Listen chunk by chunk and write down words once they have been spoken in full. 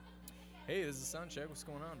Hey, this is Sound Check. What's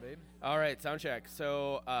going on, babe? All right, sound check.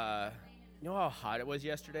 So, you know how hot it was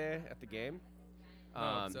yesterday at the game? No,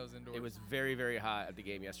 'cause I was indoors. It was very, very hot at the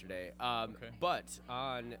game yesterday. Okay. But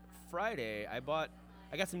on Friday, I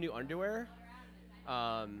got some new underwear.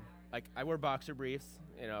 Like I wear boxer briefs,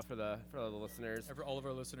 for the listeners. All of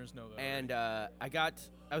our listeners know that. And I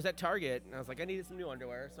was at Target and I was like, I needed some new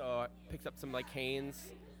underwear, so I picked up some like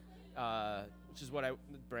Hanes, which is the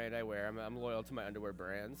brand I wear. I'm loyal to my underwear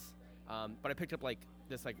brands. But I picked up like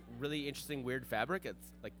this like really interesting weird fabric.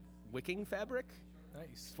 It's like wicking fabric.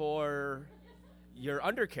 Nice. For your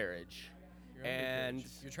undercarriage. And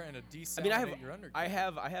you're trying to desalinate your undercarriage. I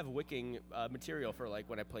have wicking material for like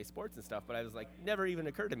when I play sports and stuff, but I was like, never even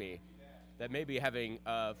occurred to me that maybe having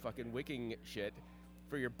fucking wicking shit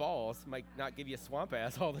for your balls might not give you swamp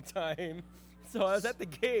ass all the time. So I was at the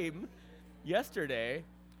game yesterday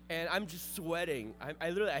and I'm just sweating.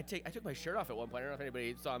 I took my shirt off at one point. I don't know if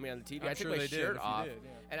anybody saw me on the TV. I took my shirt off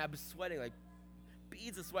and I was sweating like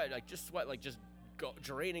beads of sweat, like just sweat, like just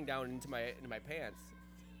draining down into my pants.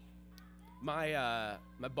 My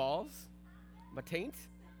balls, my taint,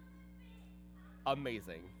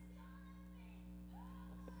 amazing.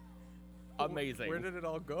 Amazing. Where did it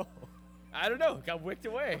all go? I don't know. It got wicked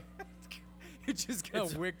away. It just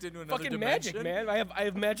got wicked into another fucking dimension. Magic, man. I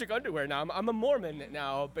have magic underwear now. I'm a Mormon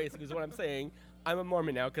now, basically is what I'm saying. I'm a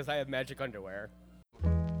Mormon now because I have magic underwear.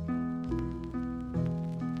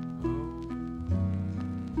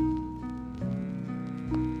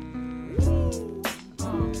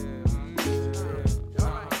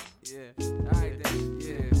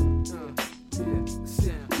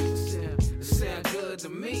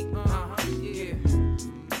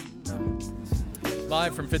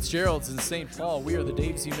 Live from Fitzgerald's in St. Paul, we are the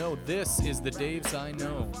Daves you know. This is the Daves I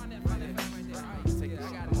know.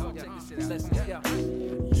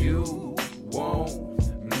 You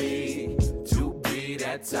want me to be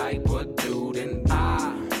that type of dude, and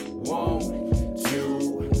I want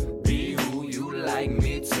to be who you like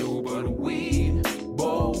me to, but we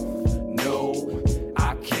both know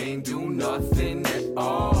I can't do nothing at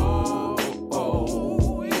all.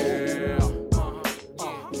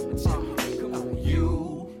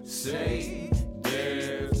 Say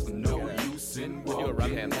there's no use in We'll do a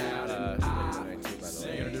rum ham. Gonna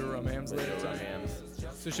do a rum hams later. Rum hams.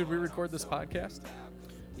 So should we record this podcast?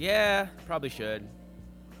 Yeah, probably should.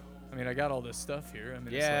 I mean, I got all this stuff here. I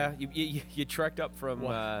mean, Yeah, it's like, you trekked up from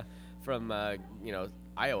Iowa to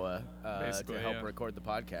help yeah. record the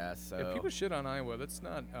podcast. So yeah, people shit on Iowa. That's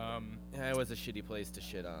not. Iowa's a shitty place to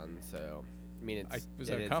shit on. So I mean, was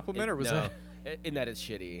that a compliment or was no, in that it's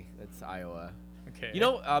shitty. It's Iowa. Okay.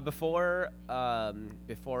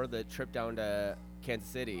 Before the trip down to Kansas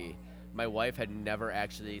City, my wife had never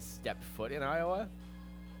actually stepped foot in Iowa.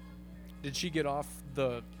 Did she get off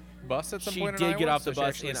the bus at some point in She Iowa? did get off So the she bus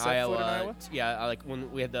actually in set foot Iowa. in Iowa? Yeah, like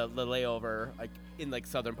when we had the layover, like in like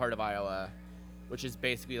southern part of Iowa, which is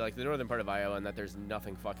basically like the northern part of Iowa, and that there's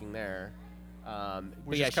nothing fucking there.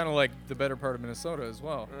 Which is kind of like the better part of Minnesota as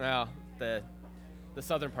well. Well, the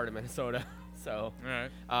southern part of Minnesota. So, All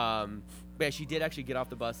right. but yeah, she did actually get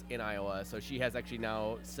off the bus in Iowa, so she has actually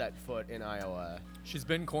now set foot in Iowa. She's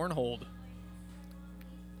been cornholed.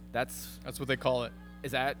 That's what they call it.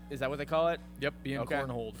 Is that what they call it? Yep, being Okay.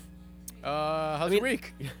 cornholed. How's your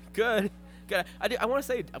week? Good. I want to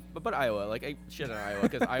say about Iowa, like I shit on Iowa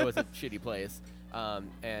because Iowa's a shitty place.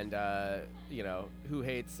 Who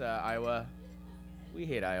hates Iowa? We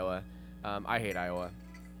hate Iowa. I hate Iowa.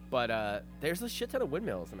 But there's a shit ton of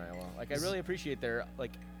windmills in Iowa. Like I really appreciate their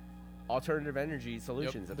like alternative energy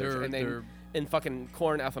solutions. Yep, that and fucking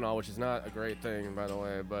corn ethanol, which is not a great thing, by the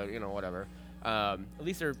way. But whatever. At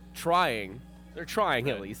least they're trying. They're trying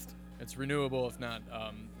at least. It's renewable, if not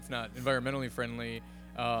environmentally friendly.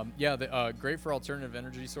 Great for alternative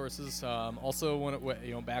energy sources. Also,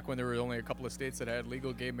 back when there were only a couple of states that had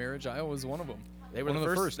legal gay marriage, Iowa was one of them. They were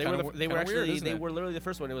the first. They were literally the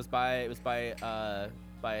first one. It was by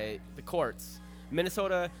the courts.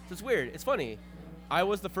 Minnesota. So it's weird. It's funny. Iowa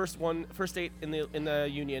was the first state in the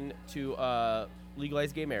union to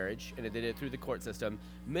legalize gay marriage, and it did it through the court system.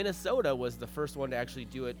 Minnesota was the first one to actually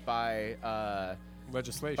do it by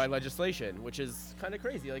legislation, which is kind of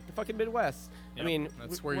crazy. Like the fucking Midwest. Yep, I mean,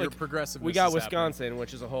 that's where your progressiveness. We got is Wisconsin, happening.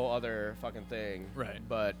 which is a whole other fucking thing. Right.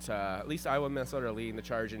 But at least Iowa and Minnesota are leading the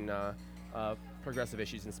charge in progressive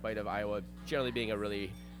issues, in spite of Iowa generally being a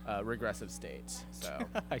really regressive state. So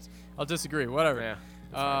I'll disagree. Whatever. Yeah.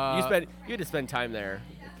 You had to spend time there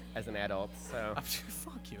as an adult. So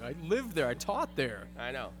fuck you. I lived there. I taught there.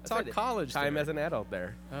 I know. Taught college time there. As an adult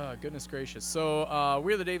there. Oh, goodness gracious. So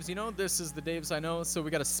we're the Daves you know. This is the Daves I know. So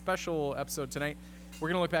we got a special episode tonight. we're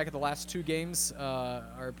going to look back at the last 2 games.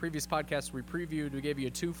 Our previous podcast we previewed, we gave you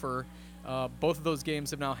a twofer. Both of those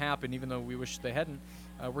games have now happened, even though we wish they hadn't.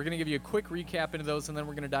 We're going to give you a quick recap into those, and then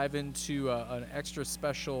we're going to dive into an extra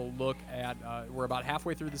special look at, we're about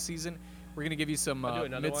halfway through the season. We're going to give you some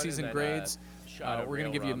mid-season grades. We're going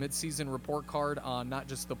to give you a mid-season report card on not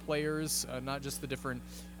just the players, not just the different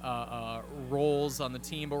roles on the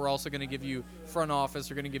team, but we're also going to give you front office.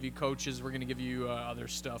 We're going to give you coaches. We're going to give you other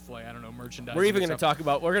stuff like, I don't know, merchandise. We're even going to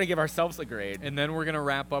we're going to give ourselves a grade. And then we're going to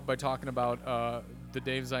wrap up by talking about the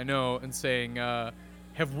Daves I know and saying,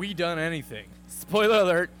 have we done anything? Spoiler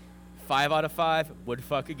alert, 5 out of 5 would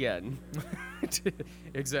fuck again.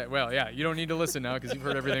 Exactly. Well, yeah, you don't need to listen now because you've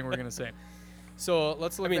heard everything we're going to say. So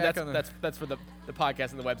let's look back on that's for the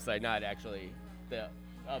podcast and the website, not actually the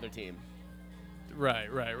other team. Right.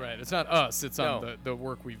 It's not us. It's on the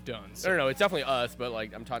work we've done. So. No, it's definitely us, but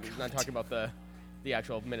like I'm not talking about the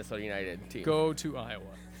actual Minnesota United team. Go to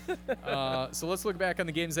Iowa. So let's look back on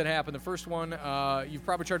the games that happened. The first one, you've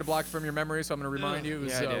probably tried to block from your memory, so I'm going to remind you. It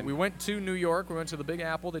was, we went to New York. We went to the Big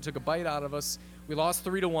Apple. They took a bite out of us. We lost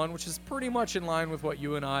 3-1, which is pretty much in line with what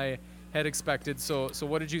you and I had expected. So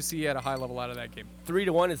what did you see at a high level out of that game?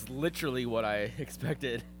 3-1 is literally what I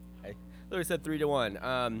expected. I literally said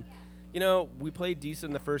 3-1. We played decent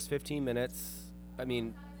in the first 15 minutes. I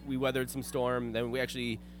mean, we weathered some storm. Then we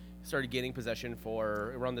actually started gaining possession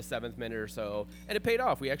for around the 7th minute or so, and it paid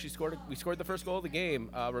off. We actually scored the first goal of the game.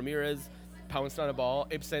 Ramirez pounced on a ball.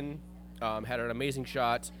 Ibsen had an amazing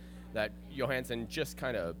shot that Johansson just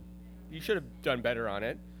kind of, you should have done better on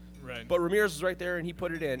it. Right. But Ramirez was right there, and he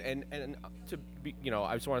put it in. And to be,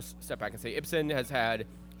 I just want to step back and say Ibsen has had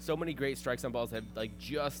so many great strikes on balls that have like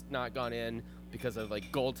just not gone in because of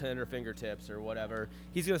like goaltender fingertips or whatever.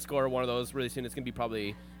 He's gonna score one of those really soon. It's gonna be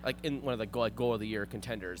probably like in one of the goal of the year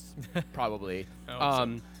contenders, probably.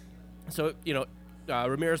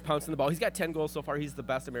 Ramirez pounced on the ball. He's got 10 goals so far. He's the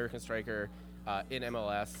best American striker in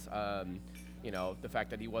MLS. The fact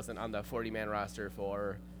that he wasn't on the 40-man roster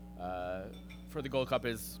for the Gold Cup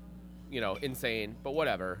is, insane. But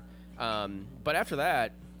whatever. But after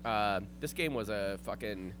that, this game was a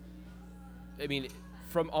fucking. I mean,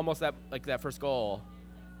 from almost that first goal,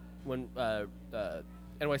 when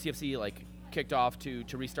NYCFC kicked off to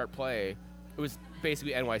restart play, it was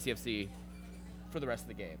basically NYCFC for the rest of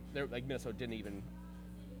the game. They're Minnesota didn't even.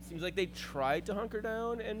 Seems like they tried to hunker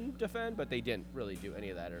down and defend, but they didn't really do any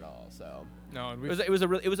of that at all. So no, and it was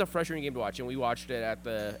a frustrating game to watch, and we watched it at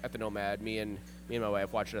the Nomad. Me and my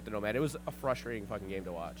wife watched it at the Nomad. It was a frustrating fucking game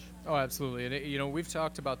to watch. Oh, absolutely. And we've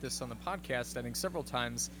talked about this on the podcast, I think, several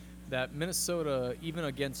times, that Minnesota, even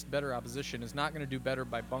against better opposition, is not going to do better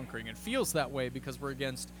by bunkering. It feels that way because we're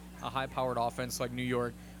against a high-powered offense like New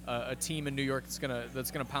York, a team in New York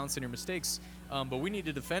that's gonna pounce on your mistakes. But we need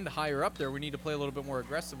to defend higher up there. We need to play a little bit more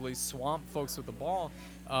aggressively, swamp folks with the ball,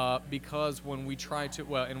 because when we try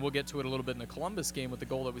to, and we'll get to it a little bit in the Columbus game with the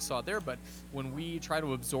goal that we saw there, but when we try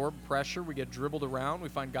to absorb pressure, we get dribbled around, we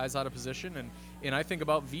find guys out of position, and I think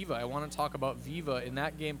about Viva. I want to talk about Viva. In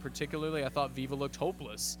that game particularly, I thought Viva looked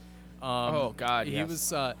hopeless. Oh, God,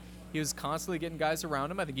 yes. He was constantly getting guys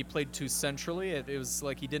around him. I think he played too centrally. It was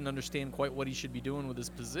like he didn't understand quite what he should be doing with his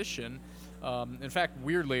position. In fact,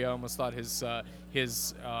 weirdly, I almost thought his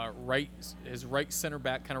right center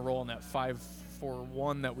back kind of role in that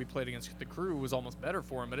 5-4-1 that we played against the Crew was almost better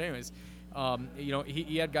for him. But anyways,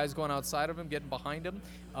 he had guys going outside of him, getting behind him.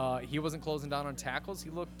 He wasn't closing down on tackles. He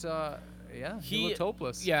looked he looked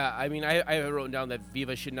hopeless. Yeah, I mean, I have written down that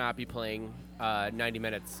Viva should not be playing 90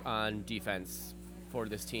 minutes on defense for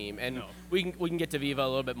this team, and we can get to Viva a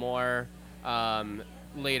little bit more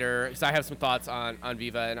later, because I have some thoughts on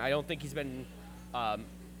Viva, and I don't think he's been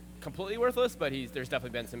completely worthless, but there's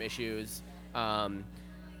definitely been some issues. The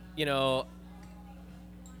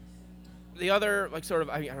other I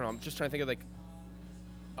don't know, I'm just trying to think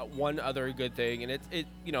of one other good thing, and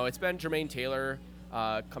it's been Jermaine Taylor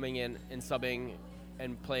coming in and subbing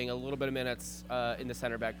and playing a little bit of minutes in the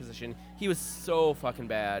center back position. He was so fucking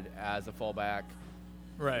bad as a fullback.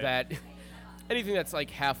 Right. That anything that's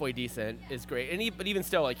halfway decent is great. But even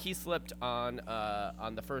still, he slipped on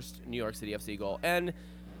the first New York City FC goal. And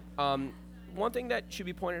one thing that should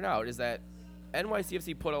be pointed out is that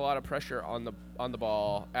NYCFC put a lot of pressure on the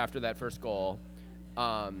ball after that first goal.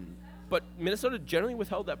 But Minnesota generally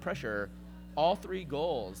withheld that pressure. All 3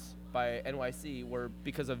 goals by NYC were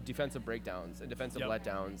because of defensive breakdowns and defensive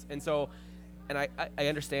letdowns. And so, I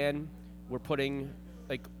understand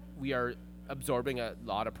we are absorbing a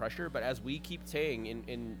lot of pressure, but as we keep saying,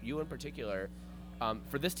 in you in particular,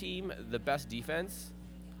 for this team, the best defense,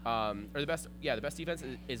 the best defense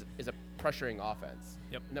is a pressuring offense.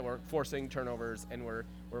 Yep. And that we're forcing turnovers and we're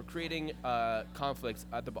creating conflicts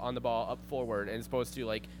on the ball up forward, and as opposed to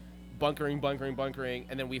like bunkering,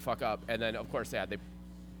 and then we fuck up, and then of course they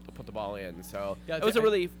put the ball in. So it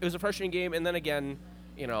was a frustrating game. And then again,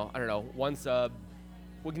 I don't know, one sub.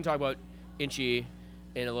 We can talk about Inchy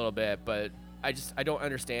in a little bit, but I don't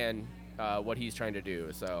understand what he's trying to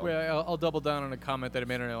do. So well, I'll double down on a comment that I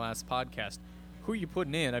made on our last podcast. Who are you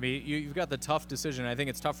putting in? I mean, you've got the tough decision. I think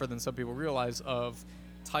it's tougher than some people realize, of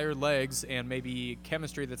tired legs and maybe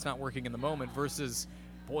chemistry that's not working in the moment versus,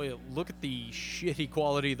 boy, look at the shitty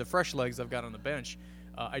quality of the fresh legs I've got on the bench.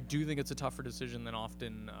 I do think it's a tougher decision than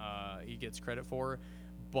often he gets credit for,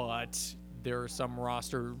 but there are some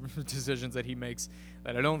roster decisions that he makes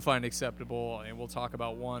that I don't find acceptable, and we'll talk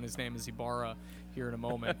about one. His name is Ibarra here in a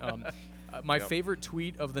moment. My favorite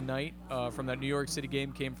tweet of the night from that New York City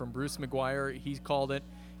game came from Bruce McGuire. He called it.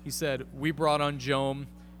 He said, "We brought on Jome,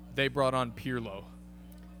 they brought on Pirlo."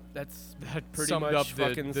 That pretty summed much up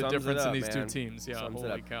the difference in these two teams. Yeah,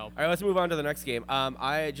 holy cow. All right, let's move on to the next game.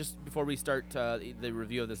 I just, before we start the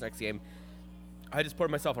review of this next game, I just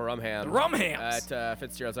poured myself a rum ham. The rum hams at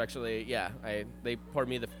Fitzgerald's. Actually, yeah. They poured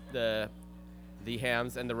me the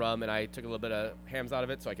hams and the rum, and I took a little bit of hams out of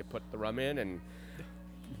it so I could put the rum in, and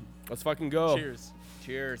let's fucking go. Cheers.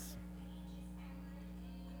 Cheers.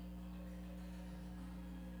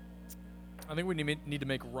 I think we need to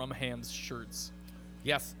make rum hams shirts.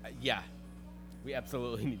 Yes. Yeah. We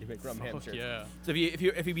absolutely need to make rum ham shirts. Yeah. So if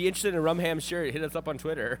you'd be interested in a rum ham shirt, hit us up on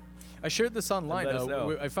Twitter. I shared this online. Let us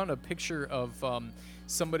know. I found a picture of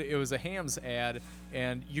somebody. It was a hams ad,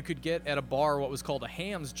 and you could get at a bar what was called a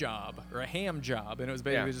hams job or a ham job, and it was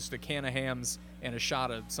basically just a can of hams and a shot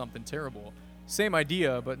of something terrible. Same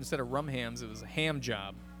idea, but instead of rum hams, it was a ham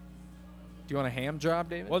job. Do you want a ham job,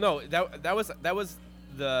 David? Well, no, that was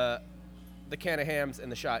the can of hams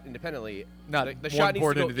and the shot independently. Not the one shot needs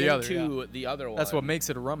poured to go into the other. into the other one. That's what makes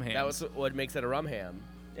it a rum ham. That was what makes it a rum ham.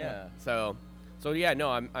 Yeah. So yeah, no,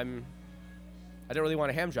 I don't really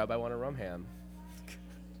want a ham job. I want a rum ham.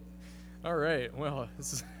 All right. Well,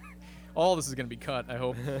 all this is going to be cut, I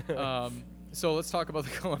hope. So let's talk about the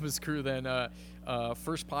Columbus Crew then.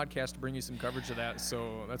 First podcast to bring you some coverage of that.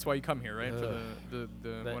 So that's why you come here, right? For the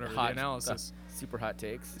analysis. Super hot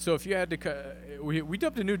takes. So if you had to, we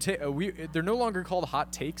dubbed a new they're no longer called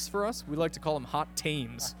hot takes for us. We like to call them hot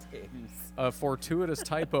tames. Hot tames. A fortuitous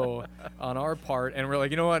typo on our part, and we're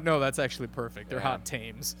like, you know what? No, that's actually perfect. They're Yeah. hot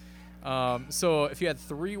tames. So if you had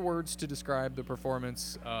 3 words to describe the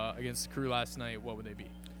performance against the Crew last night, what would they be?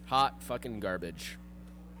 Hot fucking garbage.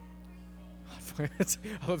 I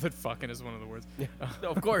love that fucking is one of the words. No,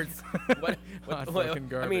 of course. what fucking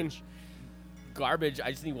garbage. I mean, garbage.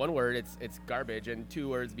 I just need one word. It's garbage, and 2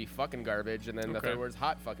 words be fucking garbage, and then the 3rd word's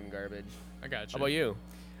hot fucking garbage. I got you.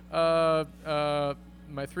 How about you?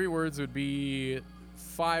 My 3 words would be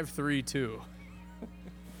 5-3-2.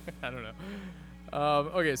 I don't know.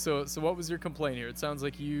 Okay, so what was your complaint here? It sounds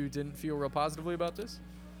like you didn't feel real positively about this.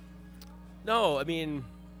 No, I mean,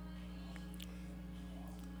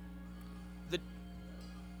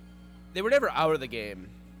 they were never out of the game.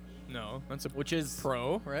 No, that's which is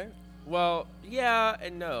pro, right? Well, yeah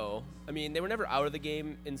and no. I mean, they were never out of the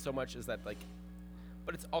game in so much as that, like,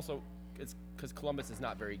 but it's because Columbus is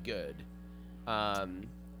not very good, but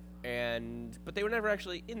they were never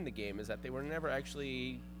actually in the game. Is that they were never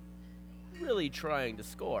actually really trying to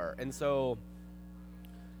score, and so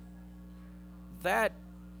that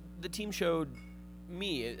the team showed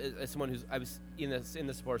me as someone I was in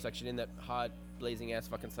the support section in that hot blazing ass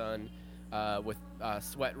fucking sun, with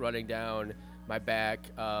sweat running down my back,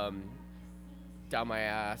 down my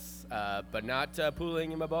ass, but not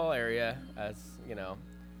pooling in my ball area, as you know,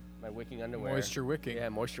 my wicking underwear. Moisture wicking. Yeah,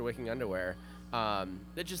 moisture wicking underwear.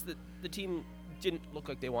 That just the team didn't look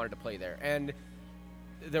like they wanted to play there, and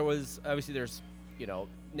there's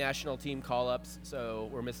national team call-ups, so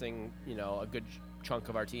we're missing a good chunk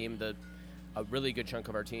of our team, a really good chunk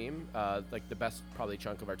of our team, like the best probably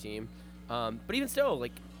chunk of our team. But even still,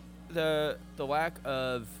 like the lack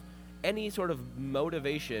of any sort of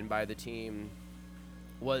motivation by the team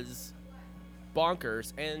was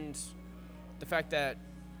bonkers, and the fact that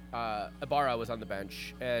Ibarra was on the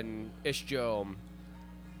bench and Jome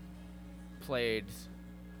played.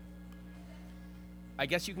 I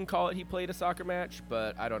guess you can call it he played a soccer match,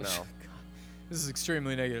 but I don't know. This is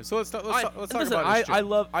extremely negative. So let's talk listen, about Ish. I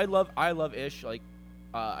love Ish. Like,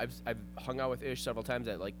 I've hung out with Ish several times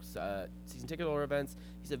at like season ticket holder events.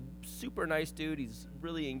 He's a super nice dude. He's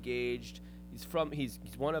really engaged. He's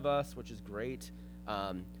one of us, which is great.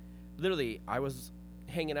 Literally, I was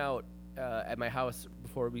hanging out at my house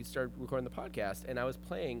before we started recording the podcast, and I was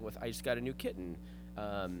playing with. I just got a new kitten.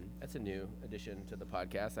 That's a new addition to the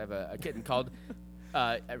podcast. I have a kitten called.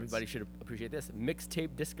 Everybody should appreciate this. Mixtape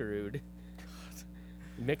Discarude.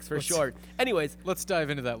 Mix for short. Anyways, Let's dive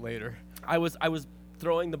into that later. I was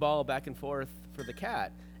throwing the ball back and forth for the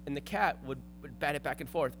cat, and the cat would bat it back and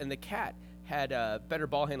forth, and the cat had better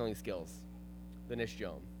ball handling skills than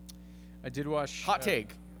Ishjome. I did watch... Hot take.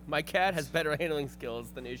 My cat has better handling skills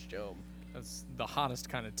than Ishjome. That's the hottest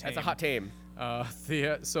kind of tame. That's a hot tame.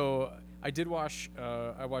 So I did watch...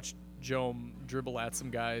 I watched Jome dribble at some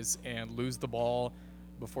guys and lose the ball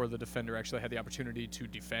before the defender actually had the opportunity to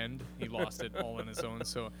defend. He lost it all on his own.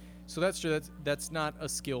 So that's true. That's not a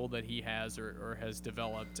skill that he has or has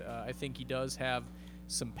developed. I think he does have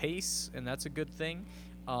some pace, and that's a good thing.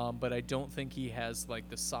 But I don't think he has like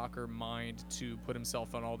the soccer mind to put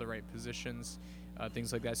himself on all the right positions,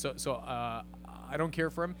 things like that. So I don't care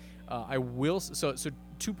for him. I will. So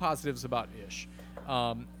two positives about Ish.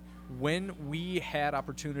 When we had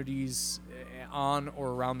opportunities on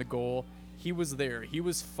or around the goal, he was there. He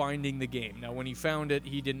was finding the game. Now, when he found it,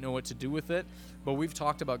 he didn't know what to do with it. But we've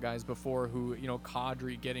talked about guys before who,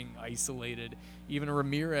 Kadri getting isolated, even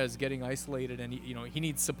Ramirez getting isolated, and he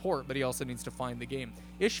needs support, but he also needs to find the game.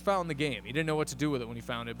 Ish found the game. He didn't know what to do with it when he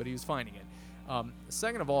found it, but he was finding it.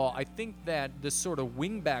 Second of all, I think that this sort of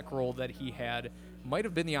wingback role that he had might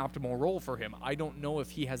have been the optimal role for him. I don't know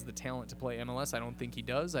if he has the talent to play MLS. I don't think he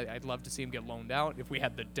does. I'd love to see him get loaned out if we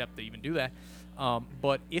had the depth to even do that.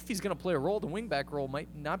 But if he's going to play a role, the wingback role might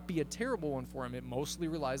not be a terrible one for him. It mostly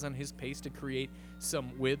relies on his pace to create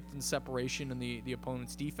some width and separation in the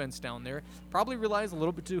opponent's defense down there. Probably relies a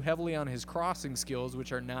little bit too heavily on his crossing skills,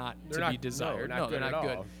 which are not be desired. No, they're not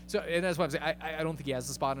good. So, and that's why I'm saying I don't think he has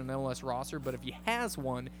a spot on an MLS roster, but if he has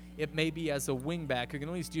one, it may be as a wingback who can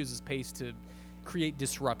at least use his pace to create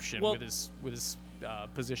disruption with his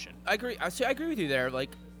position. I agree. I agree with you there. Like,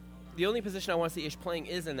 the only position I want to see Ish playing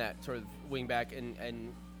is in that sort of wingback and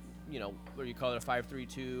what do you call it, a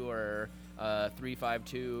 5-3-2 or a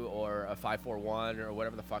 3-5-2 or a 5-4-1 or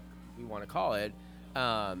whatever the fuck we want to call it.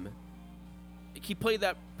 He played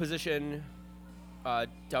that position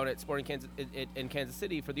down at Sporting Kansas in Kansas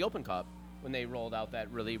City for the Open Cup when they rolled out that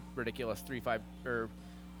really ridiculous 3-5 or.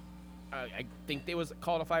 I think they was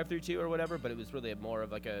called a 5-3-2 or whatever, but it was really more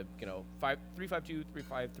of like a 3-5-2,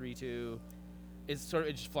 3-5-3-2. It's sort of,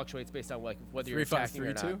 it just fluctuates based on like whether you're attacking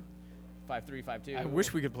or not. 5-3-5-2. I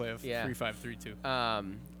wish we could play a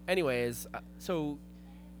 3-5-3-2. Anyways, so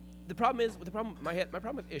the problem my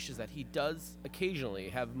problem with Ish is that he does occasionally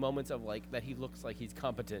have moments of like that he looks like he's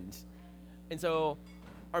competent, and so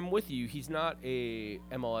I'm with you. He's not a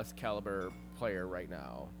MLS caliber player right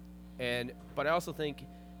now, but I also think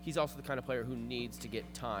he's also the kind of player who needs to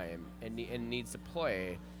get time and needs to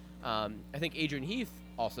play. I think Adrian Heath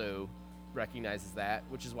also recognizes that,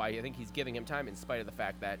 which is why I think he's giving him time in spite of the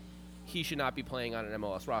fact that he should not be playing on an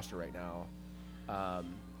MLS roster right now.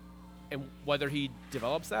 And whether he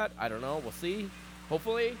develops that, I don't know. We'll see.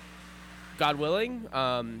 Hopefully, God willing.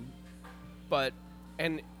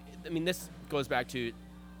 This goes back to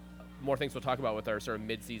more things we'll talk about with our sort of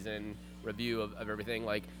mid-season review of everything.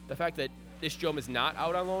 Like the fact that Ishjome is not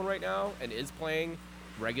out on loan right now and is playing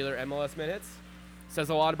regular MLS minutes says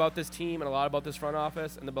a lot about this team and a lot about this front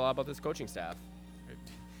office and a lot about this coaching staff.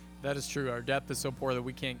 That is true. Our depth is so poor that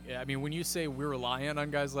we can't. I mean, when you say we're reliant on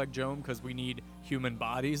guys like Jome because we need human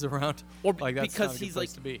bodies around, or like that's because not a good he's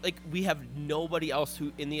place to be. like we have nobody else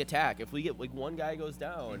who in the attack. If we get like one guy goes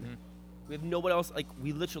down, we have nobody else. Like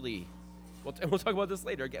we literally, we'll talk about this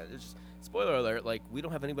later. Again, it's just, spoiler alert. Like we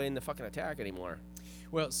don't have anybody in the fucking attack anymore.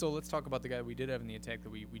 Well, so let's talk about the guy we did have in the attack that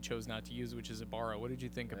we chose not to use, which is Ibarra. What did you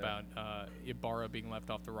think about Ibarra being left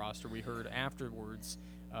off the roster? We heard afterwards,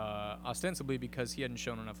 ostensibly because he hadn't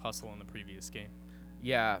shown enough hustle in the previous game.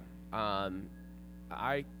 Yeah,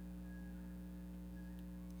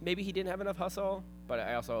 maybe he didn't have enough hustle, but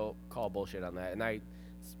I also call bullshit on that, and I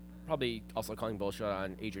probably also calling bullshit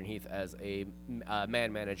on Adrian Heath as a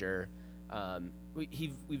man manager.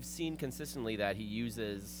 We've seen consistently that he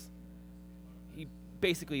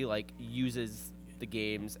basically like uses the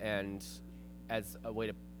games and as a way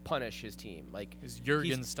to punish his team, like his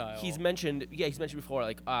Jurgen style. He's mentioned before,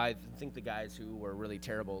 like I think the guys who were really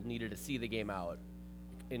terrible needed to see the game out,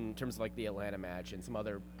 in terms of like the Atlanta match and some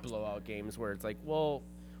other blowout games where it's like, well,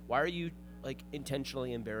 why are you like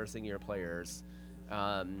intentionally embarrassing your players?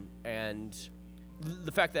 And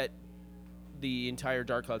the fact that the entire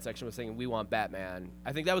Dark Cloud section was saying we want Batman,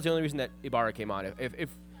 I think that was the only reason that Ibarra came on.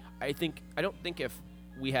 I don't think if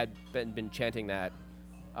we had been chanting that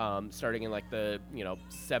starting in like the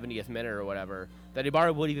 70th minute or whatever, that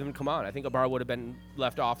Ibarra would even come on. I think Ibarra would have been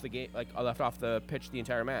left off the game, left off the pitch the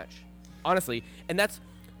entire match. Honestly, and that's,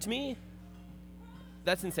 to me,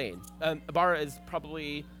 that's insane. Ibarra is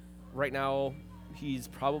probably, right now, he's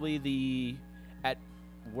probably at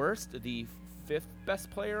worst, the 5th best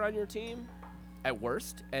player on your team, at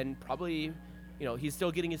worst, and probably, he's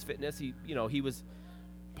still getting his fitness. He was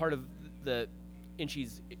part of the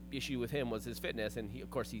Inchy's issue with him was his fitness, and he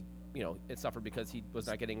it suffered because he was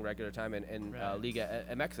not getting regular time in Liga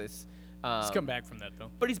MX. He's come back from that, though.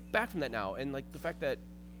 But he's back from that now, and the fact that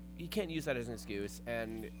he can't use that as an excuse.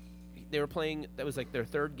 And they were playing, that was their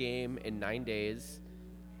 3rd game in 9 days.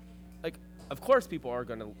 Of course, people are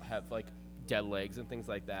going to have dead legs and things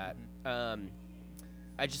like that.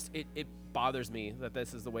 It bothers me that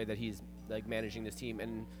this is the way that he's managing this team.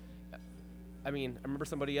 And I remember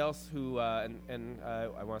somebody else who, I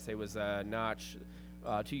want to say was Notch.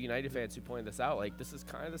 2 United fans who pointed this out, this is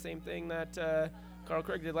kind of the same thing that Carl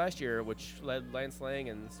Craig did last year, which led Lance Lang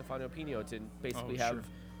and Stefano Pino to basically have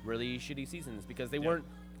really shitty seasons because they weren't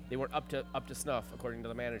up to snuff according to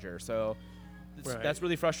the manager. So that's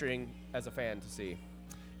really frustrating as a fan to see.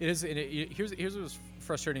 It is. And here's what's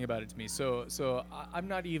frustrating about it to me. So I'm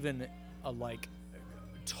not even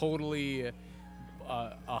totally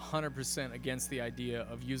 100% against the idea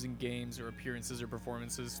of using games or appearances or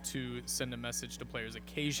performances to send a message to players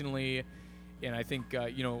occasionally. And I think,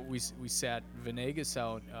 we sat Venegas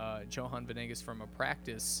out, Johan Venegas, from a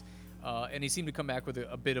practice, and he seemed to come back with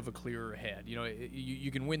a bit of a clearer head.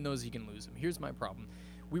 You can win those, you can lose them. Here's my problem.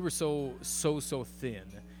 We were so thin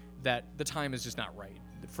that the time is just not right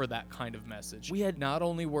for that kind of message. Not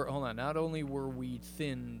only were we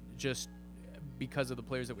thin just because of the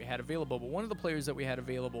players that we had available, but one of the players that we had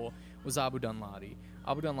available was Abu Danladi.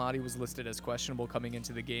 Abu Danladi was listed as questionable coming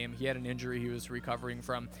into the game. He had an injury he was recovering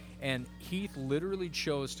from, and Heath literally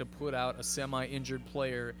chose to put out a semi-injured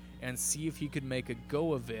player and see if he could make a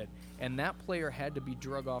go of it, and that player had to be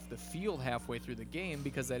drug off the field halfway through the game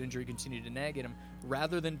because that injury continued to nag at him,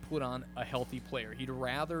 rather than put on a healthy player. He'd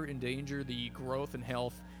rather endanger the growth and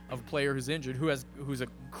health of a player who's injured, who's a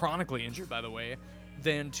chronically injured, by the way,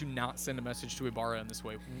 than to not send a message to Ibarra in this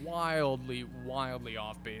way. Wildly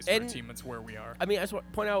off base for a team that's where we are. I just want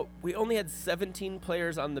to point out, we only had 17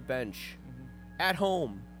 players on the bench at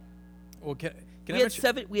home. Well,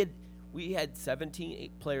 we had 17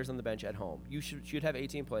 players on the bench at home. You should have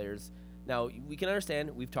 18 players. Now, we can understand,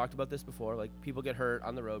 we've talked about this before, people get hurt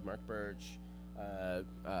on the road. Mark Birch,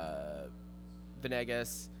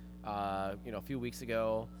 Venegas, a few weeks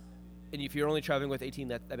ago. And if you're only traveling with 18,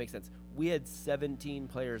 that makes sense. We had 17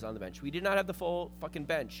 players on the bench. We did not have the full fucking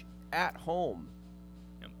bench at home.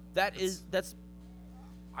 Yep.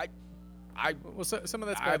 Some of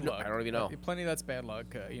that's bad luck. I don't even know. Plenty of that's bad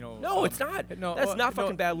luck. No, it's not. No, that's not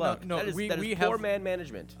fucking bad luck. No, that is poor man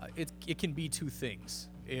management. It can be two things.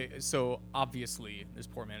 So obviously, there's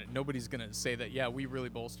poor management. Nobody's going to say that, we really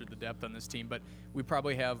bolstered the depth on this team, but we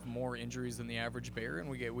probably have more injuries than the average Bear, and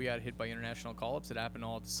we got hit by international call-ups. It happened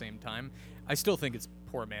all at the same time. I still think it's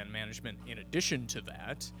poor man management in addition to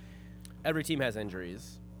that. Every team has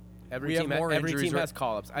injuries. Every team has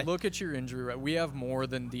call-ups. Look at your injury rate. We have more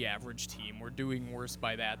than the average team. We're doing worse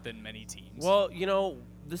by that than many teams. Well,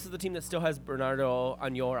 this is the team that still has Bernardo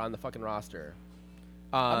Añor on the fucking roster.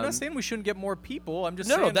 I'm not saying we shouldn't get more people. I'm just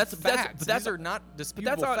saying that's facts. These are not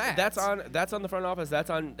disputable facts. That's on the front office. That's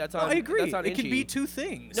on. I agree. That's on it can be two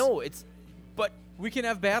things. No, but we can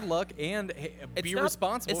have bad luck and be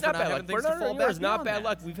responsible for not having things Bernardo to fall Añor back is not bad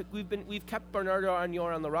that. luck. We've kept Bernardo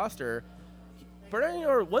Añor on the roster. Bernardo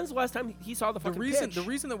Añor, when's the last time he saw the fucking pitch? The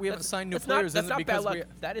reason that we haven't signed new players isn't because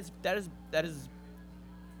that is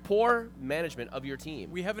poor management of your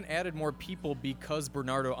team. We haven't added more people because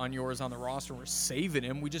Bernardo Añor is on the roster. We're saving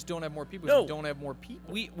him. We just don't have more people. No, we don't have more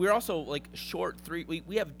people. We're also short three.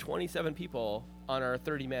 We have 27 people on our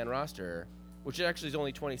 30-man roster, which actually is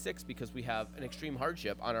only 26 because we have an extreme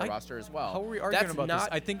hardship on our roster as well. How are we arguing about this?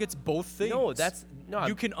 I think it's both things. No,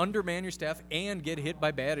 you can underman your staff and get hit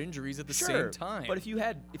by bad injuries at the same time. But if you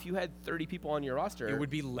had 30 people on your roster, it would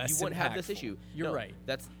be less. You wouldn't have this issue. You're right.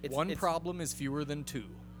 One problem is fewer than two.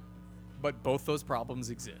 But both those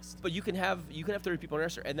problems exist. But you can have 30 people on your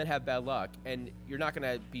roster and then have bad luck, and you're not going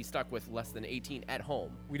to be stuck with less than 18 at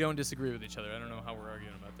home. We don't disagree with each other. I don't know how we're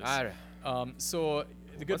arguing about this. So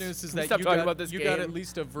the good news is that you got at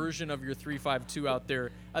least a version of your 3-5-2 out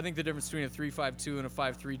there. I think the difference between a 3-5-2 and a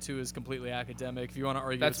 5-3-2 is completely academic. If you want to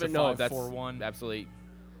argue it's a 5-4-1. Absolutely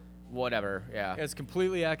whatever, yeah. It's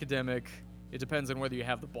completely academic. It depends on whether you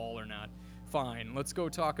have the ball or not. Fine. Let's go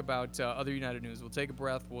talk about other United news. We'll take a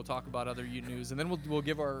breath. We'll talk about other news, and then we'll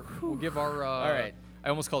give our all right. I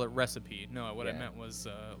almost called it recipe. No, what I Yeah. meant was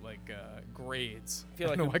grades. I feel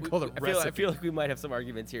like I don't know why I called it recipe. I feel like we might have some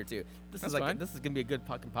arguments here too. This That's is fine. this is gonna be a good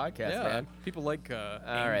fucking podcast, Yeah, man. people like All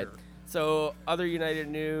right. anger. So other United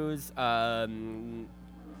news.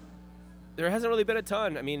 There hasn't really been a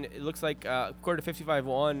ton. I mean, it looks like according to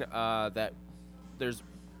 55-1 that there's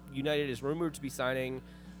United is rumored to be signing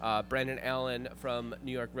Brandon Allen from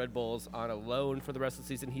New York Red Bulls on a loan for the rest of the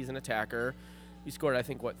season. He's an attacker. He scored, I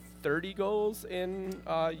think, 30 goals in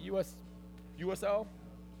USL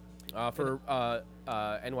for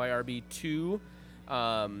NYRB 2.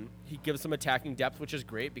 He gives some attacking depth, which is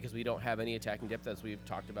great because we don't have any attacking depth, as we've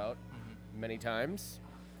talked about many times.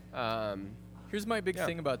 Here's my big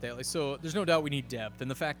thing about that. So there's no doubt we need depth, and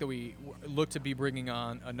the fact that we look to be bringing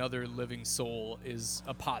on another living soul is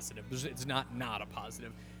a positive. It's not a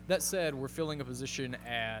positive. That said, we're filling a position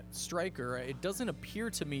at striker. It doesn't appear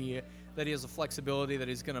to me that he has a flexibility that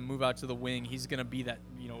he's going to move out to the wing. He's going to be that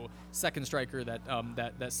second striker,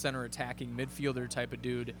 that center attacking midfielder type of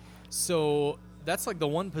dude. So that's like the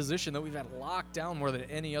one position that we've had locked down more than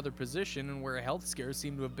any other position, and where health scares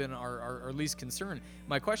seem to have been our least concern.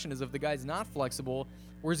 My question is, if the guy's not flexible,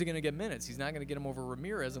 where's he going to get minutes? He's not going to get him over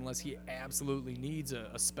Ramirez unless he absolutely needs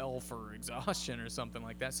a spell for exhaustion or something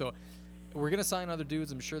like that. So we're going to sign other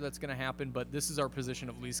dudes. I'm sure that's going to happen, but this is our position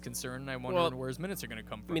of least concern, and I wonder where his minutes are going to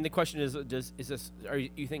come from. I mean, the question is are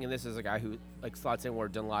you thinking this is a guy who slots in where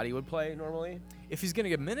Dunladi would play normally? If he's going to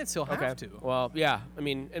get minutes, he'll have to. Well, yeah. I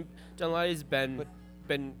mean, and Dunladi's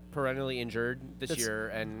been perennially injured this year,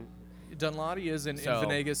 and Dunladi is in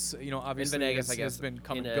Venegas. Obviously, in Venegas, I guess, has been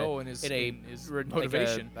come and go in his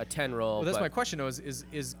motivation. Like a 10 role. Well, that's my question, though,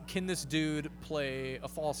 is can this dude play a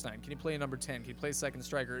false nine? Can he play a number 10? Can he play second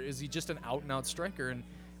striker? Is he just an out-and-out striker? And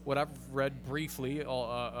what I've read briefly,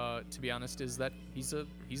 to be honest, is that he's a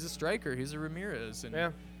striker. He's a Ramirez. And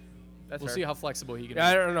yeah, that's we'll fair. see how flexible he can be.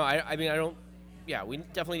 I don't know. I mean, I don't. Yeah, we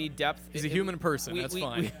definitely need depth. He's a human person. That's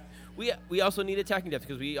fine. We also need attacking depth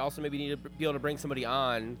because we also maybe need to be able to bring somebody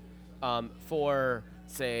on for,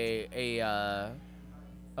 say,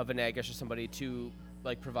 a Venegas or somebody to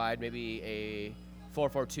provide maybe a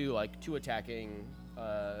 4-4-2, like two attacking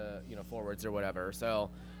forwards or whatever. So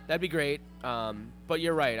that'd be great. But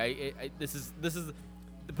you're right. This is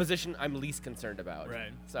the position I'm least concerned about.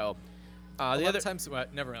 Right. So the other times,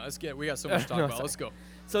 never mind. We got so much to talk about. Sorry. Let's go.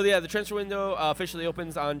 So yeah, the transfer window officially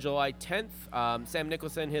opens on July 10th. Sam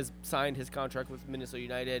Nicholson has signed his contract with Minnesota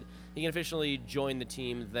United. He can officially join the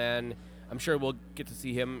team then. I'm sure we'll get to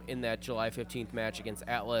see him in that July 15th match against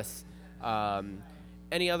Atlas.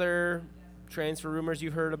 Any other transfer rumors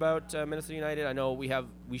you've heard about Minnesota United? I know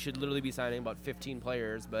we should literally be signing about 15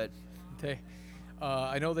 players, but okay.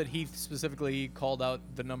 I know that Heath specifically called out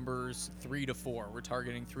the numbers 3 to 4. We're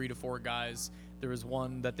targeting 3 to 4 guys. There was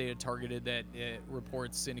one that they had targeted that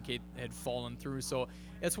reports indicate had fallen through. So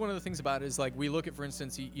that's one of the things about it is we look at, for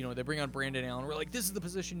instance, they bring on Brandon Allen. We're like, this is the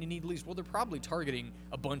position you need least. Well, they're probably targeting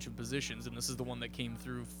a bunch of positions, and this is the one that came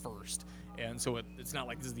through first. And so it's not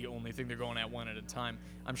like this is the only thing they're going at one at a time.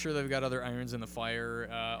 I'm sure they've got other irons in the fire,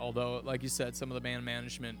 although, like you said, some of the man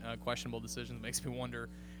management questionable decisions makes me wonder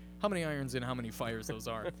how many irons and how many fires those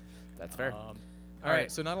are. That's fair. All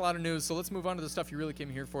right, so not a lot of news. So let's move on to the stuff you really came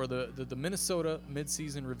here for, the Minnesota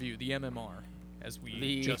midseason review, the MMR, as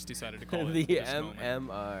we just decided to call it. The this MMR.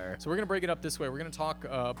 moment. So we're going to break it up this way. We're going to talk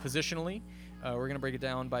positionally. We're going to break it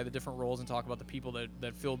down by the different roles and talk about the people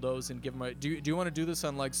that filled those and give them a... Do you want to do this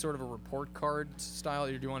on sort of a report card style,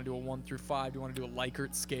 or do you want to do a 1 through 5? Do you want to do a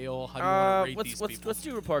Likert scale? How do you want to rate these people? Let's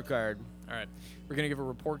do report card. All right. We're going to give a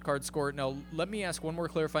report card score. Now, let me ask one more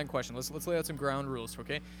clarifying question. Let's lay out some ground rules,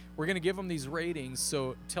 okay? We're going to give them these ratings,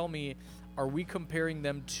 so tell me, are we comparing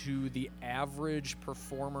them to the average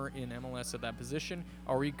performer in MLS at that position?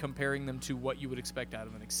 Are we comparing them to what you would expect out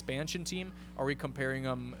of an expansion team? Are we comparing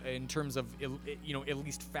them in terms of, at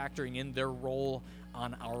least factoring in their role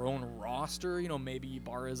on our own roster? Maybe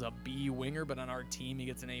Ibarra's a B winger, but on our team he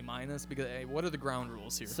gets an A-. Because what are the ground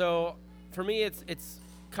rules here? So, for me, it's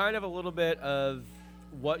kind of a little bit of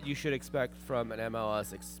what you should expect from an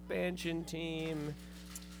MLS expansion team,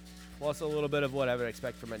 plus a little bit of what I would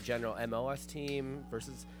expect from a general MLS team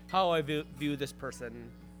versus how I view this person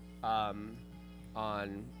on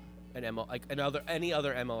an any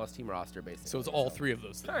other MLS team roster, basically. So it's all three of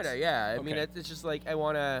those things. Kinda, yeah. Okay. I mean, it's just I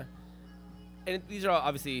want to, and these are all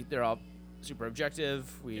obviously they're all super objective.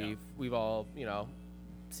 We've all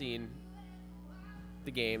seen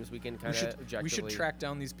the games. We can kind of objectively. We should track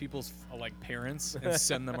down these people's parents and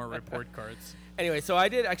send them our report cards. Anyway, so I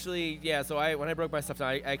did actually, so when I broke my stuff down,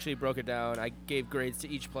 I actually broke it down. I gave grades to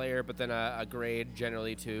each player, but then a grade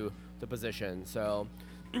generally to the position. So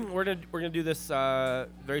we're gonna do this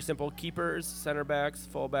very simple: keepers, center backs,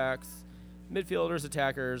 fullbacks, midfielders,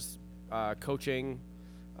 attackers, coaching,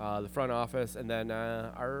 the front office, and then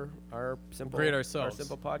our simple grade ourselves. Our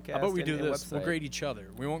simple podcast. How about we do and this? We'll website. grade each other.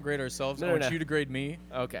 We won't grade ourselves. No, I no, want no. you to grade me.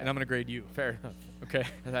 Okay. And I'm gonna grade you. Fair enough. Okay.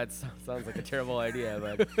 That sounds like a terrible idea,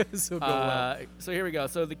 but So go well. so here we go.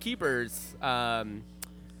 So the keepers,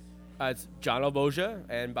 it's John Alboja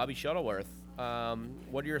and Bobby Shuttleworth.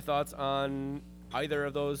 What are your thoughts on either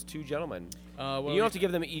of those two gentlemen? Well, You don't have to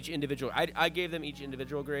give them each individual. I gave them each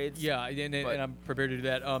individual grades. Yeah, and I'm prepared to do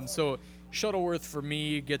that. So Shuttleworth for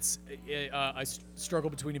me gets I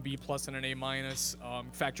struggle between a B+ and an A-,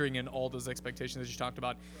 factoring in all those expectations that you talked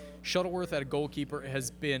about. Shuttleworth at a goalkeeper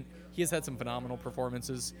he has had some phenomenal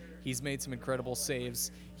performances. He's made some incredible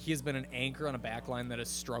saves. He has been an anchor on a back line that has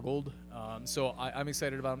struggled. So I'm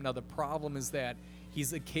excited about him. Now the problem is that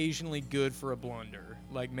he's occasionally good for a blunder,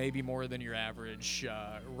 like maybe more than your average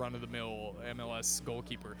run-of-the-mill MLS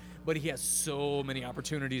goalkeeper. But he has so many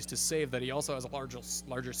opportunities to save that he also has a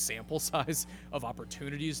larger sample size of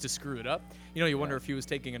opportunities to screw it up. You wonder if he was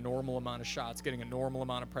taking a normal amount of shots, getting a normal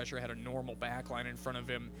amount of pressure, had a normal back line in front of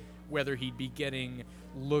him, whether he'd be getting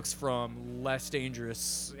looks from less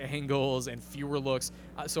dangerous angles and fewer looks.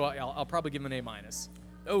 So I'll probably give him an A-.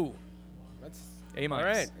 Oh, that's A-. all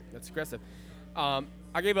right. That's aggressive. I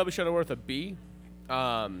gave Bobby Shuttleworth a B.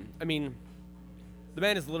 I mean, the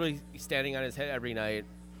man is literally standing on his head every night.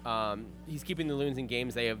 He's keeping the Loons in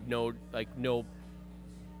games they have no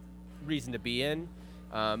reason to be in.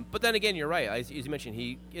 But then again, you're right. As you mentioned,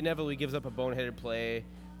 he inevitably gives up a boneheaded play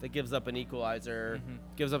that gives up an equalizer,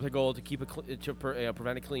 gives up a goal to keep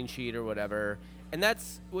prevent a clean sheet or whatever. And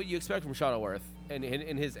that's what you expect from Shuttleworth in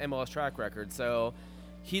his MLS track record. So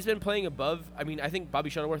he's been playing above. I mean, I think Bobby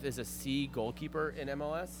Shuttleworth is a C goalkeeper in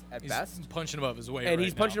MLS at best. He's punching above his weight, and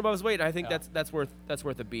he's punching above his weight. And I think Yeah. that's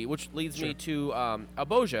worth a B, which leads me Sure. to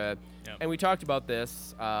Alboja. Yep. And we talked about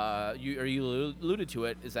this. You alluded to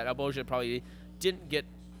it. Is that Alboja probably didn't get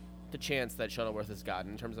the chance that Shuttleworth has gotten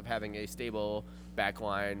in terms of having a stable back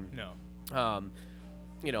line. No.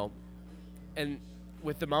 And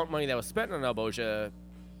with the amount of money that was spent on Alboja,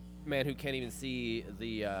 man who can't even see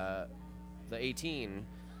the 18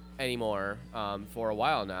 anymore for a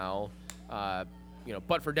while now.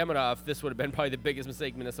 But for Demidov, this would have been probably the biggest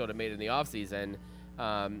mistake Minnesota made in the offseason.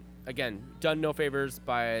 Again, done no favors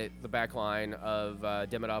by the back line of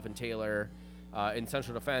Demidov and Taylor in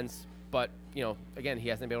central defense. But again, he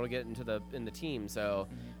hasn't been able to get in the team. So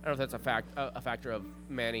I don't know if that's a factor of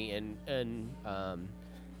Manny and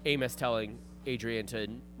Amos telling Adrian to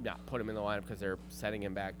not put him in the lineup because they're sending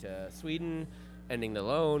him back to Sweden, ending the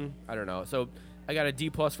loan. I don't know. So I got a D+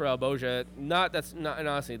 for Alboja. And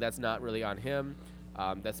honestly, that's not really on him.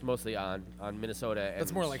 That's mostly on Minnesota.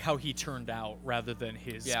 That's more like how he turned out rather than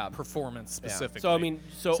his performance specifically. So I mean,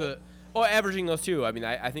 averaging those two, I mean,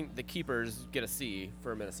 I think the keepers get a C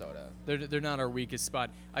for Minnesota. They're not our weakest spot.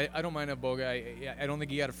 I don't mind Alboga. I don't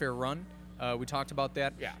think he got a fair run. We talked about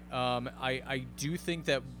that. Yeah. I do think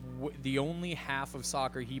that the only half of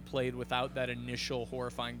soccer he played without that initial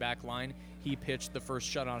horrifying back line, he pitched the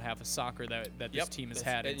first shutout half of soccer that this team has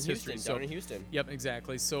had in its history. Down in Houston. Yep,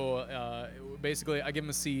 exactly. So basically, I give him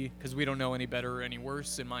a C because we don't know any better or any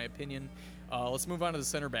worse, in my opinion. Let's move on to the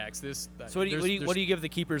center backs. So what do you give the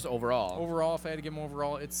keepers overall? Overall, if I had to give them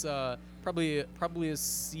overall, it's probably a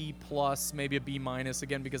C+, maybe a B-,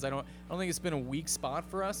 again, because I don't think it's been a weak spot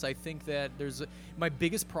for us. I think that my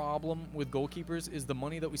biggest problem with goalkeepers is the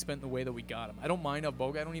money that we spent and the way that we got him. I don't mind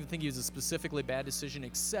Alboga. I don't even think he was a specifically bad decision,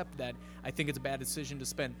 except that I think it's a bad decision to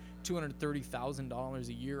spend $230,000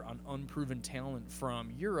 a year on unproven talent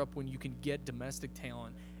from Europe when you can get domestic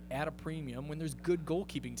talent at a premium when there's good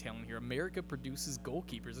goalkeeping talent here. America produces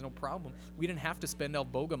goalkeepers, no problem. We didn't have to spend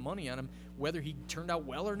Alboga money on him, whether he turned out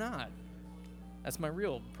well or not. That's my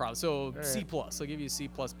real problem. So right. C+. I'll give you a C+,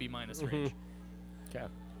 B- range. Okay.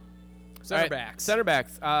 Center backs. Center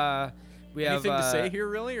backs. We have anything to say here,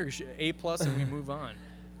 really, or A+ and we move on?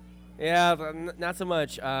 Yeah, but not so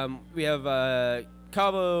much. We have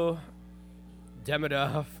Cabo,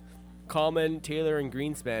 Demidov, Coleman, Taylor, and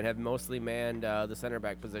Greenspan have mostly manned the center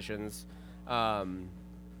back positions.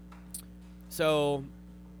 So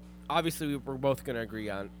obviously we're both going to agree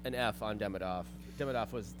on an F on Demidov.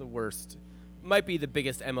 Demidov was the worst, might be the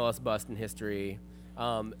biggest MLS bust in history.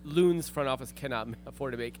 Loon's front office cannot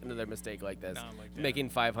afford to make another mistake like this. Not like that. Making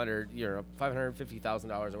 $550,000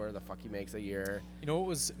 or whatever the fuck he makes a year. You know what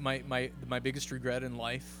was my biggest regret in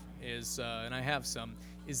life is, and I have some,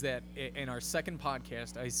 is that in our second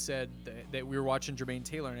podcast, I said that we were watching Jermaine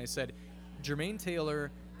Taylor, and I said Jermaine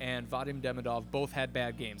Taylor and Vadim Demidov both had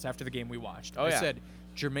bad games after the game we watched. I said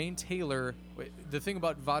Jermaine Taylor, the thing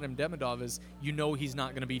about Vadim Demidov is he's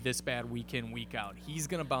not going to be this bad week in, week out. He's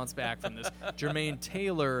going to bounce back from this. Jermaine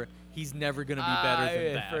Taylor, he's never going to be better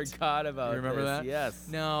than that. I forgot about You remember this. that? Yes.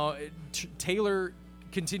 Now, Taylor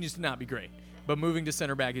continues to not be great, but moving to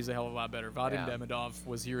center back, he's a hell of a lot better. Vadim Demidov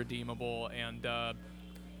was irredeemable, and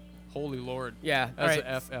holy Lord. Yeah. That's all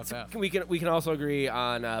right. a FFF. We can also agree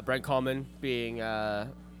on Brent Coleman being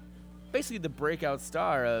basically the breakout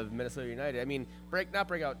star of Minnesota United. I mean, not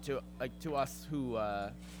breakout to us who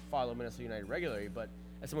follow Minnesota United regularly, but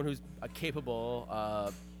as someone who's a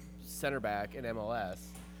capable center back in MLS,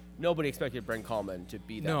 nobody expected Brent Coleman to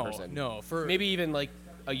be that person. No, maybe even like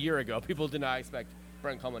a year ago, people did not expect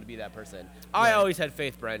Brent Coleman to be that person. Right. I always had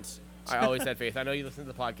faith, Brent. I always had faith. I know you listen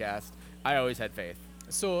to the podcast. I always had faith.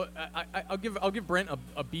 So I'll give Brent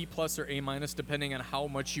a B+ or A- depending on how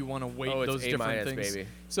much you want to weight those different things. Baby.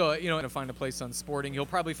 So to find a place on Sporting, he'll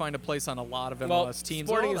probably find a place on a lot of MLS teams.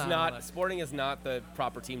 Sporting is not the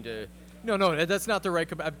proper team to. No, that's not the right.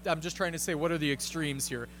 I'm just trying to say what are the extremes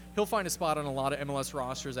here. He'll find a spot on a lot of MLS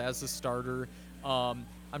rosters as a starter. I'm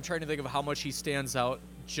trying to think of how much he stands out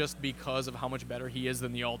just because of how much better he is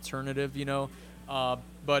than the alternative.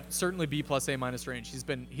 But certainly B+ A- range.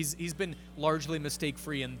 He's been largely mistake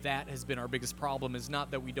free, and that has been our biggest problem. Is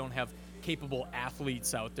not that we don't have capable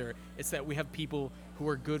athletes out there; it's that we have people who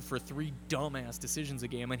are good for 3 dumbass decisions a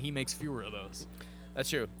game, and he makes fewer of those. That's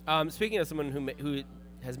true. Speaking of someone who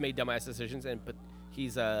has made dumbass decisions, but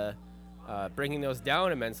he's bringing those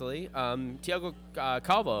down immensely. Thiago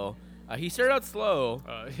Calvo. He started out slow.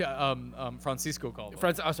 Francisco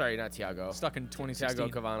Calvo. Sorry, not Thiago. Stuck in 2016.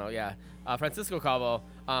 Thiago Cavano, yeah. Francisco Calvo.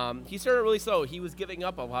 He started really slow. He was giving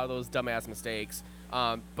up a lot of those dumbass mistakes.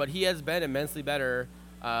 But he has been immensely better.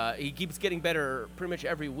 He keeps getting better pretty much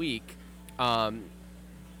every week.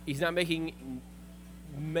 He's not making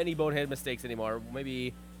many bonehead mistakes anymore.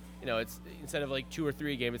 Maybe, it's instead of like 2 or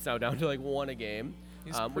 3 a game, it's now down to like 1 a game.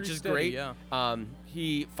 Which is steady, great. Yeah.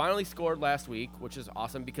 He finally scored last week, which is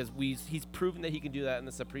awesome because he's proven that he can do that in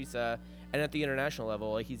the Saprissa and at the international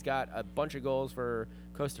level. Like, he's got a bunch of goals for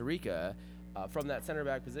Costa Rica from that center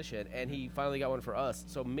back position, and he finally got one for us.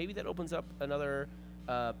 So maybe that opens up another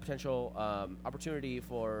potential opportunity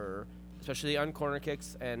for, especially on corner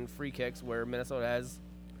kicks and free kicks, where Minnesota has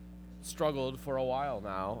struggled for a while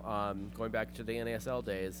now, going back to the NASL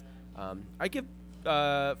days. I give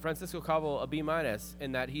Francisco Calvo a B-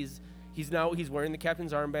 in that he's wearing the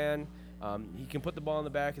captain's armband. He can put the ball in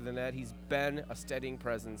the back of the net. He's been a steadying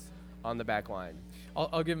presence on the back line.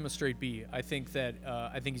 I'll give him a straight B. I think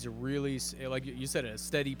he's a really, like you said, a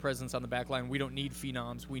steady presence on the back line. We don't need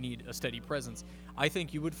phenoms. We need a steady presence. I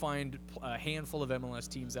think you would find a handful of MLS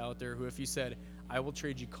teams out there who, if you said, I will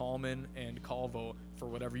trade you Coleman and Calvo for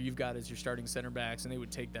whatever you've got as your starting center backs, and they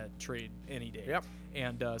would take that trade any day. Yep.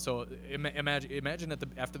 And so imagine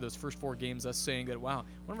after those first 4 games, us saying that, wow,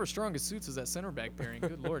 one of our strongest suits is that center back pairing.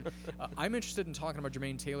 Good Lord. I'm interested in talking about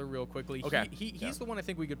Jermaine Taylor real quickly. Okay. He's the one I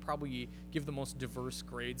think we could probably give the most diverse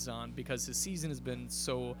grades on because his season has been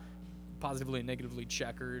so positively and negatively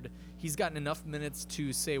checkered. He's gotten enough minutes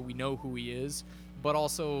to say we know who he is, but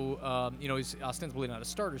also, he's ostensibly not a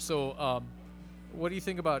starter. So, what do you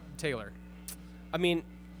think about Taylor? I mean,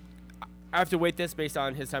 I have to weight this based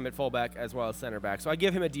on his time at fullback as well as center back. So I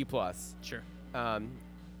give him a D+. Sure.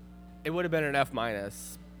 It would have been an F-,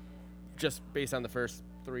 just based on the first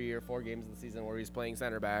 3 or 4 games of the season where he's playing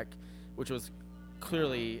center back, which was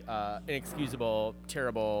clearly inexcusable,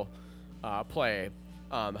 terrible play.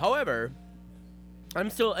 However, I'm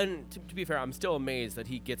still, and to be fair, I'm still amazed that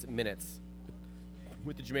he gets minutes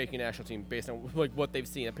with the Jamaican national team based on like what they've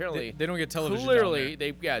seen. Apparently, they don't get television. Clearly,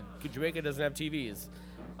 Jamaica doesn't have TVs.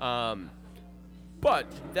 But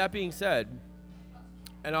that being said,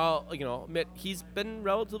 and I'll admit he's been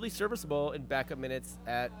relatively serviceable in backup minutes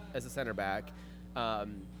as a center back.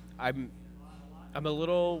 I'm a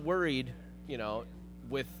little worried,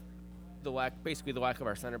 with the lack of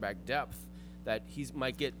our center back depth, that he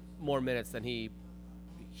might get more minutes than he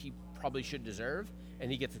probably should deserve,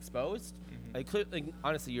 and he gets exposed.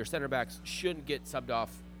 Honestly, your center backs shouldn't get subbed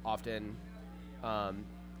off often.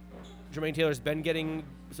 Jermaine Taylor's been getting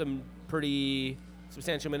some pretty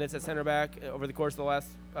substantial minutes at center back over the course of the last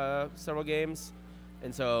several games,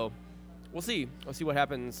 and so we'll see. We'll see what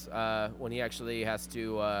happens when he actually has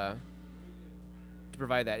to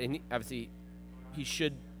provide that. And obviously, he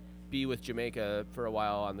should be with Jamaica for a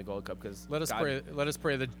while on the Gold Cup because let us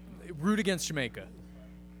pray that root against Jamaica.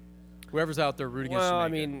 Whoever's out there, root against Jamaica. Well, I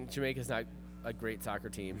mean, Jamaica's not a great soccer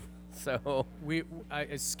team, so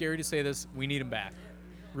it's scary to say this. We need him back.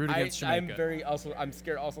 root against Jamaica. I'm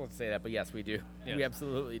scared also to say that, but yes, we do. Yes. We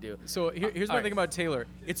absolutely do. So here's my All thing about Taylor.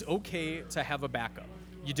 It's okay to have a backup.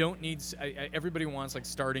 You don't need. Everybody wants like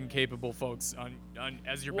starting capable folks on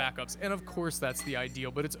as your backups, and of course that's the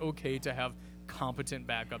ideal. But it's okay to have competent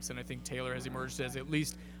backups, and I think Taylor has emerged as at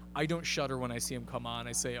least. I don't shudder when I see him come on.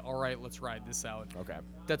 I say, all right, let's ride this out. Okay.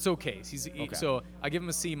 That's okay. So I give him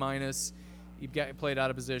a C-. He got played out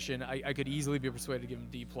of position. I could easily be persuaded to give him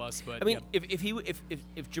D+, but I mean,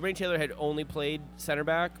 if Jermaine Taylor had only played center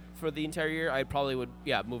back for the entire year, I probably would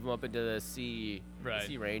move him up into the C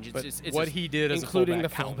range. It's what he did as a including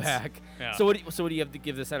fullback the fullback. Yeah. So what do you have to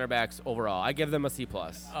give the center backs overall? I give them a C+.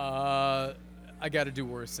 I got to do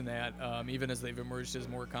worse than that. Even as they've emerged as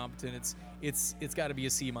more competent, it's got to be a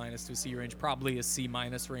C- to a C range, probably a C-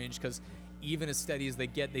 range, because even as steady as they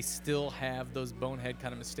get, they still have those bonehead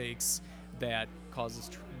kind of mistakes that causes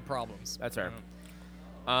problems. That's fair.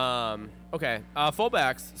 Okay.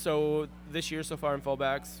 Fullbacks. So this year so far in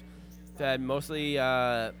fullbacks, we've had mostly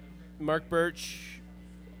Mark Birch,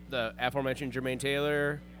 the aforementioned Jermaine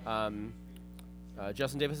Taylor,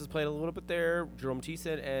 Justin Davis has played a little bit there, Jerome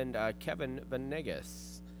Thiessen, and Kevin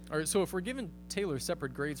Venegas. All right, so if we're giving Taylor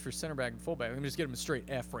separate grades for center back and fullback, let me just give him a straight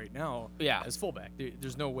F right now. Yeah. As fullback,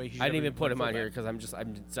 there's no way he should. I didn't ever even put play him on fullback. here because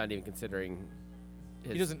I'm not even considering.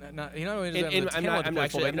 He doesn't. Not only does he have the talent to play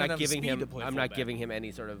fullback, I'm not giving him. I'm I'm not giving him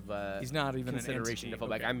any sort of. He's not even consideration an to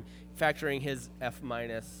fullback. okay. I'm factoring his F-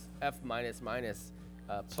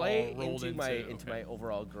 play rolled into my okay.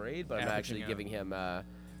 overall grade, but I'm Averaging actually out. giving him an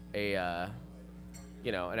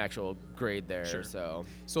actual grade there. Sure. So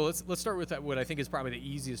let's start with that. What I think is probably the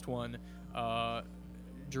easiest one,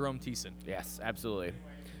 Jerome Thiessen. yes, absolutely.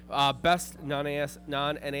 Best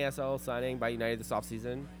non-NASL signing by United this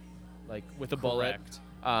offseason, like with a bullet.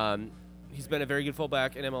 Correct. He's been a very good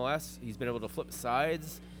fullback in MLS. He's been able to flip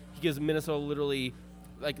sides. He gives Minnesota literally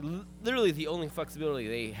the only flexibility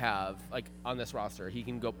they have on this roster. He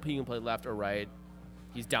can play left or right.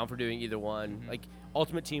 He's down for doing either one. Mm-hmm.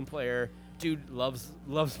 Ultimate team player. Dude loves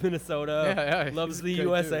Minnesota. Yeah, loves the he's a good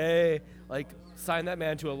USA. Sign that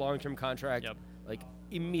man to a long-term contract. Yep.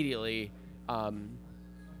 Immediately.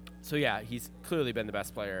 So yeah, he's clearly been the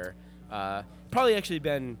best player. Probably actually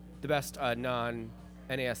been the best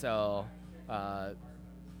non-NASL, the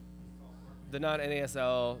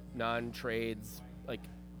non-NASL, non-trades,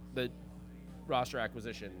 the roster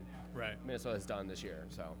acquisition. Right. Minnesota has done this year.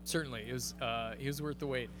 So Certainly, he was worth the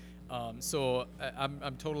wait. So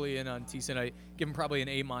I'm totally in on Thiessen. I give him probably an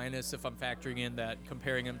A- if I'm factoring in that,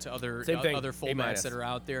 comparing him to other other fullbacks that are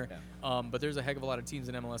out there. Yeah. But there's a heck of a lot of teams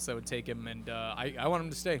in MLS that would take him, and I want him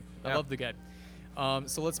to stay. I love the guy.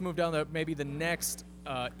 So let's move down to maybe the next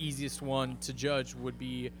easiest one to judge would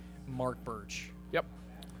be Mark Birch. Yep.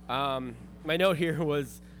 My note here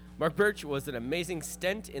was Mark Birch was an amazing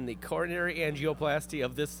stent in the coronary angioplasty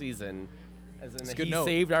of this season. As in, he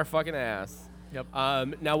saved our fucking ass. Yep.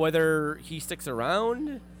 Now, whether he sticks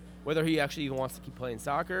around, whether he actually even wants to keep playing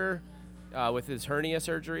soccer with his hernia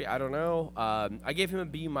surgery, I don't know. I gave him a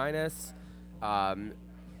B-,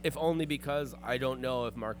 if only because I don't know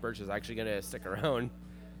if Mark Birch is actually going to stick around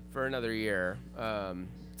for another year.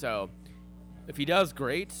 So if he does,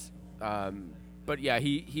 great. But yeah,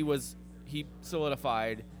 he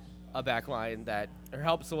solidified a backline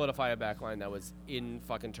helped solidify a backline that was in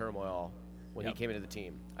fucking turmoil when he came into the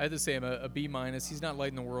team. I had to say him a B-. He's not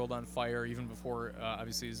lighting the world on fire even before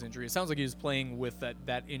obviously his injury. It sounds like he was playing with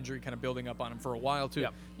that injury kind of building up on him for a while too.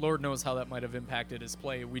 Yep. Lord knows how that might have impacted his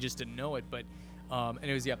play. We just didn't know it. But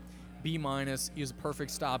anyways, yeah, B-. He was a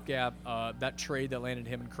perfect stopgap. That trade that landed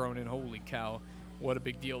him and Cronin, holy cow, what a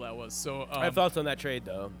big deal that was. So I have thoughts on that trade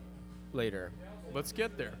though later. Let's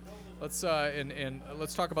get there. Let's and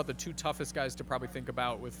let's talk about the two toughest guys to probably think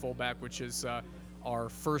about with fullback, which is our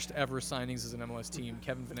first ever signings as an MLS team,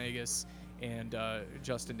 Kevin Venegas and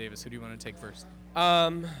Justin Davis. Who do you want to take first?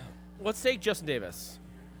 Let's take Justin Davis.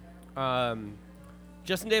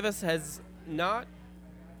 Justin Davis has not.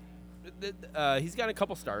 He's got a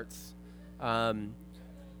couple starts.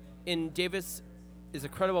 And Davis is a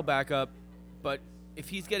credible backup, but if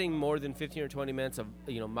he's getting more than 15 or 20 minutes of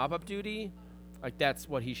mop-up duty, that's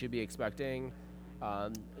what he should be expecting.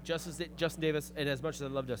 Justin Davis, and as much as I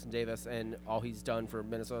love Justin Davis and all he's done for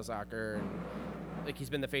Minnesota soccer, and he's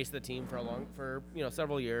been the face of the team for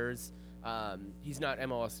several years, he's not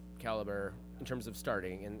MLS caliber in terms of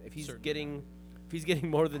starting. And if he's getting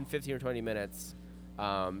more than 15 or 20 minutes,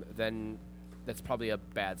 then that's probably a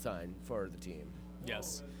bad sign for the team.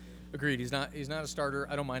 Yes. Agreed. He's not a starter.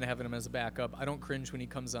 I don't mind having him as a backup. I don't cringe when he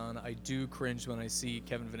comes on. I do cringe when I see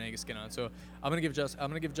Kevin Venegas get on. So I'm gonna give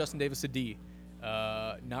Justin Davis a D.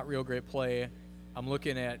 Not real great play. I'm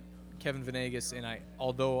looking at Kevin Venegas, and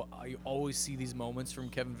although I always see these moments from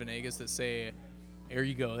Kevin Venegas that say, there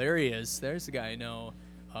you go, there he is, there's the guy I know.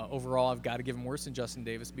 Overall, I've got to give him worse than Justin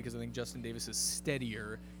Davis because I think Justin Davis is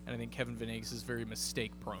steadier, and I think Kevin Venegas is very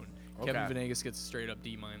mistake-prone. Okay. Kevin Venegas gets a straight-up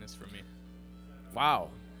D- from me. Wow.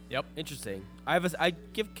 Yep. Interesting. I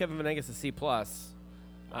give Kevin Venegas a C+.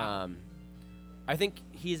 Wow. I think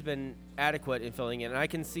he's been adequate in filling in, and I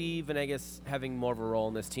can see Venegas having more of a role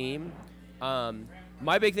in this team.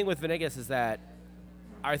 My big thing with Venegas is that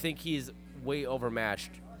I think he's way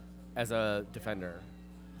overmatched as a defender.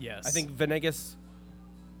 Yes. I think Venegas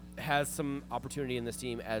has some opportunity in this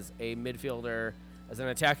team as a midfielder, as an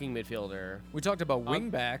attacking midfielder. We talked about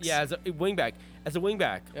wingbacks. Yeah, as a wingback.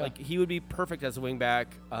 Yeah. Like, he would be perfect as a wingback.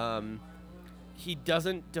 He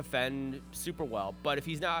doesn't defend super well, but if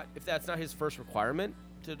that's not his first requirement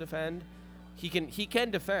to defend, he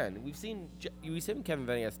can defend. We've seen Kevin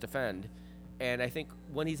Venegas defend, and I think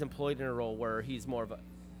when he's employed in a role where he's more of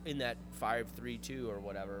in that 5-3-2 or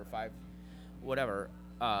whatever,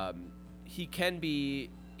 he can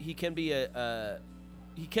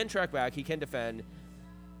track back, he can defend,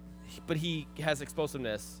 but he has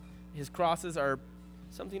explosiveness. His crosses are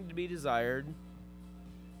something to be desired.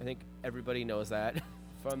 I think everybody knows that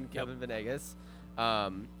from Kevin Venegas.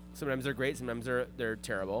 Sometimes they're great, sometimes they're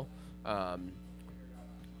terrible.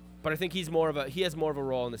 But I think he has more of a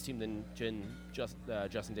role in this team than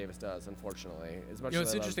Justin Davis does, unfortunately. As much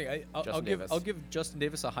as it's I love interesting. I'll give Justin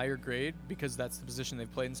Davis a higher grade because that's the position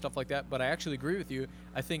they've played and stuff like that. But I actually agree with you.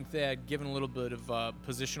 I think that given a little bit of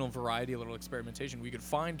positional variety, a little experimentation, we could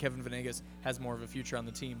find Kevin Venegas has more of a future on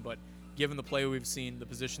the team. But given the play we've seen, the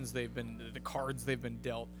positions the cards they've been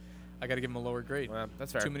dealt, I got to give him a lower grade. Well,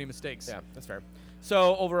 that's fair. Too many mistakes. Yeah, that's fair.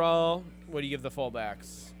 So overall, what do you give the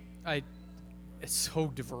fullbacks? It's so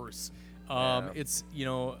diverse. Yeah. It's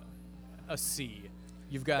a C.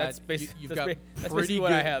 You've got you've got that's pretty what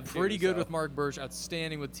good, I have pretty too, good so. with Mark Burch,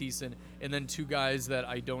 outstanding with Thiessen, and then two guys that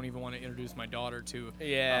I don't even want to introduce my daughter to.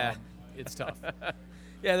 Yeah, it's tough.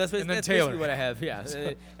 Yeah, that's Taylor. basically what I have. Yeah,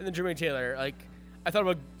 and then Jermaine Taylor. Like, I thought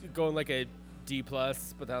about going like a D+,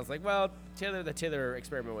 but I was like, well, the Taylor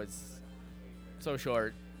experiment was so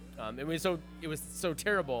short. It was so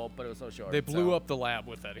terrible, but it was so short. They blew up the lab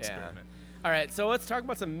with that experiment. Yeah. All right, so let's talk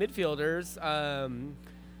about some midfielders.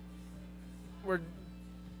 We're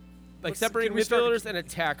separating midfielders and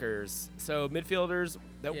attackers. So midfielders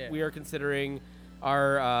that we are considering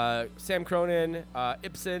are Sam Cronin,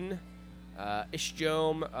 Ibsen,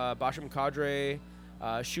 Ishjom, Basham Kadre,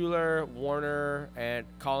 Schuler, Warner, and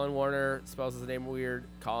Colin Warner spells his name weird.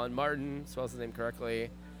 Colin Martin spells his name correctly.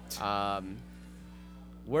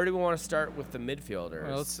 Where do we want to start with the midfielders?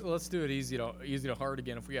 Well, let's do it easy to hard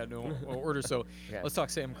again if we got no order. So Okay. let's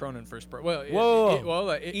talk Sam Cronin first. Well,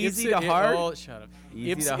 Easy to hard? Well, shut up.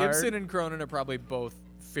 Easy to hard? Ibsen and Cronin are probably both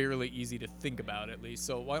fairly easy to think about at least.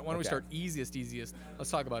 So why don't we start easiest?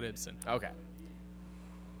 Let's talk about Ibsen. Okay.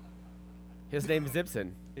 His name is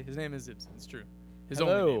Ibsen. His name is Ibsen. It's true. His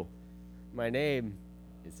Hello. only name. My name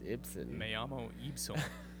is Ibsen. Me llamo Ibsen.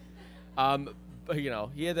 But,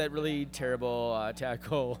 he had that really terrible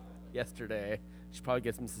tackle yesterday. Should probably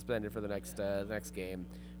get him suspended for the next game.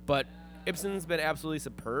 But Ibsen's been absolutely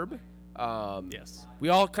superb. Yes. We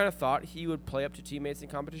all kind of thought he would play up to teammates in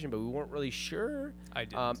competition, but we weren't really sure. I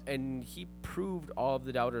didn't. And he proved all of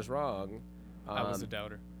the doubters wrong. I was a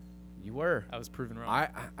doubter. You were. I was proven wrong.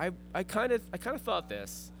 I kind of thought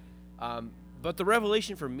this. But the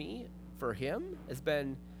revelation for him has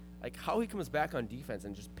been like how he comes back on defense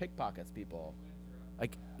and just pickpockets people.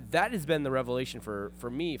 Like that has been the revelation for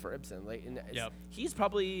me for Ibsen. Like, he's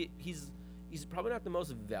probably not the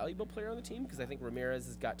most valuable player on the team because I think Ramirez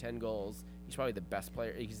has got 10 goals. He's probably the best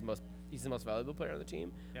player. He's the most valuable player on the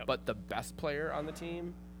team. Yep. But the best player on the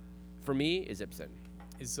team for me is Ibsen.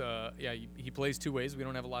 He plays two ways. We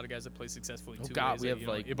don't have a lot of guys that play successfully two ways. We have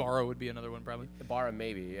like Ibarra would be another one probably. Ibarra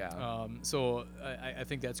maybe, yeah. So I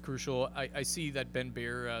think that's crucial. I see that Ben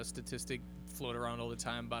Bear statistic float around all the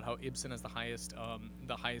time about how Ibsen has the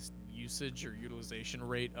highest usage or utilization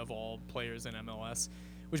rate of all players in MLS,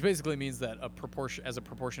 which basically means that as a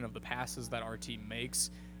proportion of the passes that our team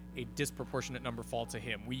makes, a disproportionate number fall to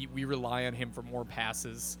him. We rely on him for more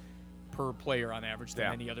passes per player on average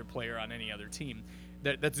than any other player on any other team.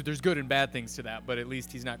 There's good and bad things to that, but at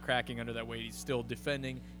least he's not cracking under that weight. He's still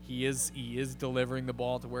defending. He is delivering the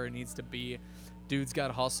ball to where it needs to be. Dude's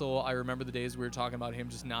got hustle. I remember the days we were talking about him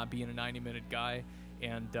just not being a 90-minute guy,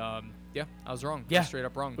 and I was wrong. Yeah, straight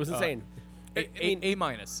up wrong. It was insane. A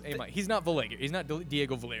minus. He's not Valeri. He's not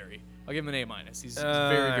Diego Valeri. I'll give him an A minus. He's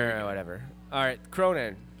very, very good. Whatever. All right,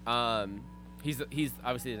 Cronin. He's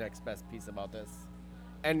obviously the next best piece about this.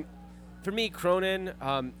 And for me, Cronin,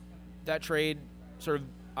 that trade sort of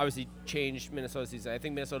obviously changed Minnesota's season. I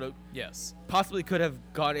think Minnesota possibly could have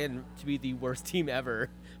gone in to be the worst team ever,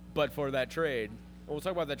 but for that trade. And we'll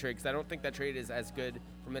talk about that trade because I don't think that trade is as good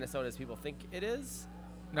for Minnesota as people think it is.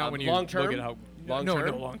 Not when you long term, look at how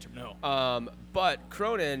long term, no. But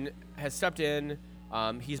Cronin has stepped in.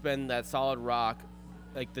 He's been that solid rock,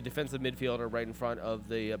 like the defensive midfielder right in front of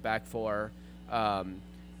the back four.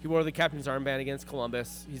 He wore the captain's armband against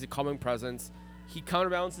Columbus. He's a calming presence. He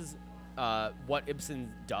counterbalances what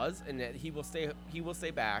Ibsen does, and that he will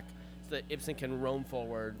stay back so that Ibsen can roam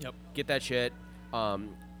forward, get that shit.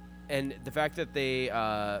 And the fact that they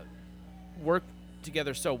work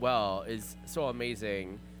together so well is so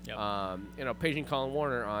amazing. Paging Colin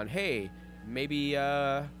Warner on, hey, maybe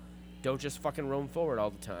don't just fucking roam forward all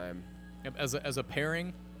the time. As a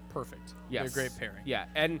pairing, perfect. Yes. They're a great pairing. Yeah,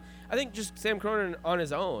 and I think just Sam Cronin on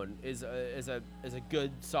his own is a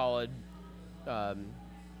good, solid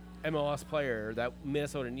MLS player that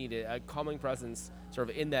Minnesota needed, a calming presence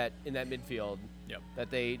sort of in that midfield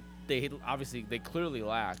that they obviously clearly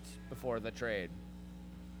lacked before the trade.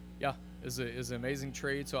 Yeah, is an amazing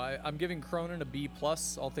trade. So I'm giving Cronin a B+,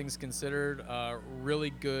 all things considered.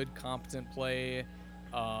 Really good, competent play.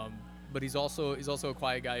 But he's also a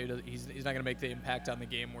quiet guy. He's not going to make the impact on the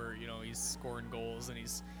game where he's scoring goals and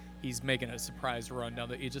he's making a surprise run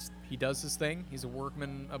down. He does his thing. He's a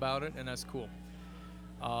workman about it, and that's cool.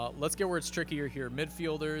 Let's get where it's trickier here.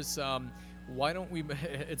 Midfielders. Why don't we?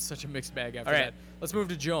 It's such a mixed bag after that. Let's move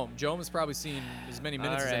to Jome. Jome has probably seen as many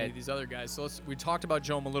minutes as any of these other guys. So we talked about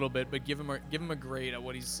Jome a little bit, but give him a grade at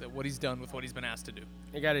what he's done with what he's been asked to do.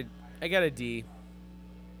 I got a D.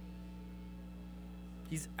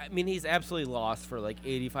 He's absolutely lost for like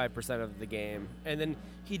 85% of the game, and then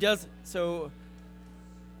he does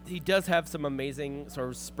have some amazing sort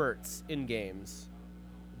of spurts in games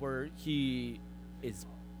where he is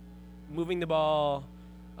moving the ball.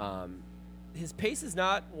 His pace is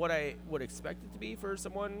not what I would expect it to be for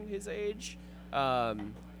someone his age,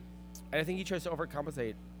 and I think he tries to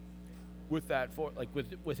overcompensate with that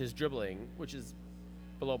with his dribbling, which is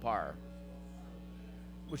below par.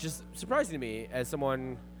 Which is surprising to me as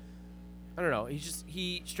someone, I don't know,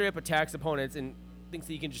 he straight up attacks opponents and thinks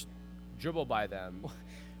that he can just dribble by them.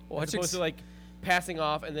 As opposed to like passing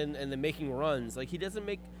off and then making runs. Like he doesn't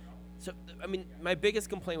make my biggest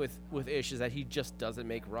complaint with Ish is that he just doesn't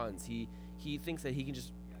make runs. He thinks that he can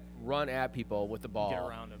just run at people with the ball. Get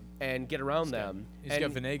around him. And get around them. He's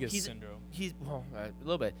got Venegas syndrome. He's a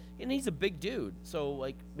little bit. And he's a big dude. So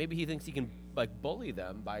like maybe he thinks he can like bully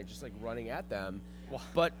them by just like running at them.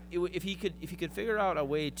 But if he could figure out a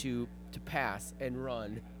way to pass and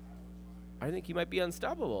run, I think he might be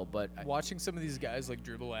unstoppable. But watching some of these guys like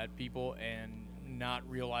dribble at people and not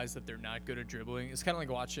realize that they're not good at dribbling, it's kind of like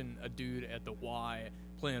watching a dude at the Y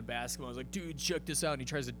playing basketball. I was like, dude, check this out, and he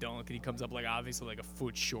tries to dunk, and he comes up like obviously like a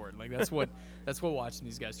foot short. Like that's what watching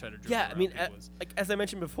these guys try to dribble. Yeah, like as I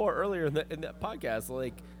mentioned before earlier in that podcast,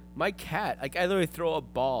 like my cat, like I literally throw a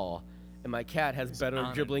ball. And my cat has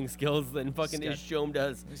better dribbling skills than fucking Ish Jome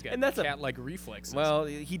does. He's got and that's cat-like reflexes. Well,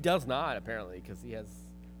 he does not apparently because he has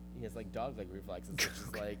like dog-like reflexes, which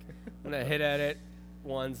is like I'm gonna hit at it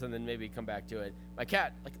once and then maybe come back to it. My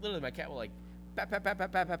cat, like literally, my cat will like pat pat pat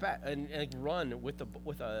pat pat pat pat and like run with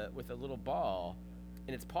a little ball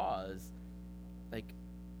in its paws, like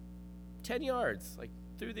 10 yards, like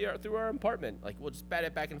through our apartment. Like we'll just bat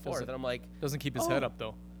it back and forth, and I'm like, doesn't keep his head up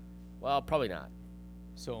though. Well, probably not.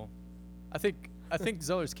 So. I think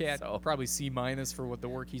Zeller's cat probably C- for what the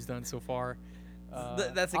work he's done so far.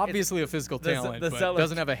 That's obviously a physical talent, but Zeller,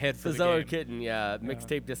 doesn't have a head for the Zeller game. kitten,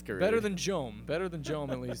 mixtape disc career. Better than Jome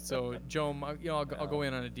at least. So Jome, I'll go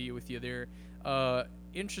in on a D with you there.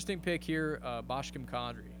 Interesting pick here, Boshkim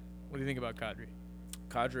Kadri. What do you think about Kadri?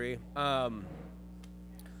 Kadri, I'm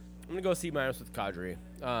gonna go C- with Kadri.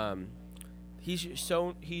 He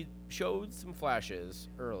showed some flashes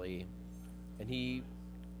early, and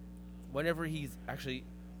whenever he's actually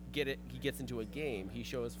he gets into a game, he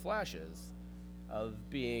shows flashes of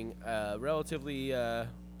being a relatively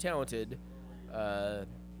talented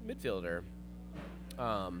midfielder.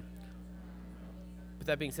 But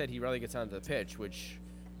that being said, he rarely gets onto the pitch, which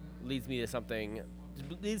leads me to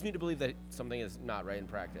believe that something is not right in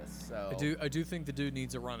practice. So I do think the dude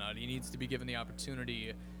needs a run out. He needs to be given the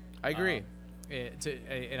opportunity. I agree.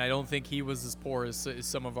 And I don't think he was as poor as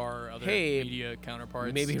some of our other media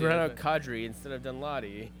counterparts. Maybe run out Kadri instead of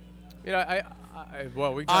Dunladi. We can talk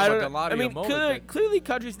about Dunladi in a moment. Clearly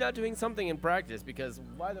Kadri's not doing something in practice because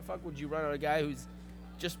why the fuck would you run out a guy who's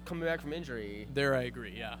just coming back from injury? There I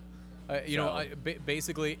agree, yeah.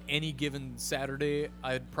 Basically any given Saturday,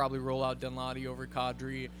 I'd probably roll out Dunladi over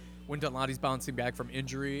Kadri. When Dunladi's bouncing back from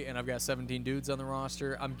injury and I've got 17 dudes on the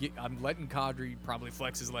roster, I'm letting Kadri probably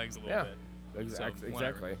flex his legs a little bit. Exactly.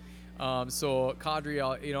 So Kadri,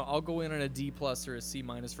 I'll go in on a D+ or a C-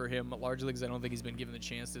 for him, largely because I don't think he's been given the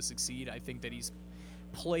chance to succeed. I think that he's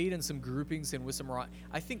played in some groupings and with some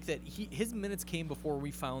I think that his minutes came before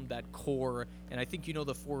we found that core, and I think the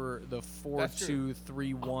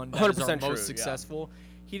 4-2-3-1 that is our most successful.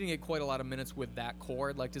 He didn't get quite a lot of minutes with that core.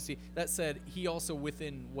 I'd like to see. That said, he also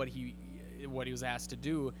within what he was asked to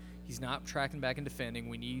do, he's not tracking back and defending.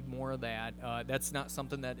 We need more of that. That's not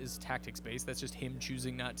something that is tactics based. That's just him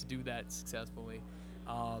choosing not to do that successfully.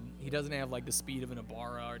 He doesn't have like the speed of an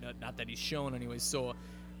Ibarra, or not that he's shown anyways. So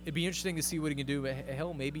it'd be interesting to see what he can do. But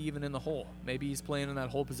hell, maybe even in the hole. Maybe he's playing in that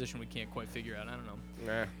hole position we can't quite figure out. I don't know.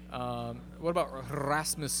 Nah. What about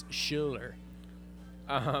Rasmus Schiller?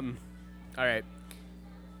 All right.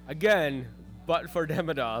 Again, but for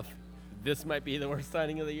Demidov, this might be the worst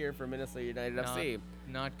signing of the year for Minnesota United FC.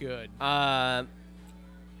 Not good. And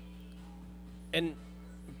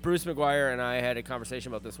Bruce McGuire and I had a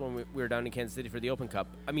conversation about this when we were down in Kansas City for the Open Cup.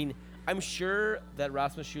 I mean, I'm sure that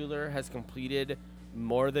Rasmus Schüller has completed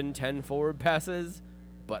more than 10 forward passes,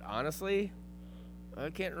 but honestly, I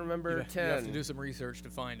can't remember 10. You have to do some research to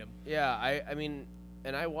find him. Yeah, I mean,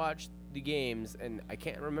 and I watched the games, and I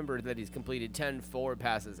can't remember that he's completed 10 forward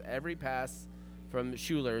passes. Every pass from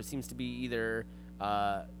Schüller seems to be either,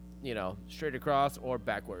 straight across or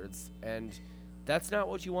backwards, and that's not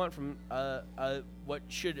what you want from what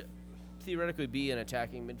should theoretically be an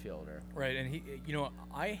attacking midfielder. Right, and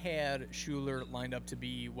I had Schüller lined up to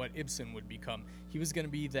be what Ibsen would become. He was going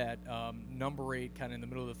to be that number 8 kind of in the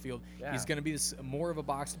middle of the field. Yeah. He's going to be more of a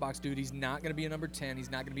box-to-box dude. He's not going to be a number 10.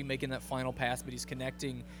 He's not going to be making that final pass, but he's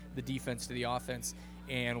connecting the defense to the offense.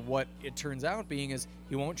 And what it turns out being is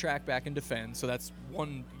he won't track back and defend. So that's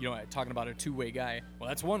one, talking about a two-way guy. Well,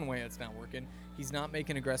 that's one way that's not working. He's not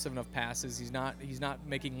making aggressive enough passes. He's not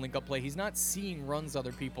making link-up play. He's not seeing runs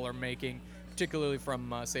other people are making, particularly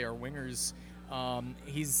from, say, our wingers.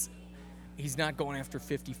 He's not going after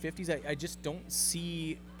 50-50s. I just don't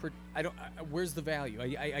see where's the value?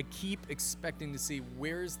 I keep expecting to see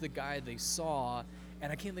where's the guy they saw,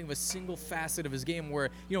 and I can't think of a single facet of his game where,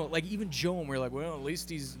 like even Joe, we're like, well, at least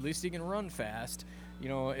he can run fast.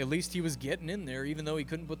 At least he was getting in there, even though he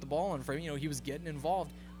couldn't put the ball in frame. He was getting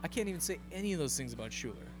involved. I can't even say any of those things about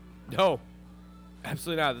Schüller. No,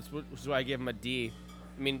 absolutely not. That's why I gave him a D.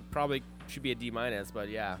 I mean, probably should be a D-, but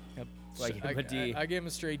yeah. Yep. So I gave him a D. I gave him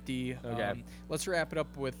a straight D. Okay. Let's wrap it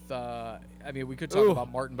up with. We could talk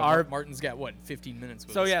about Martin, but Martin's got 15 minutes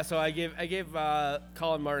with us. Yeah, so I gave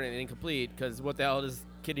Colin Martin an incomplete because what the hell does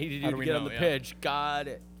kid need to do to get on the pitch?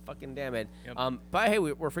 God fucking damn it. Yep. But hey,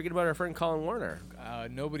 we're forgetting about our friend Colin Warner.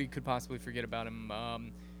 Nobody could possibly forget about him.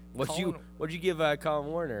 What'd you give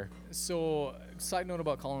Colin Warner? So, side note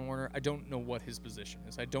about Colin Warner, I don't know what his position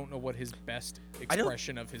is. I don't know what his best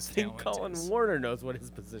expression of his talent is. I think Colin Warner knows what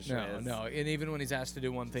his position is. No. And even when he's asked to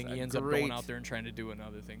do one thing, he ends up going out there and trying to do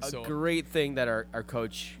another thing. A great thing that our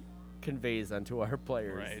coach conveys onto our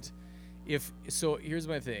players. Right. Here's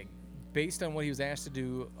my thing. Based on what he was asked to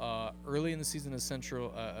do early in the season as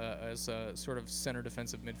as a sort of center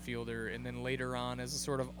defensive midfielder, and then later on as a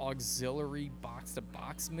sort of auxiliary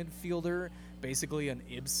box-to-box midfielder, basically an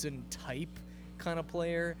Ibsen type kind of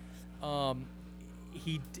player.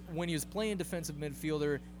 When he was playing defensive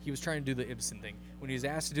midfielder, he was trying to do the Ibsen thing. When he was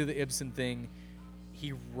asked to do the Ibsen thing,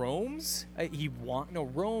 he roams.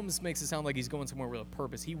 Roams makes it sound like he's going somewhere with a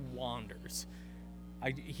purpose. He wanders.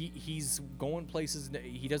 He's going places.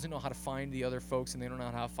 He doesn't know how to find the other folks, and they don't know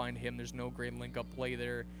how to find him. There's no great link-up play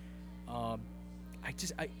there. I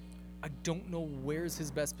don't know where's his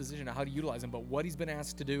best position, or how to utilize him. But what he's been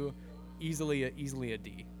asked to do, easily a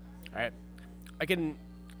D. All right, I can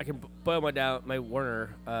boil my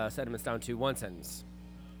Warner sentiments down to one sentence,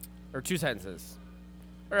 or two sentences,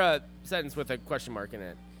 or a sentence with a question mark in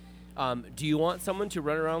it. Do you want someone to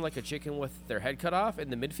run around like a chicken with their head cut off in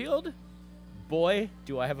the midfield? Boy,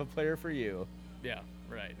 do I have a player for you. Yeah,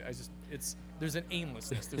 right. There's an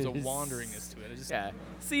aimlessness. There's a wanderingness to it.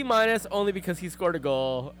 C- only because he scored a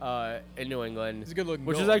goal in New England. It's a good-looking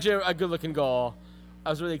goal. Which is actually a good-looking goal. I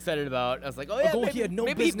was really excited about. I was like, oh yeah,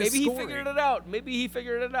 maybe he figured it out. Maybe he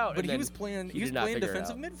figured it out. But he was playing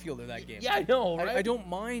defensive midfielder that game. Yeah, I know, right? I don't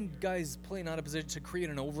mind guys playing out of position to create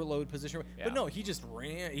an overload position. Yeah. But no, he just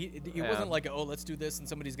ran. He wasn't like, oh, let's do this and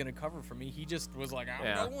somebody's going to cover for me. He just was like,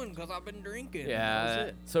 I'm going because I've been drinking. Yeah. That was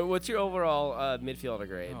it. So what's your overall midfielder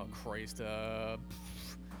grade? Oh, Christ. So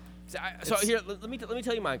here, let me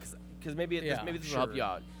tell you mine because maybe this will help you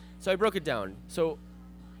out. So I broke it down. So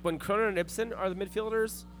when Cronin and Ibsen are the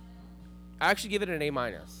midfielders, I actually give it an A-.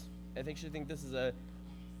 I think this is a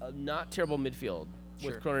not terrible midfield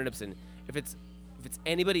Sure. with Cronin and Ibsen. If it's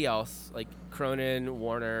anybody else, like Cronin,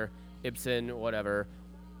 Warner, Ibsen, whatever,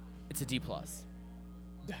 it's a D+.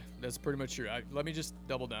 That's pretty much true. Let me just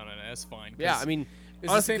double down on it. That's fine. Yeah, I mean,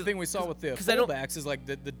 it's honestly, the same thing we saw with the I don't- fullbacks. Is like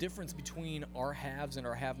the difference between our haves and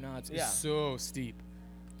our have-nots Yeah. is so steep.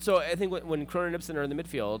 So I think when Cronin and Ibsen are in the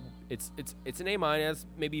midfield, it's an A-,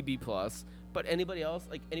 maybe B+. But anybody else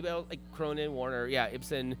like Cronin, Warner, yeah,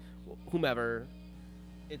 Ibsen, whomever,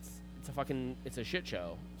 it's a shit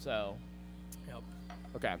show. So Yep.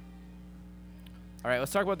 okay. All right,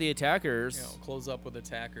 let's talk about the attackers. Close up with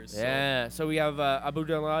attackers. Yeah. So we have Abu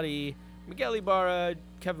Dalati, Miguel Ibarra,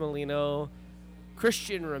 Kevin Molino,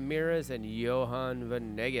 Christian Ramirez, and Johan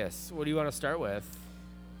Venegas. What do you want to start with?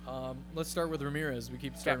 Let's start with Ramirez. We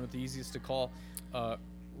keep starting with the easiest to call.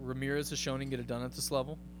 Ramirez has shown he can get it done at this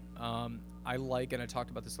level. I like, and I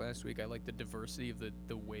talked about this last week, I like the diversity of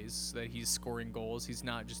the ways that he's scoring goals. He's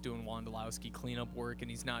not just doing Wondolowski cleanup work, and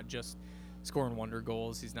he's not just scoring wonder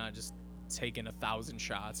goals. He's not just taking 1,000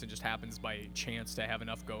 shots and just happens by chance to have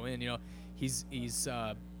enough go in. He's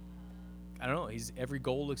I don't know. Every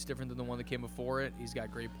goal looks different than the one that came before it. He's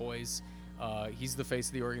got great poise. He's the face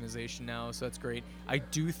of the organization now, so that's great. I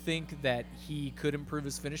do think that he could improve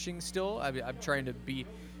his finishing still. I'm trying to be,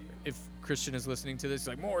 if Christian is listening to this,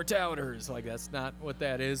 like, more touters. Like, that's not what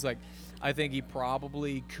that is. Like, I think he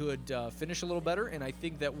probably could finish a little better, and I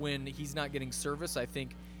think that when he's not getting service, I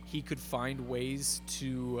think he could find ways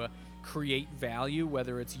to create value,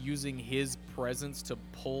 whether it's using his presence to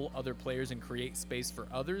pull other players and create space for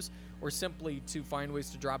others, or simply to find ways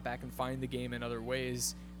to drop back and find the game in other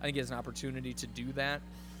ways. I think he has an opportunity to do that.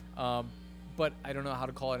 But I don't know how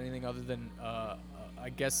to call it anything other than, I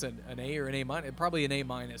guess, an A or an A-. Probably an A-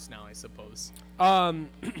 now, I suppose.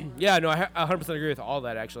 Yeah, no, I 100% agree with all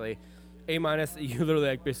that, actually. A-, you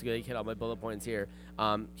literally basically hit all my bullet points here.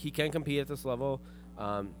 He can compete at this level,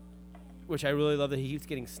 which I really love that he keeps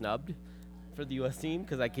getting snubbed for the U.S. team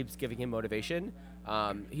because that keeps giving him motivation.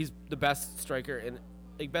 He's the best striker,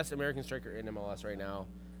 best American striker in MLS right now,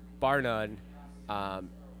 bar none.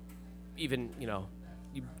 Even, you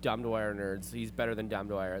Dom Dwyer nerds, he's better than Dom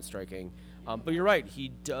Dwyer at striking. But you're right,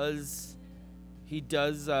 he does.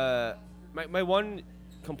 My one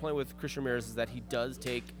complaint with Christian Ramirez is that he does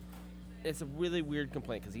take. It's a really weird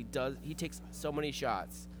complaint because he takes so many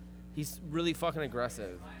shots. He's really fucking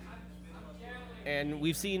aggressive. And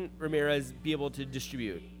we've seen Ramirez be able to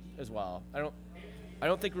distribute as well. I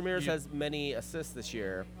don't think Ramirez has many assists this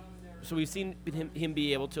year. So we've seen him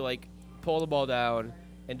be able to, like, pull the ball down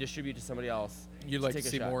and distribute to somebody else. You'd like to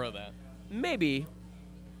see more of that. Maybe.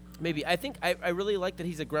 I think I really like that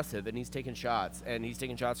he's aggressive and he's taking shots, and he's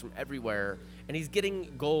taking shots from everywhere, and he's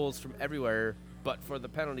getting goals from everywhere, but for the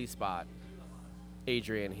penalty spot,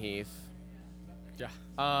 Adrian Heath. Yeah.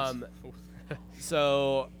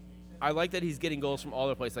 So I like that he's getting goals from all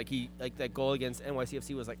over the place. Like that goal against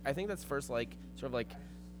NYCFC was, like, I think that's first, like, sort of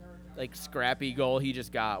like scrappy goal he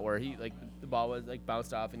just got, where he, like, the ball was, like,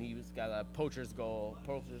 bounced off and he got a poacher's goal,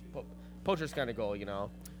 poacher's kind of goal,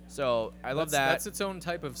 So I love that. That's its own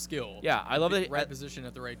type of skill. Yeah, I love that. Right position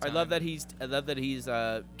at the right time. I love that he's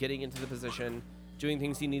getting into the position, doing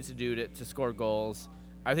things he needs to do to score goals.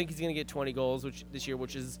 I think he's going to get 20 goals this year,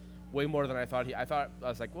 which is way more than I thought. I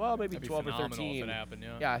was like, well, maybe That'd be 12 or 13. phenomenal if it happened,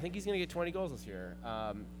 yeah. Yeah, I think he's going to get 20 goals this year,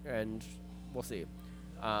 and we'll see.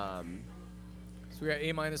 So we got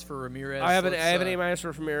A- for Ramirez. I have an A-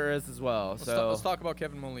 for Ramirez as well. Let's talk about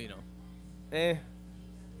Kevin Molino. Okay.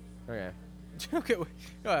 Okay,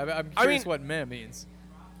 I'm curious what meh means.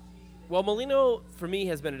 Well, Molino for me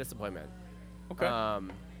has been a disappointment. Okay.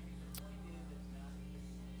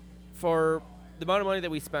 For the amount of money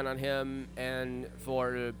that we spent on him, and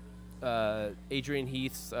for Adrian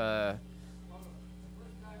Heath's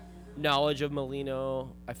knowledge of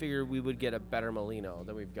Molino, I figured we would get a better Molino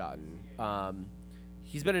than we've gotten.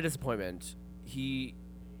 He's been a disappointment. He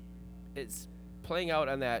is playing out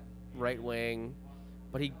on that right wing,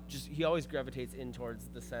 but he always gravitates in towards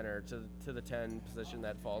the center to the 10 position,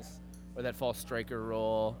 that false striker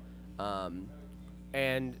role.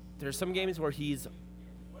 And there's some games where he's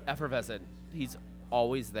effervescent. He's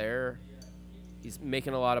always there. He's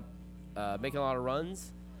making a lot of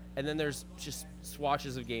runs, and then there's just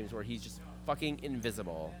swatches of games where he's just fucking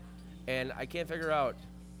invisible, and I can't figure out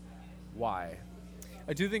why.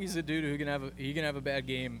 I do think he's a dude who can have a bad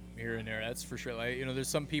game here and there. That's for sure. Like, there's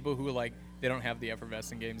some people who, like, they don't have the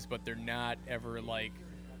effervescent games, but they're not ever, like,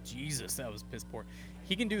 Jesus, that was piss poor.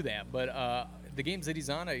 He can do that, but the games that he's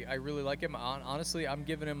on, I really like him. Honestly, I'm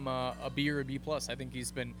giving him a B or a B plus. I think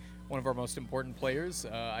he's been one of our most important players.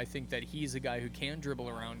 I think that he's a guy who can dribble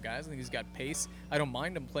around guys. I think he's got pace. I don't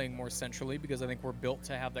mind him playing more centrally because I think we're built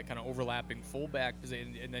to have that kind of overlapping fullback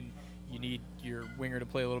position, and then you need your winger to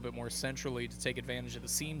play a little bit more centrally to take advantage of the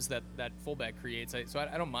seams that fullback creates. So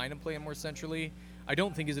I don't mind him playing more centrally. I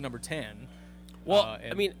don't think he's a number 10. Well,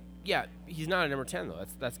 I mean, yeah, he's not a number 10 though.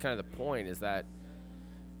 That's kind of the point. Is that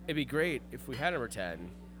it'd be great if we had number 10,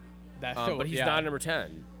 but he's not a number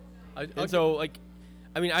 10. So like,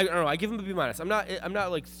 I mean, I don't know. I give him a B minus. I'm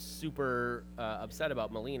not like super upset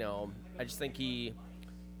about Molino. I just think he's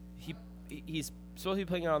supposed to be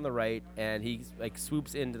playing on the right, and he like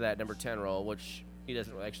swoops into that number 10 role, which he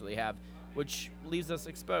doesn't really actually have, which leaves us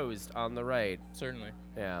exposed on the right. Certainly.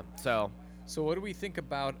 Yeah. So what do we think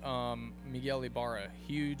about Miguel Ibarra?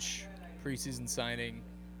 Huge preseason signing,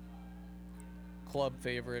 club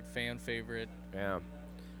favorite, fan favorite. Yeah.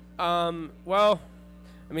 Well,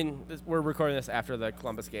 I mean, we're recording this after the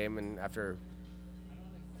Columbus game and after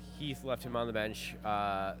Heath left him on the bench.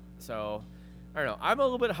 So I don't know. I'm a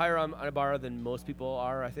little bit higher on Ibarra than most people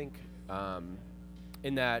are, I think,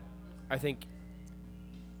 in that I think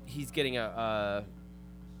he's getting a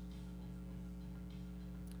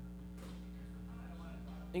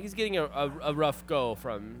rough go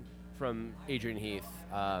from Adrian Heath.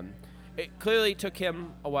 It clearly took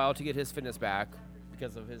him a while to get his fitness back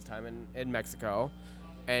because of his time in Mexico,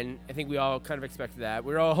 and I think we all kind of expected that.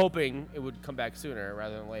 We were all hoping it would come back sooner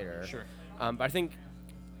rather than later. Sure. But I think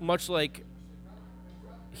much like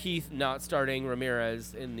Heath not starting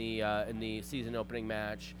Ramirez in the season opening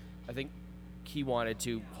match, I think he wanted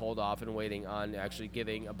to hold off and waiting on actually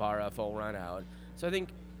giving Ibarra a full run out. So I think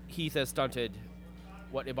Heath has stunted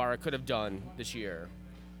what Ibarra could have done this year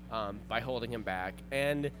by holding him back.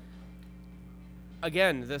 And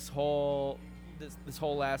again, this whole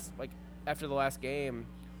last, like, after the last game,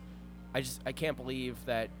 I can't believe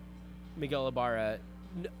that Miguel Ibarra,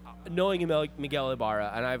 knowing Miguel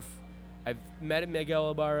Ibarra, and I've met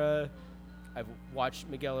Miguel Ibarra, I've watched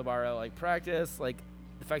Miguel Ibarra like practice, like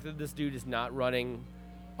the fact that this dude is not running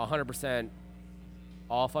 100%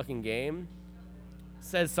 all fucking game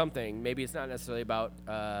says something. Maybe it's not necessarily about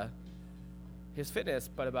his fitness,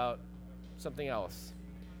 but about something else.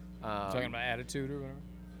 Talking about attitude or whatever?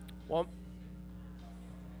 Well,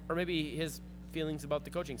 or maybe his feelings about the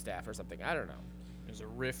coaching staff or something. I don't know. There's a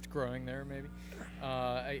rift growing there, maybe.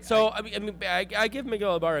 I give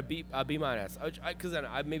Miguel Ibarra a B minus, because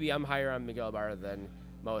maybe I'm higher on Miguel Ibarra than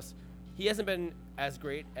most. He hasn't been as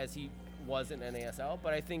great as he was in NASL,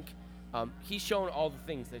 but I think he's shown all the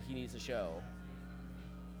things that he needs to show.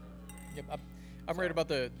 Yep, I'm right about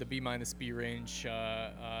the B minus B range.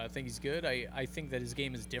 I think he's good. I think that his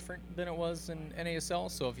game is different than it was in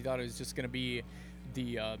NASL. So if you thought it was just going to be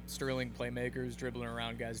the sterling playmakers dribbling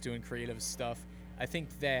around guys doing creative stuff, I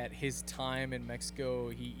think that his time in Mexico,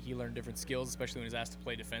 he learned different skills, especially when he was asked to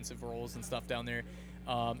play defensive roles and stuff down there.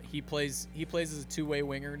 He plays as a two-way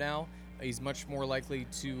winger now. He's much more likely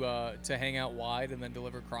to hang out wide and then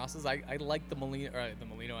deliver crosses. I like the Molino.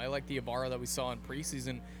 I like the Ibarra that we saw in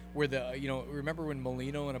preseason, where remember when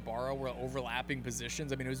Molino and Ibarra were overlapping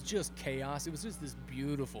positions? I mean, it was just chaos. It was just this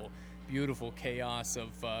beautiful, beautiful chaos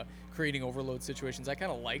of creating overload situations. I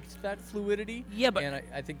kind of liked that fluidity. Yeah, but and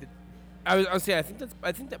I think that I was saying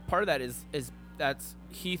I think that part of that is that's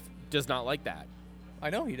Heath does not like that. I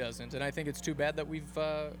know he doesn't, and I think it's too bad that we've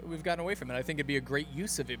gotten away from it. I think it'd be a great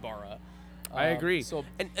use of Ibarra. I agree.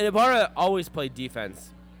 And Ibarra always played defense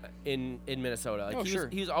in Minnesota. Like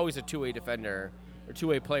he was always a two-way defender or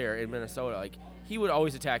two-way player in Minnesota. Like he would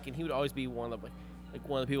always attack, and he would always be one of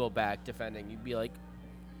the people back defending. You'd be like,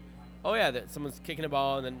 oh yeah, that someone's kicking a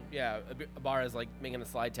ball, and then Ibarra's like making a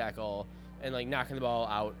slide tackle and like knocking the ball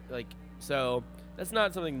out. Like so, that's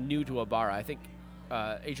not something new to Ibarra. I think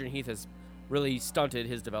Adrian Heath has really stunted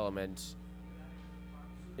his development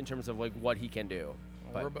in terms of like what he can do.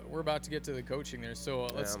 We're about to get to the coaching there, so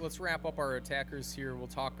let's wrap up our attackers here. We'll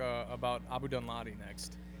talk about Abu Danladi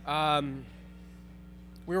next.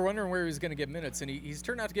 We were wondering where he was going to get minutes, and he's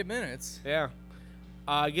turned out to get minutes. Yeah,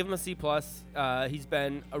 give him a C+. He's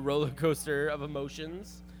been a roller coaster of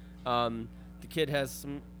emotions. The kid has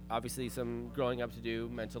obviously some growing up to do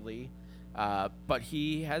mentally. But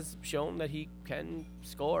he has shown that he can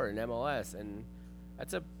score in MLS, and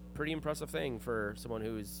that's a pretty impressive thing for someone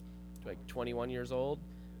who's like 21 years old.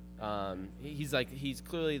 He's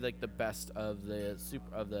clearly like the best of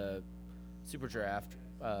the super draft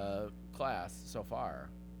class so far.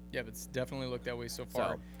 Yeah, but it's definitely looked that way so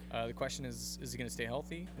far. The question is he going to stay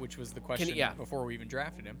healthy? Which was the question before we even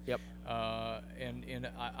drafted him. Yep. And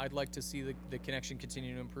I'd like to see the connection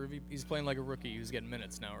continue to improve. He's playing like a rookie who's getting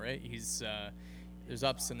minutes now, right? He's there's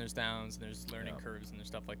ups and there's downs and there's learning curves and there's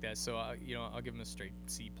stuff like that. So I'll give him a straight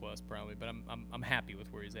C+ probably, but I'm happy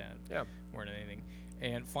with where he's at. Yeah. More than anything.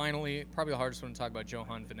 And finally, probably the hardest one to talk about,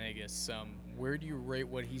 Johan Venegas. Where do you rate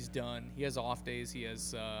what he's done? He has off days. He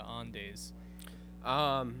has on days.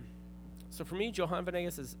 So for me, Johan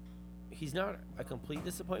Venegas he's not a complete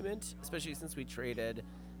disappointment, especially since we traded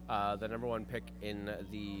the number 1 pick in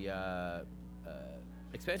the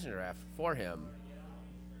expansion draft for him.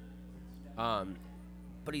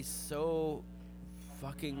 But he's so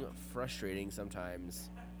fucking frustrating sometimes.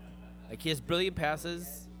 Like, he has brilliant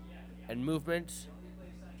passes and movement,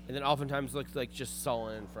 and then oftentimes looks like just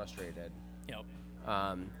sullen and frustrated. Yep.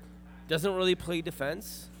 Doesn't really play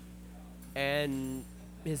defense, and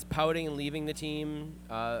his pouting and leaving the team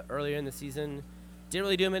earlier in the season didn't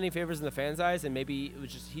really do him any favors in the fans' eyes, and maybe it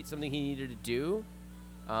was just something he needed to do.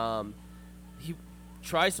 He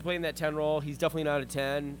tries to play in that 10 role. He's definitely not a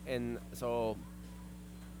 10, and so,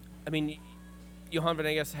 I mean, Johan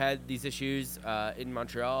Venegas had these issues in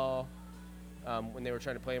Montreal when they were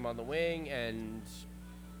trying to play him on the wing, and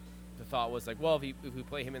the thought was like, well, if we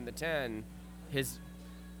play him in the 10, his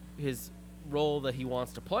role that he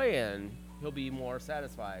wants to play in, he'll be more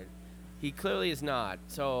satisfied. He clearly is not.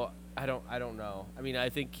 So I don't know. I mean, I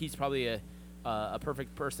think he's probably a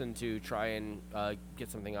perfect person to try and get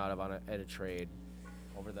something out of at a trade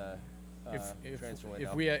over the transfer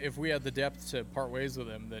window. If we had the depth to part ways with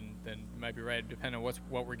him, then you might be right, depending on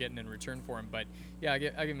what we're getting in return for him. But yeah, I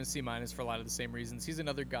give him a C- for a lot of the same reasons. He's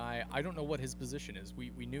another guy. I don't know what his position is.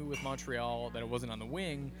 We knew with Montreal that it wasn't on the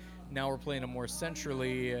wing. Now we're playing him more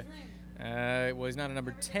centrally. Well, he's not a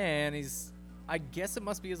number 10. I guess it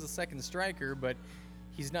must be as a second striker, but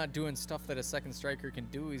he's not doing stuff that a second striker can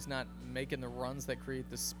do. He's not making the runs that create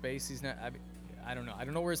the space. He's not. I don't know. I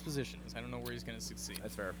don't know where his position is. I don't know where he's going to succeed.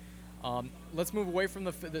 That's fair. Let's move away from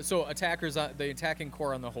so attackers. The attacking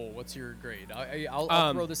core on the whole. What's your grade?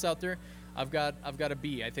 I'll throw this out there. I've got a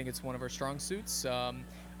B. I think it's one of our strong suits.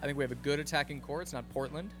 I think we have a good attacking core. It's not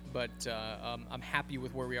Portland, but I'm happy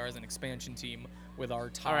with where we are as an expansion team with our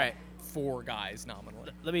top 4 guys nominally.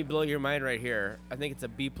 Let me blow your mind right here. I think it's a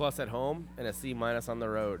B+ at home and a C- on the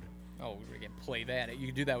road. Oh, we can play that. You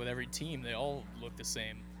can do that with every team. They all look the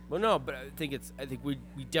same. Well, no, but I think we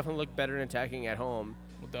definitely look better in attacking at home,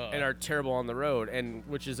 and are terrible on the road, and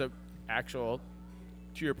which is a actual,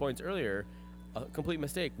 to your points earlier, a complete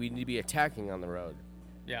mistake. We need to be attacking on the road.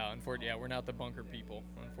 Yeah, unfortunately, we're not the bunker people,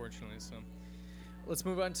 unfortunately. So, let's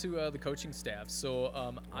move on to the coaching staff. So,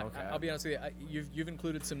 I'll be honest with you. You've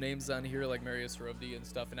included some names on here like Marius Rovdi and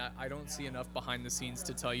stuff, and I don't see enough behind the scenes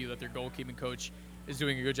to tell you that their goalkeeping coach is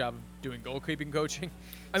doing a good job of doing goalkeeping coaching.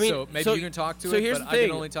 I mean, so maybe you can talk to it, but I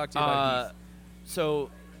can only talk to you about Heath.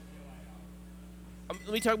 So,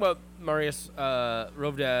 let me talk about Marius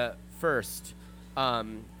Rovda first.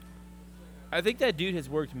 I think that dude has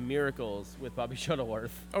worked miracles with Bobby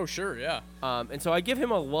Shuttleworth. Oh, sure, yeah. And so I give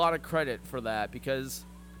him a lot of credit for that, because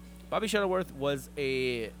Bobby Shuttleworth was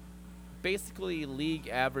a basically league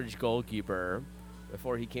average goalkeeper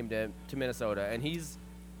before he came to Minnesota, and he's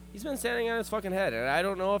been standing on his fucking head, and I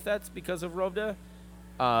don't know if that's because of Rovda.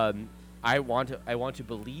 I want to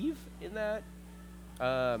believe in that,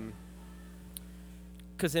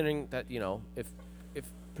 considering that, if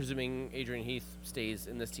presuming Adrian Heath stays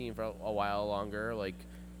in this team for a while longer, like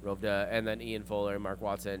Rovda, and then Ian Fuller and Mark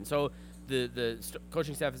Watson. So the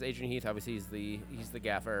coaching staff is Adrian Heath. Obviously, he's the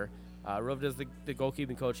gaffer. Rovda's the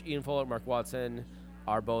goalkeeping coach. Ian Fuller, Mark Watson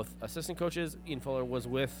are both assistant coaches. Ian Fuller was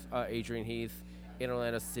with Adrian Heath in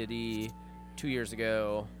Orlando City 2 years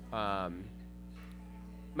ago.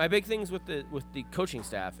 My big things with the coaching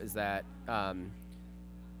staff is that, and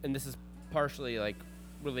this is partially like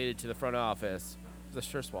related to the front office. The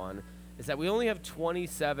first one is that we only have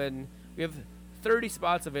 27. We have 30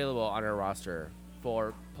 spots available on our roster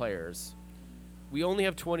for players. We only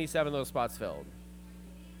have 27 of those spots filled,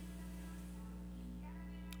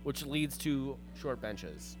 which leads to short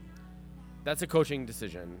benches. That's a coaching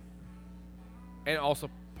decision, and also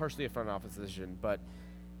partially a front office decision, but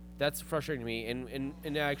that's frustrating to me.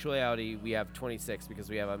 In actuality, we have 26 because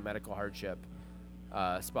we have a medical hardship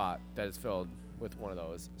spot that is filled with one of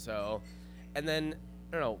those. So, and then,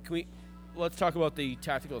 I don't know, let's talk about the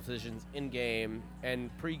tactical decisions in game and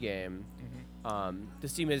pre-game. Mm-hmm.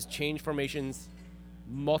 This team has changed formations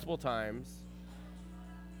multiple times,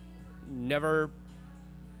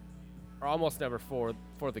 almost never for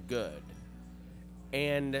the good.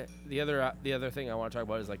 And the other thing I want to talk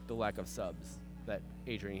about is like the lack of subs that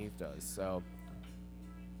Adrian Heath does. So,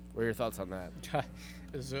 what are your thoughts on that?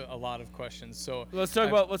 There's a lot of questions. So Let's talk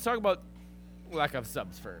about lack of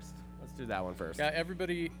subs first. Let's do that one first. Yeah,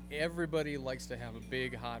 everybody likes to have a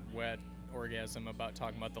big, hot, wet orgasm about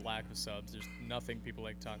talking about the lack of subs. There's nothing people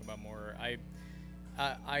like to talk about more.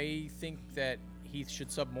 I think that Heath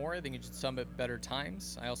should sub more. I think he should sub at better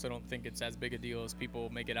times. I also don't think it's as big a deal as people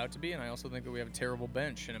make it out to be, and I also think that we have a terrible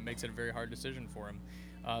bench, and it makes it a very hard decision for him.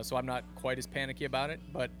 So I'm not quite as panicky about it,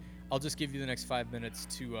 but I'll just give you the next 5 minutes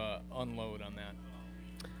to unload on that.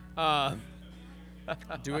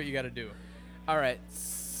 Do what you got to do. All right,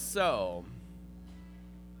 so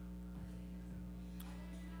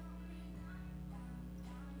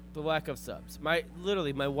the lack of subs. My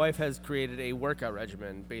wife has created a workout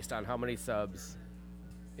regimen based on how many subs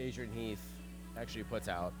Adrian Heath actually puts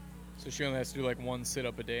out. So she only has to do like one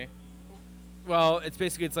sit-up a day? Well, it's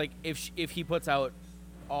like if he puts out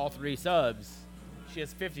all 3 subs, she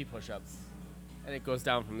has 50 push-ups, and it goes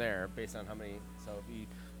down from there based on how many. So if he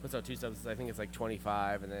puts out 2 subs, I think it's like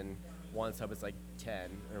 25, and then 1 sub is like 10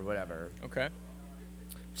 or whatever. Okay.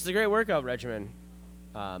 Which is a great workout regimen.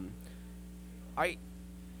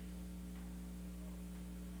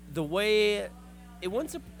 The way it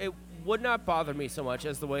would not bother me so much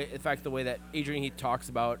as the way that Adrian Heath talks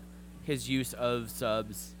about his use of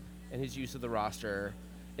subs and his use of the roster,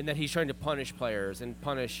 and that he's trying to punish players and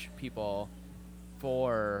punish people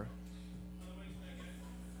for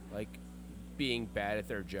like being bad at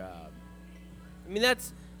their job. I mean,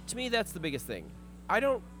 to me that's the biggest thing.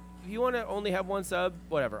 If you want to only have 1 sub,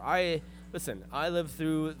 whatever. I live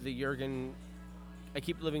through I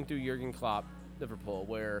keep living through Jurgen Klopp Liverpool,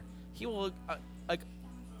 where he will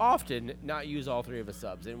often not use all 3 of his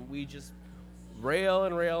subs, and we just rail,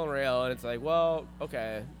 and it's like, well,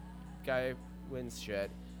 okay, guy wins shit.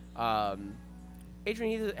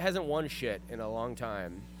 Adrian Heath hasn't won shit in a long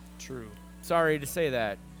time. True. Sorry to say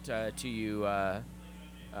that to you,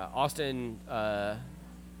 Austin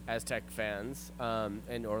Aztec fans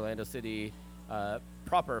and Orlando City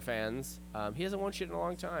proper fans. He hasn't won shit in a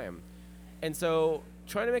long time, and so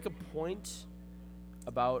trying to make a point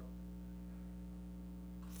about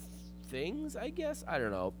things, I guess, I don't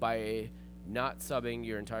know, by not subbing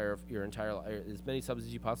your entire as many subs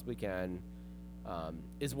as you possibly can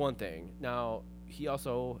is one thing. Now, he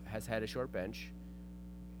also has had a short bench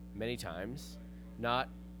many times, not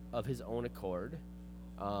of his own accord,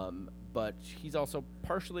 but he's also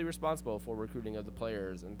partially responsible for recruiting of the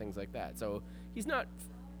players and things like that. So he's not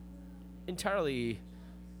entirely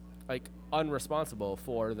unresponsible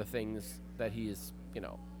for the things that he is,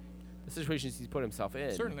 the situations he's put himself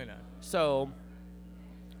in. Certainly not. So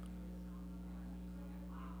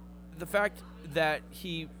the fact that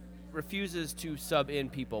he refuses to sub in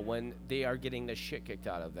people when they are getting the shit kicked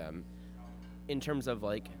out of them, in terms of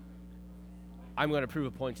I'm going to prove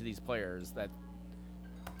a point to these players that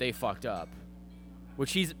they fucked up,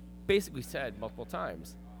 which he's basically said multiple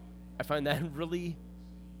times. I find that really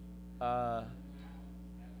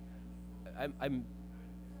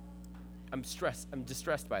I'm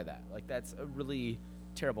distressed by that. That's a really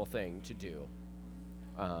terrible thing to do.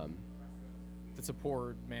 It's a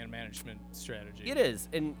poor man management strategy. It is,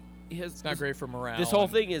 and it's not great for morale. This whole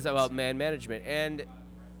thing is about man management, and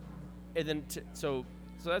then so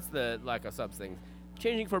that's the lack of subs thing.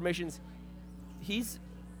 Changing formations,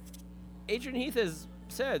 Adrian Heath has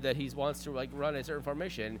said that he wants to run a certain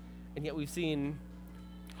formation, and yet we've seen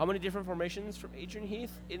how many different formations from Adrian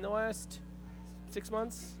Heath in the last 6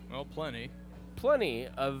 months? Well, plenty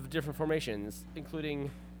of different formations, including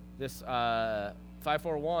this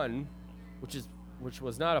 5-4-1, which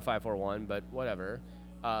was not a 5-4-1, but whatever.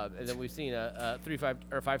 And then we've seen a 3-5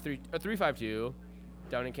 or 5-3 or 3-5-2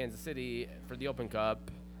 down in Kansas City for the Open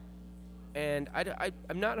Cup. And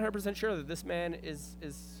I'm not 100% sure that this man is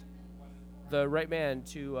the right man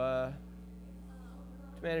to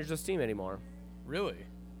manage this team anymore. Really?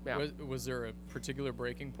 Yeah. Was there a particular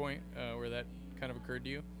breaking point where that kind of occurred to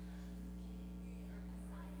you?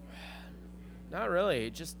 Not really.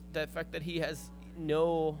 Just the fact that he has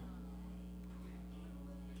no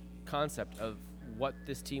concept of what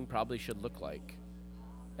this team probably should look like.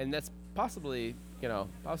 And that's possibly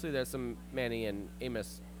there's some Manny and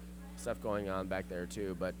Amos stuff going on back there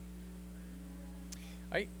too, but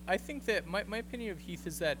I think that my opinion of Heath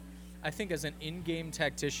is that I think as an in-game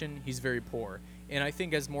tactician, he's very poor. And I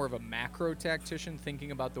think as more of a macro tactician,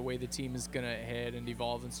 thinking about the way the team is going to head and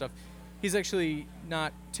evolve and stuff, he's actually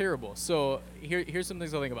not terrible. So here's some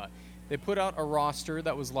things I'll think about. They put out a roster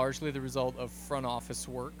that was largely the result of front office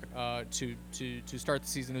work to start the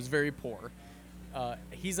season. It was very poor.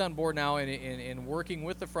 He's on board now and working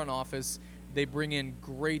with the front office. They bring in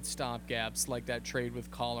great stopgaps like that trade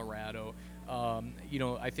with Colorado.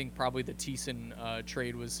 I think probably the Thiessen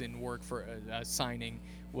trade was in work for signing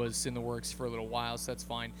was in the works for a little while, so that's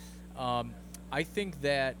fine. I think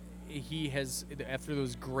that he has, after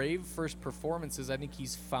those grave first performances, I think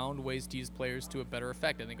he's found ways to use players to a better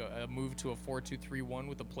effect. I think a move to a 4-2-3-1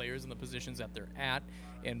 with the players and the positions that they're at,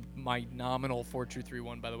 and my nominal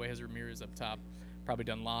 4-2-3-1, by the way, has Ramirez up top, probably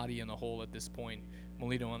Dunladi in the hole at this point,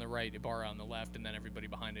 Molino on the right, Ibarra on the left, and then everybody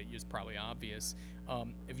behind it is probably obvious.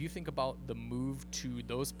 If you think about the move to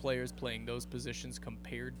those players playing those positions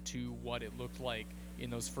compared to what it looked like in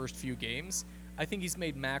those first few games, I think he's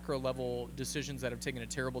made macro-level decisions that have taken a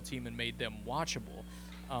terrible team and made them watchable.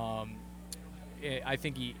 I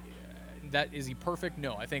think is he perfect?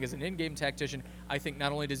 No. I think as an in-game tactician, I think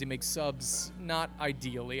not only does he make subs, not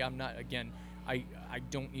ideally, I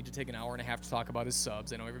don't need to take an hour and a half to talk about his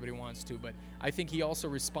subs. I know everybody wants to, but I think he also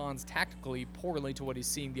responds tactically poorly to what he's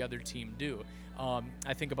seeing the other team do.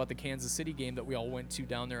 I think about the Kansas City game that we all went to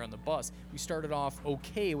down there on the bus. We started off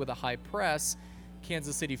okay with a high press.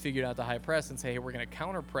 Kansas City figured out the high press and say, hey, we're going to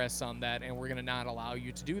counter press on that, and we're going to not allow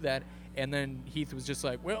you to do that. And then Heath was just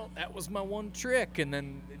like, well, that was my one trick, and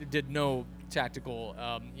then did no tactical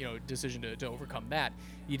decision to overcome that.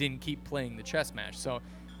 You didn't keep playing the chess match. So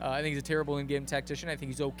I think he's a terrible in-game tactician. I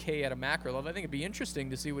think he's okay at a macro level. I think it'd be interesting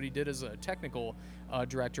to see what he did as a technical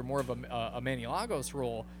director, more of a Manny Lagos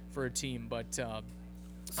role for a team. But I'm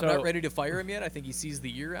not ready to fire him yet. I think he sees the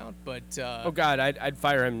year out. But oh God, I'd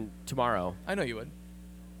fire him tomorrow. I know you would.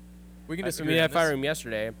 We can disagree. I fired him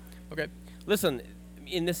yesterday. Okay. Listen,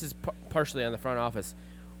 and this is partially on the front office.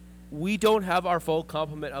 We don't have our full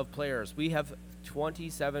complement of players. We have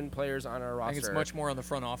 27 players on our roster. I think it's much more on the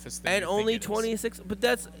front office than and only 26. But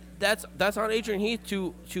that's on Adrian Heath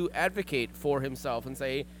to advocate for himself and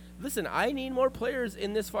say, listen, I need more players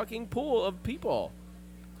in this fucking pool of people.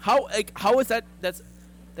 How is that?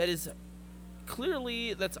 That is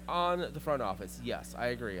clearly that's on the front office. Yes, I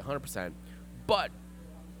agree 100%. But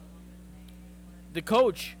the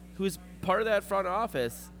coach, who's part of that front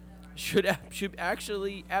office, should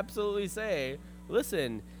actually absolutely say,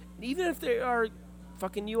 listen, even if they are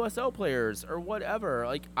fucking USL players or whatever,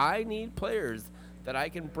 like, I need players that I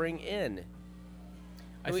can bring in.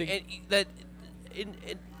 That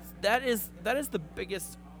is the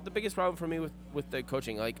biggest problem for me with the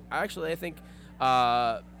coaching. Like, actually, I think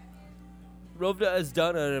Rovda has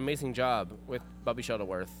done an amazing job with Bobby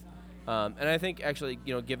Shuttleworth, and I think actually,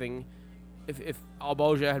 giving if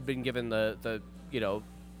Alboja had been given the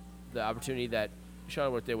opportunity that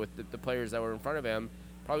Shuttleworth did with the players that were in front of him,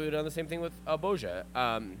 probably would have done the same thing with Alboja.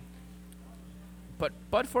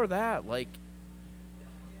 But for that, like,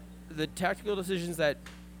 the tactical decisions that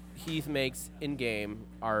Heath makes in game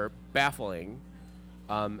are baffling.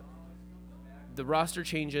 The roster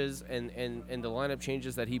changes and the lineup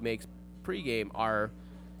changes that he makes pregame are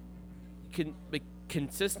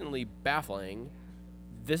consistently baffling.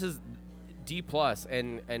 This is D+,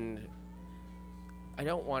 and I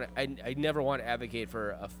don't want to, I never want to advocate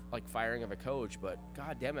for firing of a coach, but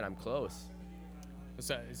God damn it, I'm close. It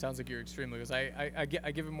sounds like you're extremely close. I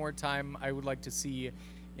give him more time. I would like to see,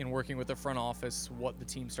 in working with the front office, what the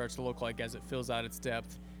team starts to look like as it fills out its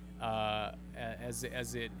depth, as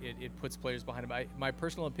it puts players behind him. My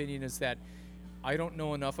personal opinion is that I don't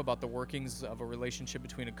know enough about the workings of a relationship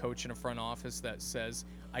between a coach and a front office that says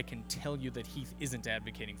I can tell you that Heath isn't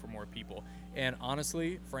advocating for more people. And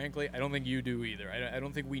honestly, frankly, I don't think you do either. I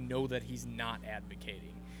don't think we know that he's not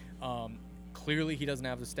advocating. Clearly, he doesn't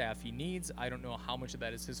have the staff he needs. I don't know how much of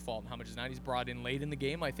that is his fault and how much is not. He's brought in late in the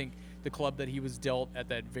game. I think the club that he was dealt at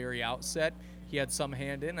that very outset, he had some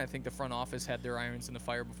hand in. I think the front office had their irons in the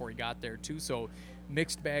fire before he got there too. So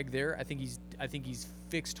mixed bag there. I think he's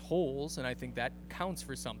fixed holes, and I think that counts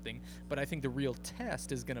for something. But I think the real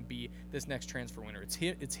test is going to be this next transfer winter.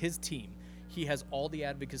 It's his team. He has all the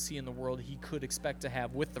advocacy in the world he could expect to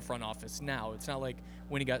have with the front office now. It's not like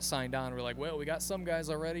when he got signed on, we're like, well, we got some guys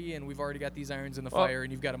already, and we've already got these irons in the fire,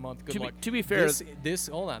 and you've got a month. Good luck. To be fair, this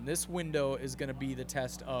window is going to be the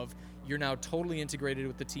test of you're now totally integrated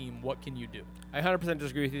with the team. What can you do? I 100%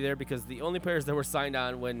 disagree with you there, because the only players that were signed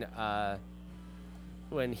on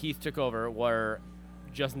when Heath took over were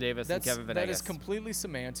Justin Davis and Kevin Venegas. That is completely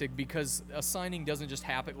semantic, because a signing doesn't just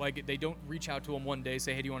happen. Like, they don't reach out to him one day,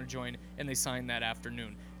 say, hey, do you want to join, and they sign that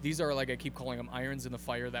afternoon. These are, like I keep calling them, irons in the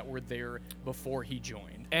fire that were there before he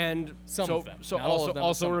joined. And some of them. So not all of them,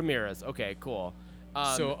 also Ramirez. Okay, cool.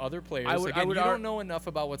 So other players. You don't know enough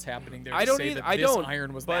about what's happening there. I don't say either. That this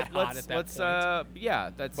iron was that hot at that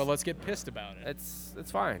point. But let's get pissed about it.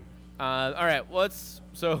 It's fine. All right.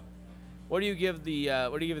 So what do you give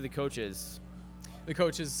the coaches The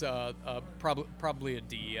coaches probably a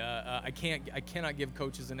D. I cannot give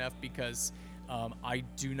coaches an F because I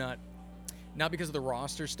do not because of the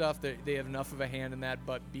roster stuff. They have enough of a hand in that,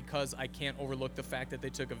 but because I can't overlook the fact that they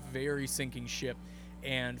took a very sinking ship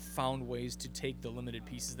and found ways to take the limited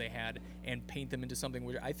pieces they had and paint them into something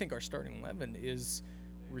which I think our starting 11 is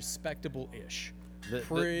respectable-ish.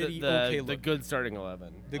 The good starting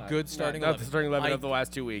 11. The good starting 11. Not the starting 11 of the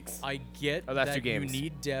last 2 weeks. I get last that 2 games. You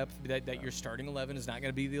need depth, that your starting 11 is not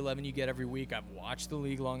going to be the 11 you get every week. I've watched the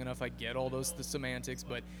league long enough. I get all the semantics,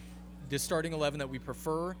 but the starting 11 that we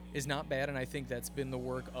prefer is not bad, and I think that's been the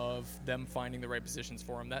work of them finding the right positions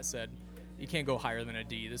for them. That said, you can't go higher than a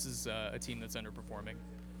D. This is a team that's underperforming.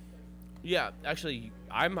 Yeah, actually,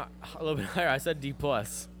 I'm a little bit higher. I said D+.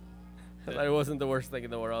 I thought it wasn't the worst thing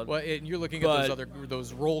in the world. Well, and you're looking at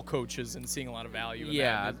those role coaches and seeing a lot of value in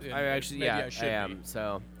that. And I am.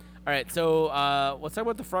 So, all right. So let's talk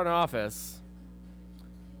about the front office.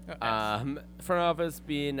 Front office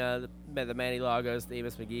being the Manny Lagos, the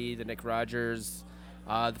Amos McGee, the Nick Rogers.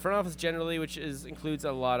 The front office generally, which includes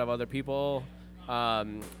a lot of other people.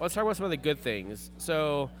 Let's talk about some of the good things.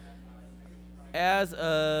 So, as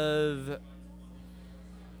of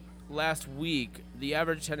last week, the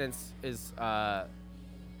average attendance is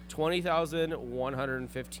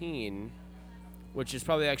 20,115, which is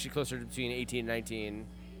probably actually closer to between 18 and 19,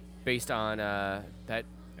 based on that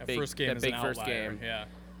big first game. Yeah.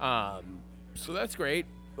 So that's great.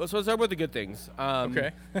 Let's talk about the good things.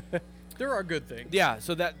 Okay. There are good things. Yeah.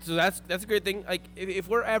 So that's a great thing. Like if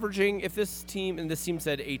we're averaging, if this team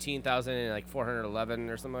said 18,000 and like 411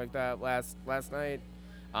 or something like that last night.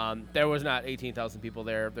 There was not 18,000 people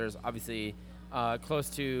there. There's obviously close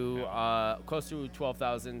to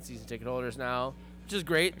 12,000 season ticket holders now, which is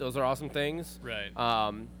great. Those are awesome things. Right.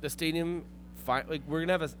 The stadium, we're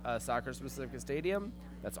gonna have a soccer specific stadium.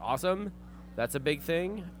 That's awesome. That's a big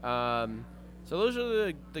thing. So those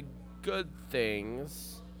are the good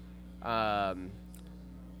things. Do you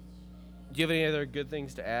have any other good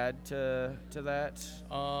things to add to that?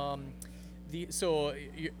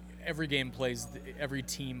 Every team plays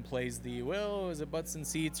is it butts and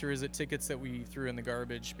seats or is it tickets that we threw in the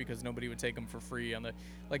garbage because nobody would take them for free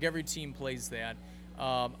every team plays that.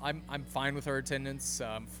 I'm fine with our attendance.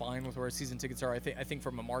 I'm fine with where our season tickets are. I think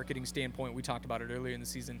from a marketing standpoint, we talked about it earlier in the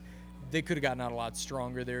season, they could have gotten out a lot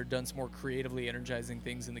stronger there, done some more creatively energizing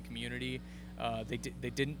things in the community. They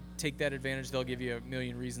didn't take that advantage. They'll give you a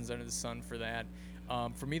million reasons under the sun for that.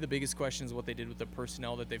 For me, the biggest question is what they did with the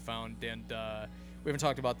personnel that they found, and we haven't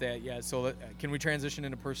talked about that yet. So can we transition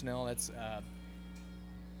into personnel? That's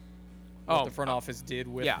what the front office did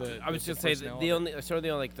with the I was just saying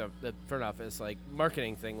the front office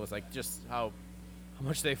marketing thing was just how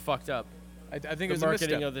much they fucked up. I think the it was marketing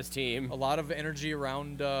a misstep. of this team. A lot of energy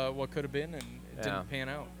around what could have been, and it didn't pan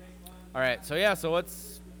out. All right, so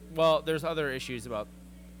there's other issues about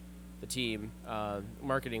the team,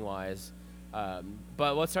 marketing wise,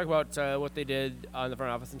 but let's talk about what they did on the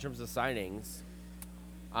front office in terms of signings.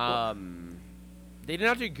 They did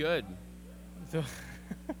not do good.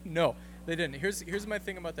 No, they didn't. Here's my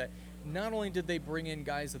thing about that. Not only did they bring in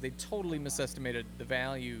guys that they totally misestimated the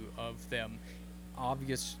value of them.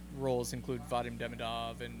 Obvious roles include Vadim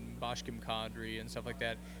Demidov and Bashkim Kadri and stuff like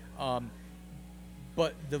that.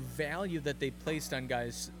 But the value that they placed on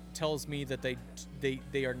guys tells me that they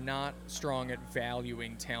are not strong at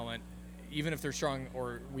valuing talent. Even if they're strong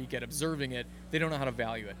or weak at observing it, they don't know how to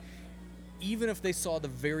value it. Even if they saw the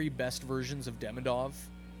very best versions of Demidov,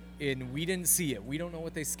 and we didn't see it. We don't know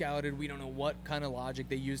what they scouted. We don't know what kind of logic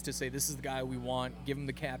they used to say, this is the guy we want, give him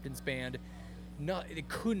the captain's band. It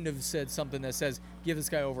couldn't have said something that says, give this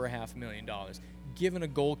guy over $500,000. Given a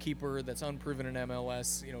goalkeeper that's unproven in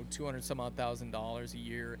MLS, $200,000 a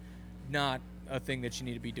year, not a thing that you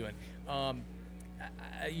need to be doing.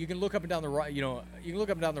 You can look up and down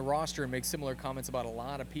the roster and make similar comments about a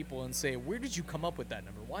lot of people and say, where did you come up with that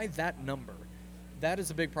number? Why that number? That is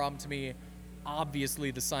a big problem to me. Obviously,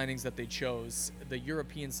 the signings that they chose, the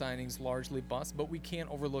European signings, largely bust, but we can't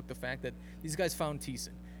overlook the fact that these guys found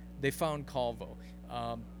Thiessen. They found Calvo.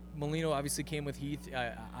 Molino obviously came with Heath.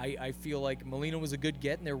 I feel like Molino was a good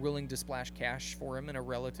get, and they're willing to splash cash for him in a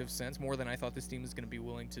relative sense, more than I thought this team was going to be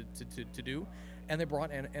willing to do. And they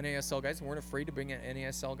brought NASL guys and weren't afraid to bring in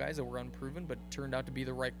NASL guys that were unproven, but turned out to be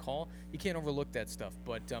the right call. You can't overlook that stuff.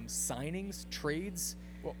 But signings, trades,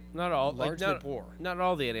 well, not all. Largely poor. Not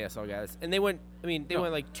all the NASL guys. And they went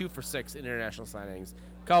 2 for 6 in international signings.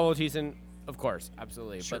 Calvo, Thiessen, of course,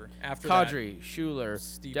 absolutely. Sure. But After Kadri, Schuler,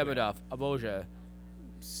 Demidov, Aboja,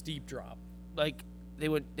 steep drop. They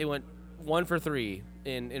went 1 for 3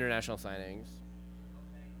 in international signings.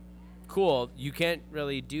 cool. You can't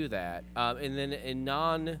really do that. And then in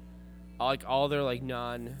all their like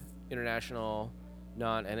non-international,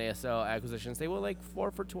 non-NASL acquisitions, they went like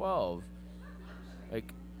 4 for 12.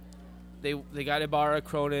 Like they got Ibarra,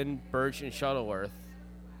 Cronin, Birch, and Shuttleworth.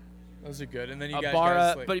 Those are good. And then you got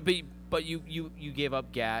Ibarra, guys like, but you gave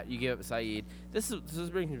up Gat, you gave up Saeed. This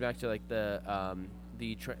brings me back to like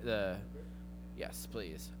yes,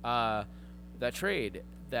 please. That trade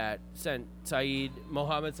that sent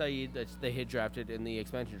Mohamed Saeed that they had drafted in the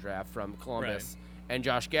expansion draft from Columbus, and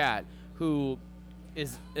Josh Gatt, who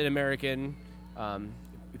is an American.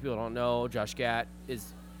 If people don't know, Josh Gatt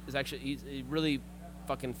is actually he's a really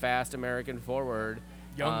fucking fast American forward.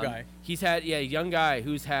 Young guy. Young guy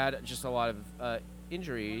who's had just a lot of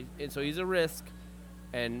injury, and so he's a risk.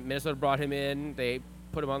 And Minnesota brought him in. They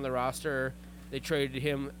put him on the roster. They traded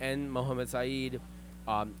him and Mohamed Saeed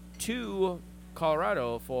to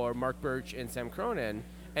Colorado for Mark Birch and Sam Cronin,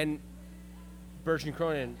 and Birch and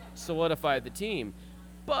Cronin solidified the team,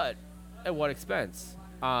 but at what expense?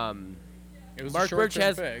 it was Mark a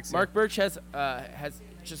short-term Birch fix. Mark Birch has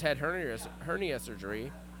just had hernia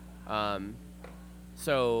surgery,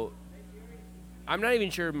 so I'm not even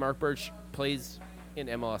sure Mark Birch plays in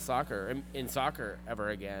MLS soccer in soccer ever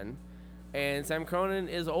again. And Sam Cronin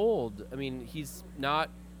is old. I mean, he's not.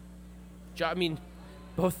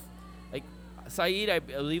 Both like Saeed, I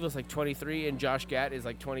believe, was like 23, and Josh Gatt is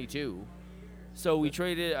like 22. So we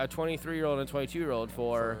traded a 23-year-old and a 22-year-old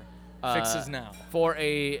for fixes now for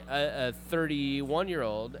a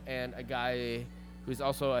 31-year-old and a guy who's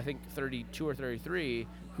also I think 32 or 33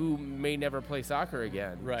 who may never play soccer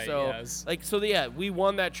again. Right. So yes. we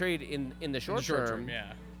won that trade in the short term.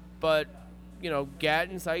 Yeah. But Gatt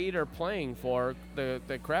and Saeed are playing for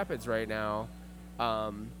the Crapids right now.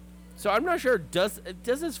 So I'm not sure. Does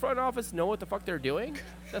this front office know what the fuck they're doing?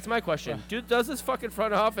 That's my question. Does this fucking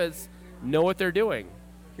front office know what they're doing?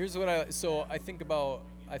 Here's what I think about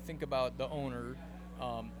the owner,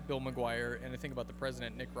 Bill McGuire, and I think about the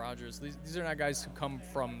president, Nick Rogers. These are not guys who come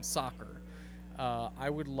from soccer. I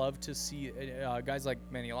would love to see guys like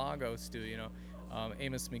Manny Lagos do,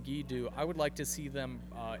 Amos McGee do. I would like to see them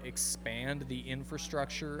expand the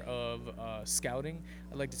infrastructure of scouting.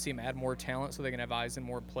 I'd like to see them add more talent so they can have eyes in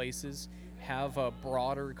more places, have a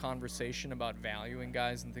broader conversation about valuing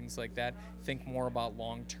guys and things like that, think more about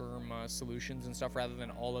long-term solutions and stuff rather than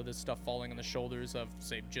all of this stuff falling on the shoulders of,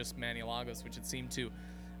 say, just Manny Lagos, which it seemed to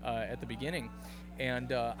at the beginning.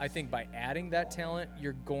 And I think by adding that talent,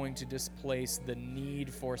 you're going to displace the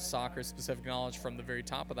need for soccer-specific knowledge from the very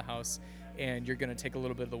top of the house, and you're going to take a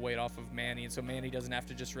little bit of the weight off of Manny. And so Manny doesn't have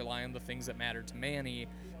to just rely on the things that matter to Manny.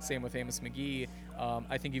 Same with Amos McGee.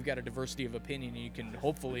 I think you've got a diversity of opinion, and you can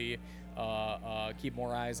hopefully keep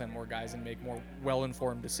more eyes on more guys and make more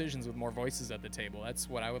well-informed decisions with more voices at the table. That's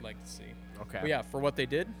what I would like to see. Okay. But yeah, for what they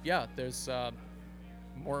did, there's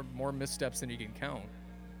more missteps than you can count.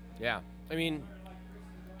 Yeah. I mean,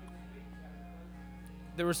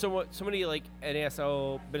 there were so many like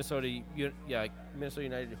NASL Minnesota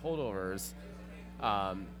United holdovers,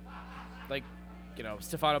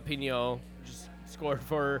 Stefano Pino just scored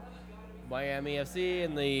for Miami FC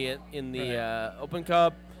in the Open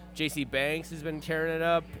Cup. JC Banks has been tearing it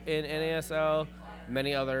up in NASL.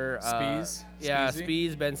 Many other Spies,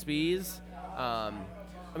 Ben Spies.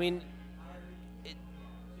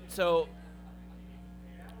 So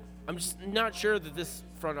I'm just not sure that this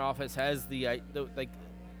front office has they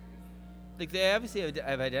obviously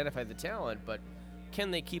have identified the talent, but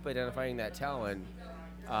can they keep identifying that talent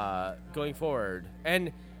going forward?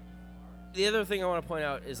 And the other thing I want to point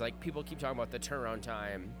out is like people keep talking about the turnaround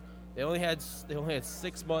time. They only had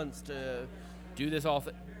 6 months to do this all.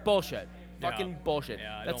 Bullshit. Fucking bullshit.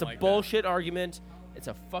 Yeah, That's a bullshit argument. It's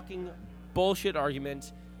a fucking bullshit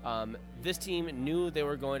argument. This team knew they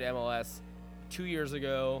were going to MLS 2 years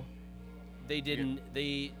ago. They didn't.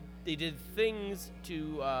 They did things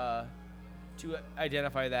to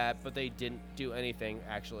identify that, but they didn't do anything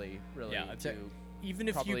actually really. Yeah, even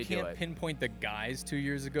if you can't pinpoint the guys 2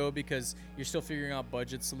 years ago because you're still figuring out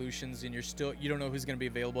budget solutions and you don't know who's going to be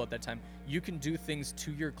available at that time, you can do things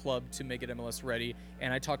to your club to make it MLS ready.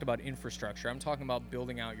 And I talked about infrastructure. I'm talking about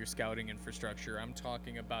building out your scouting infrastructure. I'm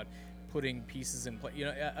talking about putting pieces in place.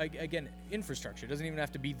 Again, infrastructure. It doesn't even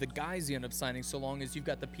have to be the guys you end up signing so long as you've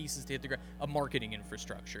got the pieces to hit the ground. A marketing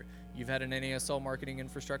infrastructure. You've had an NASL marketing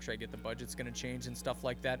infrastructure. I get the budget's going to change and stuff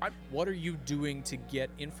like that. What are you doing to get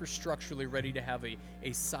infrastructurally ready to have a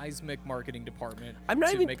seismic marketing department? I'm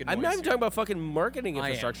not even talking about fucking marketing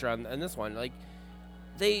infrastructure on this one. Like,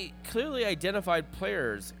 they clearly identified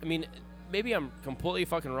players. I mean, maybe I'm completely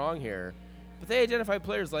fucking wrong here, but they identified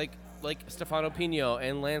players like like Stefano Pino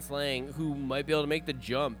and Lance Lang, who might be able to make the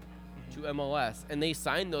jump to MLS, and they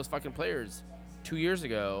signed those fucking players 2 years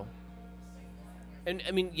ago. And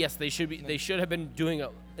I mean, yes, they should have been doing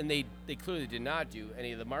and they clearly did not do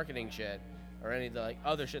any of the marketing shit or any of the like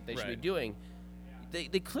other shit they should be doing.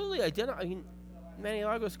 They clearly identify. I mean, Manny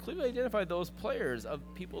Lagos clearly identified those players of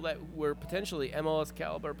people that were potentially MLS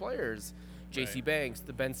caliber players. J.C. Banks,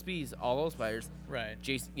 the Ben Spees, all those players. Right.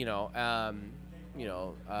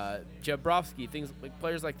 Jabrowski, things like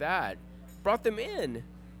players like that, brought them in,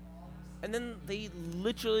 and then they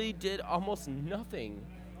literally did almost nothing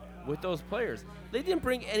with those players. They didn't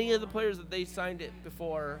bring any of the players that they signed it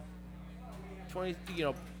before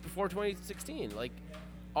 2016. Like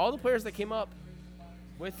all the players that came up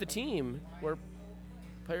with the team were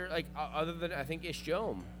players like other than I think Ish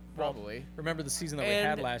Jome. Probably. Remember the season that we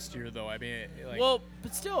had last year, though. I mean,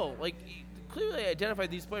 but still, like, clearly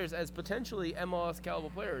identified these players as potentially MLS caliber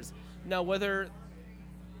players. Now, whether,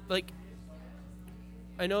 like,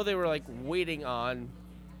 I know they were like waiting on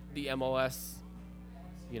the MLS,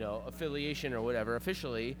 affiliation or whatever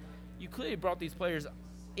officially. You clearly brought these players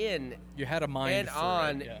in. You had a mind and for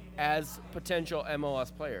on it, yeah. as potential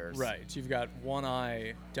MLS players. Right. You've got one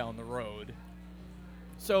eye down the road.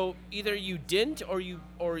 So either you didn't, or you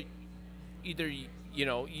didn't.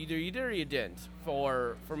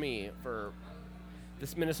 For me, for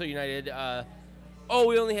this Minnesota United, we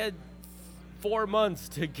only had 4 months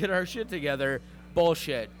to get our shit together.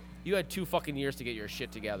 Bullshit. You had 2 fucking years to get your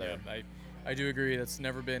shit together. Yeah, I do agree. That's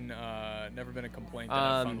never been a complaint that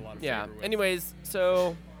I found a lot of favor with. Anyways,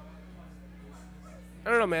 so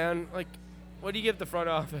I don't know, man. Like, what do you give the front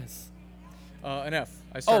office? An F.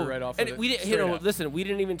 I started right off with it. We didn't. Listen, we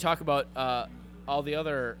didn't even talk about all the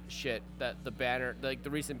other shit that the banner, like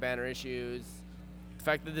the recent banner issues, the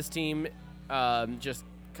fact that this team just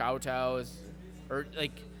kowtows or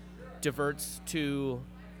like diverts to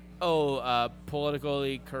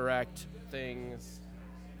politically correct things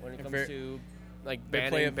when it comes to like they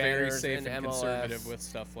banning play it very banners safe in and MLS. conservative with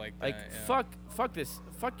stuff like that. Like yeah. fuck this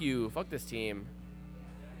team.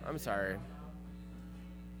 I'm sorry.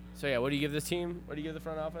 So yeah, what do you give this team? What do you give the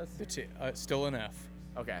front office? Still an F.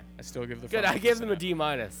 Okay. I still give the Good. front I office gave them an a D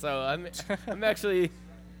minus, so I'm actually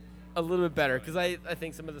a little bit better because I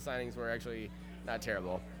think some of the signings were actually not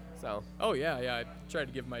terrible. So. Oh yeah. I tried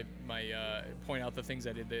to give my point out the things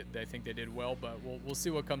I did that I think they did well, but we'll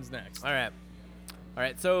see what comes next. All right.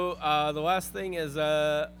 So the last thing is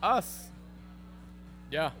us.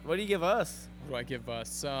 Yeah. What do you give us? What do I give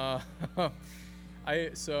us?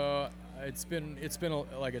 It's been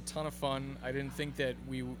like a ton of fun. I didn't think that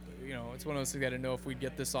it's one of those things I didn't know if we'd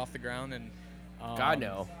get this off the ground, and God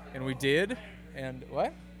no. And we did. And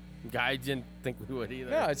what? I didn't think we would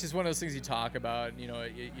either. Yeah, it's just one of those things you talk about,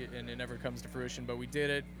 and it never comes to fruition. But we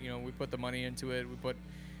did it. We put the money into it. We put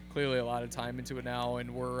clearly a lot of time into it now,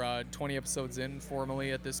 and we're 20 episodes in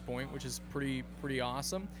formally at this point, which is pretty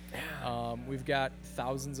awesome. Yeah. We've got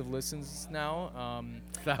thousands of listens now.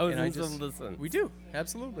 Thousands of listens. We do,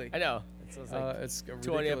 absolutely. I know. It's like it's a 20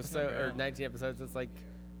 ridiculous episodes number, or 19 episodes. It's like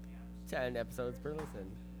 10 episodes per listen.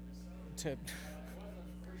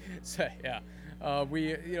 So yeah.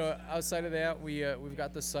 We outside of that we've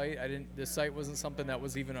got the site. The site wasn't something that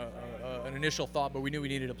was even an initial thought, but we knew we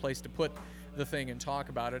needed a place to put the thing and talk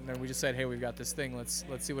about it, and then we just said, hey, we've got this thing, let's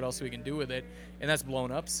see what else we can do with it, and that's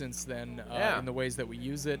blown up since then in the ways that we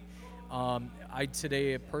use it.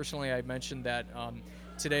 Today personally I mentioned that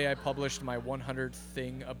today I published my 100th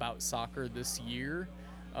thing about soccer this year,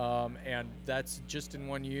 and that's just in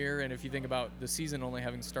 1 year. And if you think about the season only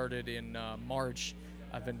having started in March,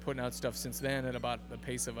 I've been putting out stuff since then at about the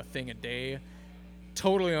pace of a thing a day.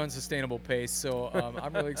 Totally unsustainable pace. So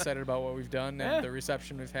I'm really excited about what we've done and the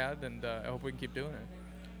reception we've had, and I hope we can keep doing it.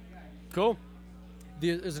 Cool.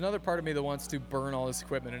 There's another part of me that wants to burn all this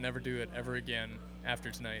equipment and never do it ever again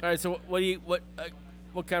after tonight. All right. So what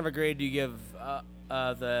kind of a grade do you give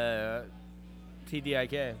the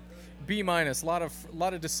TDIK? B minus. A lot of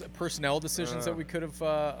personnel decisions that we could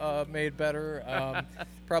have made better.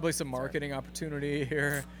 Probably some marketing opportunity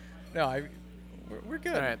here. No, we're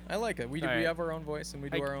good. All right. I like it. We have our own voice and we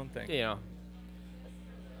do our own thing.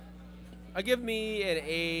 I give me an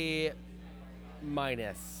A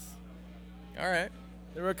minus. All right.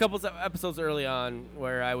 There were a couple of episodes early on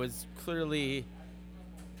where I was clearly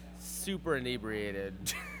super inebriated,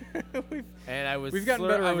 and we've gotten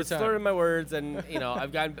better over time. slurring my words, and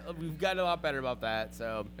we've gotten a lot better about that.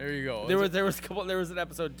 So there you go. There was an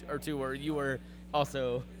episode or two where you were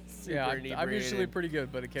also super inebriated. I'm usually pretty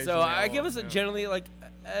good, but occasionally. So I give us generally like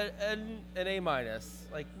an A minus.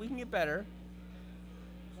 Like we can get better.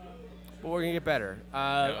 but we're gonna get better.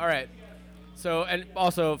 All right. So, and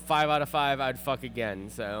also 5 out of 5, I'd fuck again.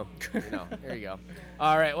 So, there you go.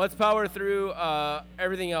 All right, let's power through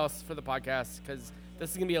everything else for the podcast because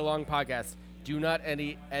this is gonna be a long podcast. Do not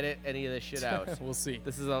edit any of this shit out. We'll see.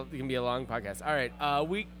 This is gonna be a long podcast. All right,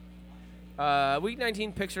 week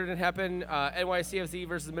 19 picture didn't happen. NYCFC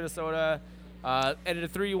versus Minnesota ended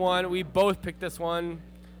at 3-1. We both picked this one.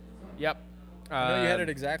 Yep. I know you had it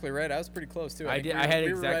exactly right. I was pretty close too. I did. I had it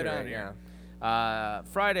we were exactly right right. on here. Yeah.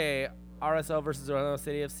 Friday, RSL versus Orlando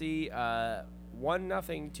City FC.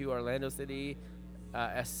 1-0 to Orlando City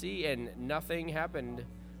SC, and nothing happened.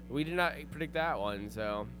 We did not predict that one,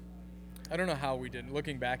 so. I don't know how we did.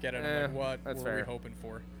 Looking back at it, I'm like, what were we hoping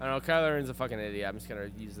for? I don't know. Kyler Aaron's a fucking idiot. I'm just going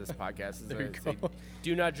to use this podcast as say,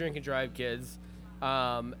 do not drink and drive, kids.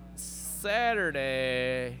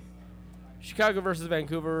 Saturday, Chicago versus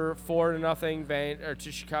Vancouver, 4-0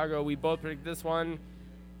 to Chicago. We both predicted this one.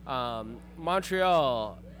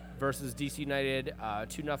 Montreal versus DC United,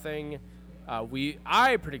 2-0.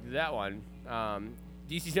 I predicted that one.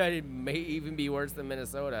 DC United may even be worse than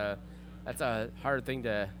Minnesota. That's a hard thing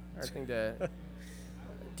to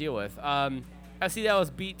deal with. FC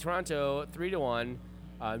Dallas beat Toronto 3-1.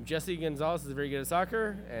 Jesse Gonzalez is very good at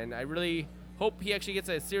soccer, and I really hope he actually gets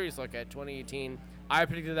a serious look at 2018. I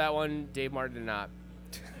predicted that one. Dave Martin did not.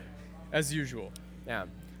 As usual. Yeah.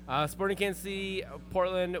 Sporting Kansas City,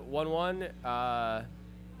 Portland 1-1.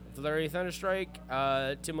 Larry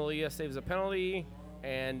Thunderstrike. Tim Malia saves a penalty,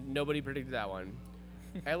 and nobody predicted that one.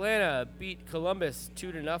 Atlanta beat Columbus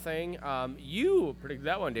 2-0. You predicted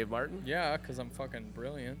that one, Dave Martin. Yeah, because I'm fucking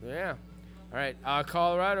brilliant. Yeah. All right.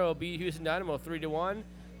 Colorado beat Houston Dynamo 3-1.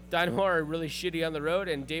 Dynamo are really shitty on the road,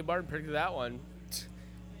 and Dave Martin predicted that one.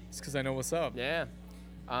 It's because I know what's up. Yeah.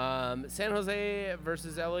 San Jose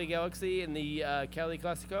versus LA Galaxy in the Cali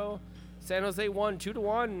Clasico. San Jose won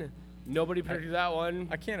 2-1. Nobody predicted that one.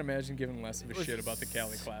 I can't imagine giving less of a shit about the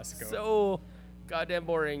Cali Clasico. So goddamn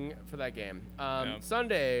boring for that game.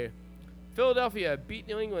 Sunday, Philadelphia beat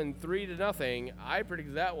New England 3-0. I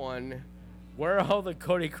predicted that one. Where are all the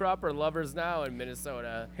Cody Cropper lovers now in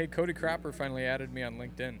Minnesota? Hey, Cody Cropper finally added me on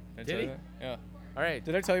LinkedIn. Did he? Yeah. All right.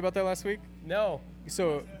 Did I tell you about that last week? No.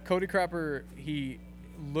 So Cody Cropper, he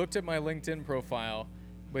looked at my LinkedIn profile,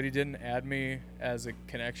 but he didn't add me as a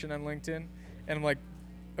connection on LinkedIn. And I'm like,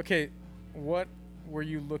 okay, what were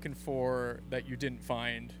you looking for that you didn't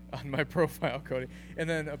find on my profile, Cody? And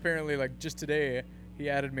then apparently, like, just today, he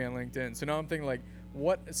added me on LinkedIn. So now I'm thinking, like,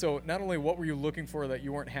 so not only what were you looking for that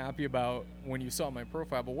you weren't happy about when you saw my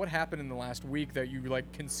profile, but what happened in the last week that you, like,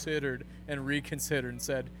 considered and reconsidered and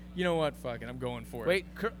said, you know what, fuck it, I'm going for it. Wait,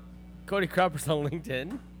 Cody Cropper's on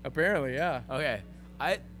LinkedIn? Apparently, yeah. Okay.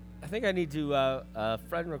 I think I need to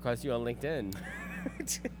friend request you on LinkedIn.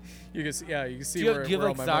 You can see, you can see do you where have all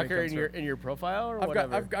like my soccer money comes in your profile or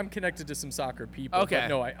whatever? I'm connected to some soccer people. Okay. But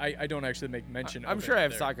no, I don't actually make mention. I'm of sure it I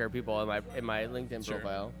have there. soccer people in my LinkedIn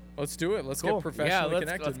profile. Let's do it. Let's Cool. get professionally let's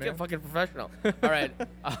connected, man. get fucking professional. All right.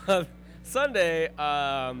 Sunday,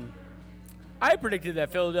 I predicted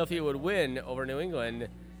that Philadelphia would win over New England.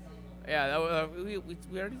 Yeah, we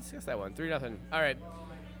already discussed that one. 3-0. All right.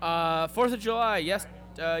 4th of July,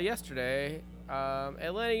 yesterday,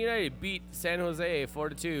 Atlanta United beat San Jose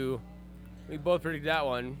 4-2. We both predicted that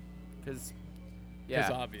one because,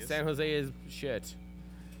 obvious. San Jose is shit.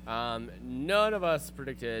 None of us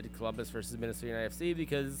predicted Columbus versus Minnesota United FC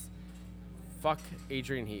because fuck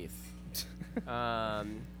Adrian Heath.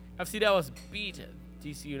 FC Dallas beat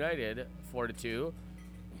DC United 4-2.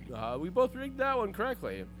 We both predicted that one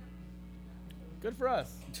correctly. Good for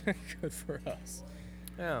us. Good for us.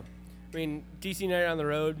 Yeah, I mean DC United on the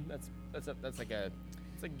road. That's like a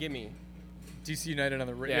gimme. DC United on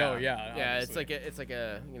the Yeah. Oh yeah. Yeah, obviously. it's like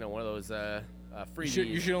a one of those freebies.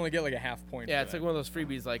 You should only get like a half point. Yeah, for it's that. like one of those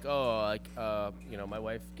freebies. Like my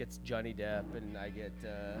wife gets Johnny Depp and I get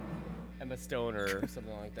Emma Stone or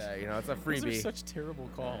something like that. It's a freebie. Those are such terrible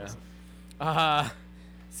calls. Yeah.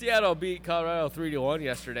 Seattle beat Colorado 3-1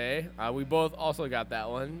 yesterday. We both also got that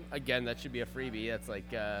one. Again, that should be a freebie. That's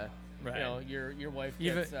like Right. your wife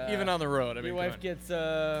gets Even on the road. I mean, your come wife on. gets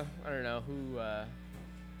I don't know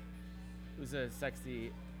who's a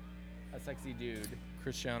sexy dude.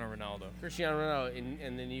 Cristiano Ronaldo. Cristiano Ronaldo,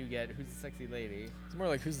 and then you get who's a sexy lady. It's more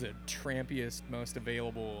like who's the trampiest, most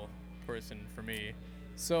available person for me.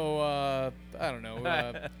 So I don't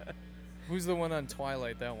know. Who's the one on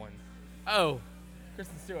Twilight? That one. Oh,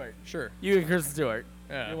 Kristen Stewart. Sure. You and Kristen Stewart.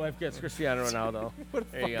 Yeah. Your wife gets Cristiano Ronaldo.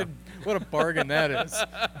 What a bargain that is.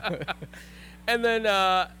 And then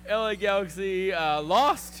LA Galaxy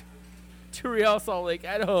lost to Real Salt Lake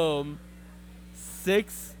at home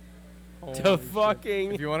 6-0. Holy to shit.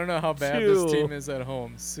 fucking. If you want to know how bad 2. this team is at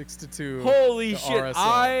home, 6-2. Holy to shit!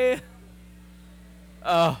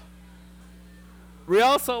 RSL.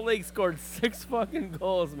 Real Salt Lake scored 6 fucking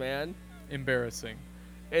goals, man. Embarrassing.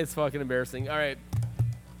 It's fucking embarrassing. All right.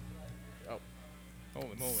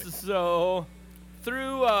 Holy moly. So,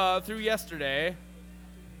 through yesterday,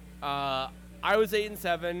 I was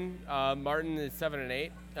 8-7. Martin is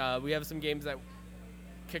 7-8. We have some games that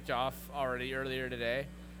kicked off already earlier today.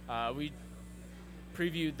 We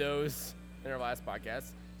previewed those in our last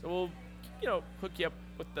podcast, so we'll hook you up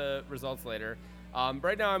with the results later.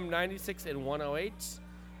 Right now I'm 96 and 108.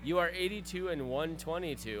 You are 82 and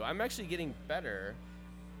 122. I'm actually getting better,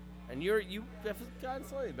 and you have gotten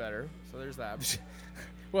slightly better. So there's that.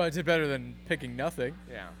 Well, I did better than picking nothing,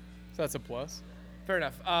 Yeah. so that's a plus. Fair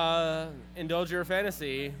enough. Indulge your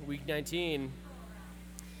fantasy, week 19.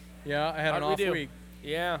 Yeah, I had an How'd we off do? week.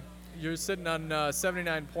 Yeah. You're sitting on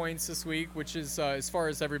 79 points this week, which is, as far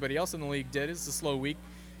as everybody else in the league did, is a slow week.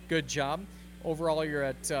 Good job. Overall, you're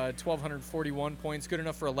at 1,241 points. Good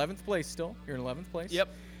enough for 11th place still. You're in 11th place. Yep.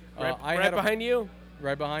 I Right had behind you.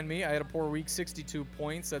 Right behind me. I had a poor week, 62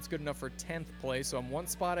 points. That's good enough for 10th place. So I'm one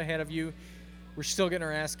spot ahead of you. We're still getting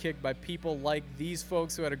our ass kicked by people like these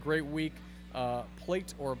folks who had a great week.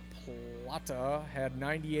 Plate or Plata had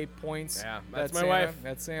 98 points. Yeah, that's my Anna. wife.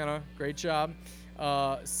 That's Anna. Great job.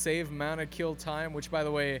 Save Mana Kill Time, which, by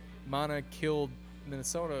the way, Mana killed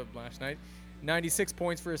Minnesota last night. 96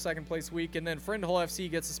 points for a second place week. And then Friend Hole FC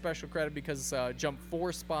gets a special credit because jumped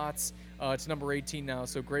 4 spots to number 18 now.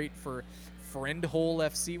 So great for Friend Hole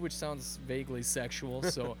FC, which sounds vaguely sexual.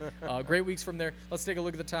 So great weeks from there. Let's take a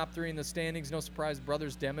look at the top 3 in the standings. No surprise,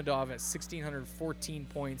 Brothers Demidov at 1,614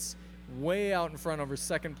 points. Way out in front over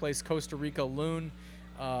second place Costa Rica Loon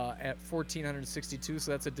at 1,462.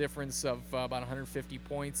 So that's a difference of about 150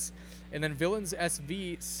 points. And then Villains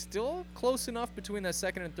SV still close enough between that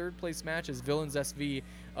second and third place matches. Villains SV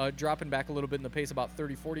dropping back a little bit in the pace, about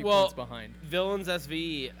 30, 40 points behind. Villains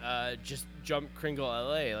SV just jumped Kringle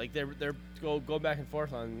LA. Like they're go back and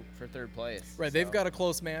forth for third place. Right, so. they've got a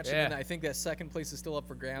close match, Yeah. and then I think that second place is still up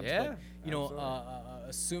for grabs. Yeah, but,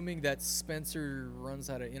 assuming that Spencer runs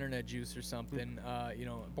out of internet juice or something,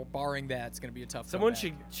 barring that, it's going to be a tough. Someone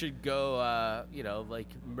comeback. should go, like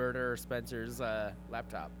murder Spencer's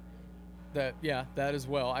laptop. That as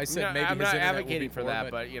well. I said maybe I'm his not internet will advocating be for poor, that,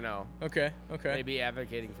 but okay. maybe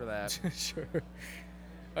advocating for that. Sure.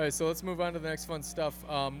 All right, so let's move on to the next fun stuff.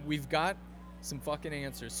 We've got some fucking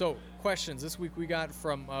answers. So, questions this week we got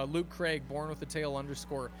from Luke Craig, born with a tail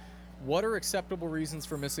 _. What are acceptable reasons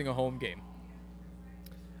for missing a home game?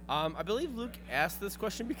 I believe Luke asked this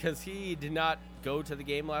question because he did not go to the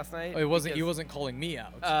game last night. Oh, he wasn't calling me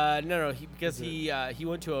out. No, because he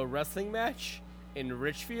went to a wrestling match in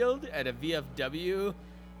Richfield at a VFW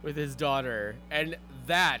with his daughter, and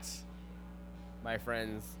that, my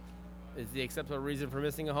friends, is the acceptable reason for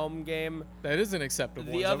missing a home game. That isn't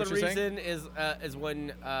acceptable. The is that other what you're saying? reason is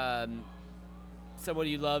when someone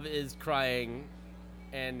you love is crying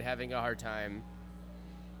and having a hard time.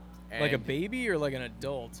 Like a baby or like an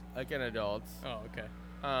adult? Like an adult. Oh, okay.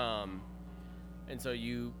 And so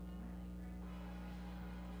you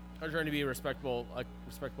are trying to be a respectable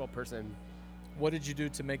person. What did you do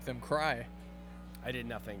to make them cry? I did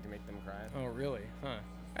nothing to make them cry. Oh, really? Huh.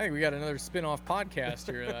 I think we got another spin-off podcast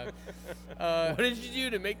here. What did you do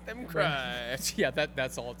to make them cry? Yeah,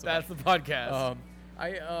 that's all it's about. That's the podcast.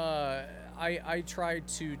 I try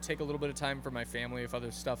to take a little bit of time for my family if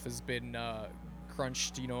other stuff has been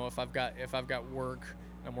crunched. If I've got work,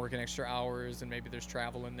 I'm working extra hours, and maybe there's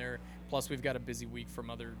travel in there. Plus, we've got a busy week from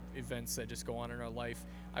other events that just go on in our life.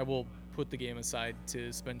 I will put the game aside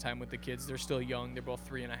to spend time with the kids. They're still young. They're both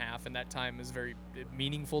 3.5, and that time is very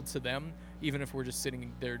meaningful to them. Even if we're just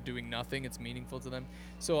sitting there doing nothing, it's meaningful to them.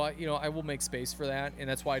 So, I will make space for that, and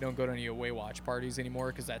that's why I don't go to any away watch parties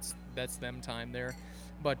anymore, because that's them time there.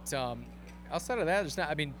 But outside of that,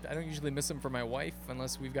 I don't usually miss them for my wife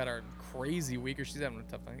unless we've got our crazy week or she's having a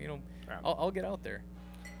tough time. I'll get out there.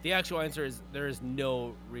 The actual answer is there is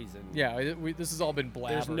no reason. Yeah, this has all been blabbered.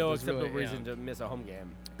 There's no acceptable reason to miss a home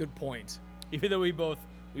game. Good point. Even though we both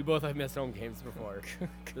have missed home games before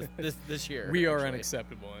this year. We are actually.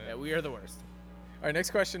 unacceptable. Yeah, we are the worst. All right, next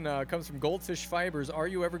question comes from Goldfish Fibers. Are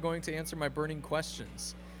you ever going to answer my burning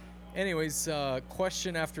questions? Anyways,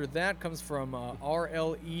 question after that comes from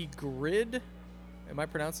RLE Grid. Am I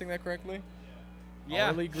pronouncing that correctly?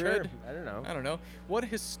 Yeah, RLE Grid? sure. I don't know. What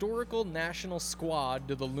historical national squad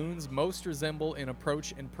do the Loons most resemble in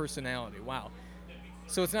approach and personality? Wow.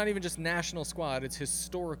 So it's not even just national squad, it's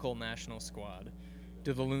historical national squad.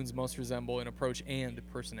 Do the Loons most resemble in approach and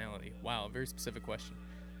personality? Wow, very specific question.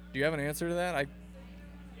 Do you have an answer to that?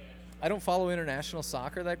 I don't follow international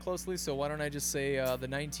soccer that closely, so why don't I just say the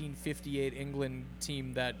 1958 England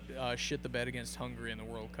team that shit the bed against Hungary in the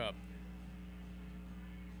World Cup?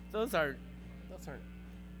 Those aren't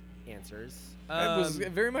answers. That was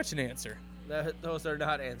very much an answer. Those are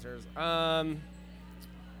not answers.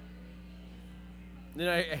 Then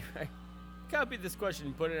I copied this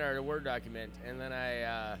question, put it in our Word document, and then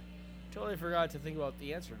I totally forgot to think about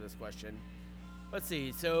the answer to this question. Let's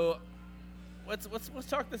see. So let's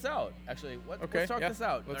talk this out. Actually, let's talk this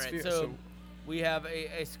out. All right. So we have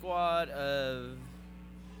a squad of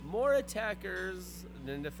more attackers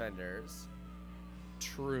than defenders.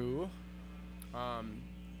 True.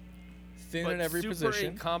 Thin but at every super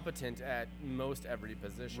position. Incompetent at most every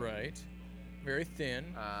position. Right. Very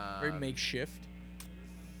thin. Very makeshift.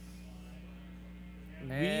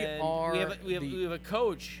 We have a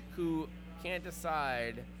coach who can't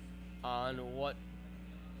decide on what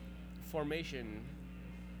formation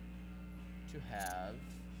to have,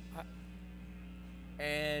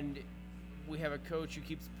 and we have a coach who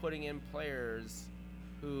keeps putting in players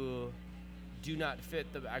who do not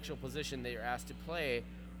fit the actual position they are asked to play.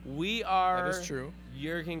 We are that is true.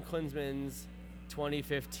 Jurgen Klinsmann's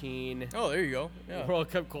 2015 there you go. Yeah. World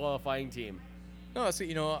Cup qualifying team. No,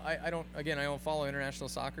 see, I don't follow international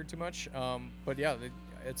soccer too much. But yeah,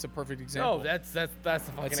 it's a perfect example. No, that's the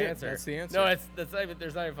fucking answer. That's the answer. No, that's not even,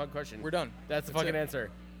 there's not even a fun question. We're done. That's the fucking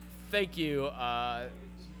answer. Thank you,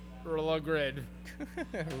 Rula Grid.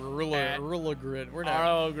 Rula Grid. We're not.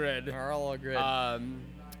 Arlo Grid. Arlo Grid.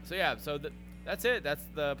 So that's it. That's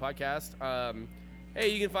the podcast. Hey,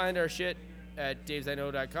 you can find our shit at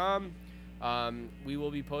davesknow.com. We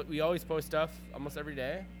will be we always post stuff almost every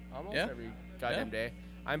day. Every goddamn day.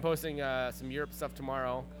 I'm posting some Europe stuff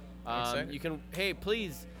tomorrow. You can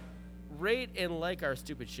please rate and like our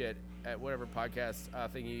stupid shit at whatever podcast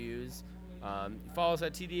thing you use. Follow us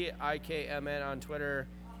at TDIKMN on Twitter.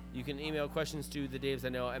 You can email questions to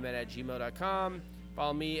thedavesknow@gmail.com.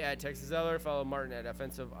 Follow me at Texas Zeller. Follow Martin at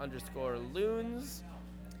offensive_loons.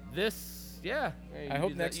 I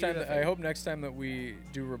hope next time that we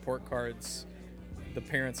do report cards, the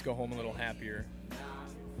parents go home a little happier.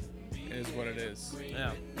 It is what it is.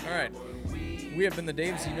 Yeah. All right. We have been the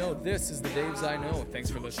Daves You Know. This is the Daves I Know. Thanks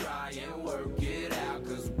for listening. Try and work it out,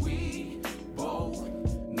 'cause we both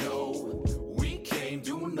know we can't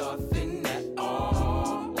do nothing at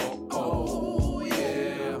all. Oh,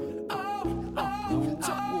 yeah.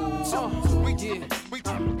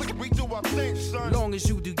 We do our thing, son. Long as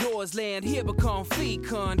you do yours, land here become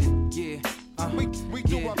fecund. Yeah. We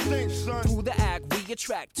do our thing, son. Through the act, we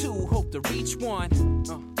attract two, hope to reach one.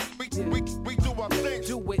 We do our thing.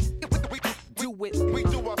 Do it. Do it. We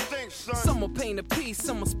do our thing, son. Some will paint a piece,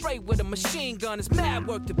 some will spray with a machine gun. It's mad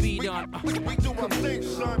work to be done. We do our thing,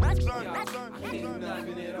 son. I can't do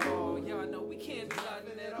nothing at all. Y'all know we can't do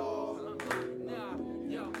nothing at all.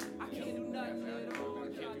 I can't do nothing at all.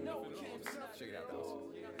 Y'all know we can't do nothing at all.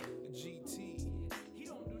 GT, he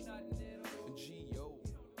don't do nothing at all. G.O.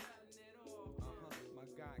 My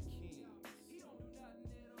guy King, he don't do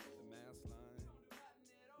nothing at all. The mass line,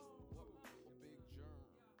 the big germ,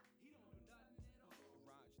 he don't do nothing at all.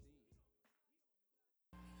 Raj D.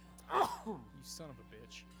 You son of a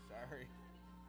bitch. Sorry.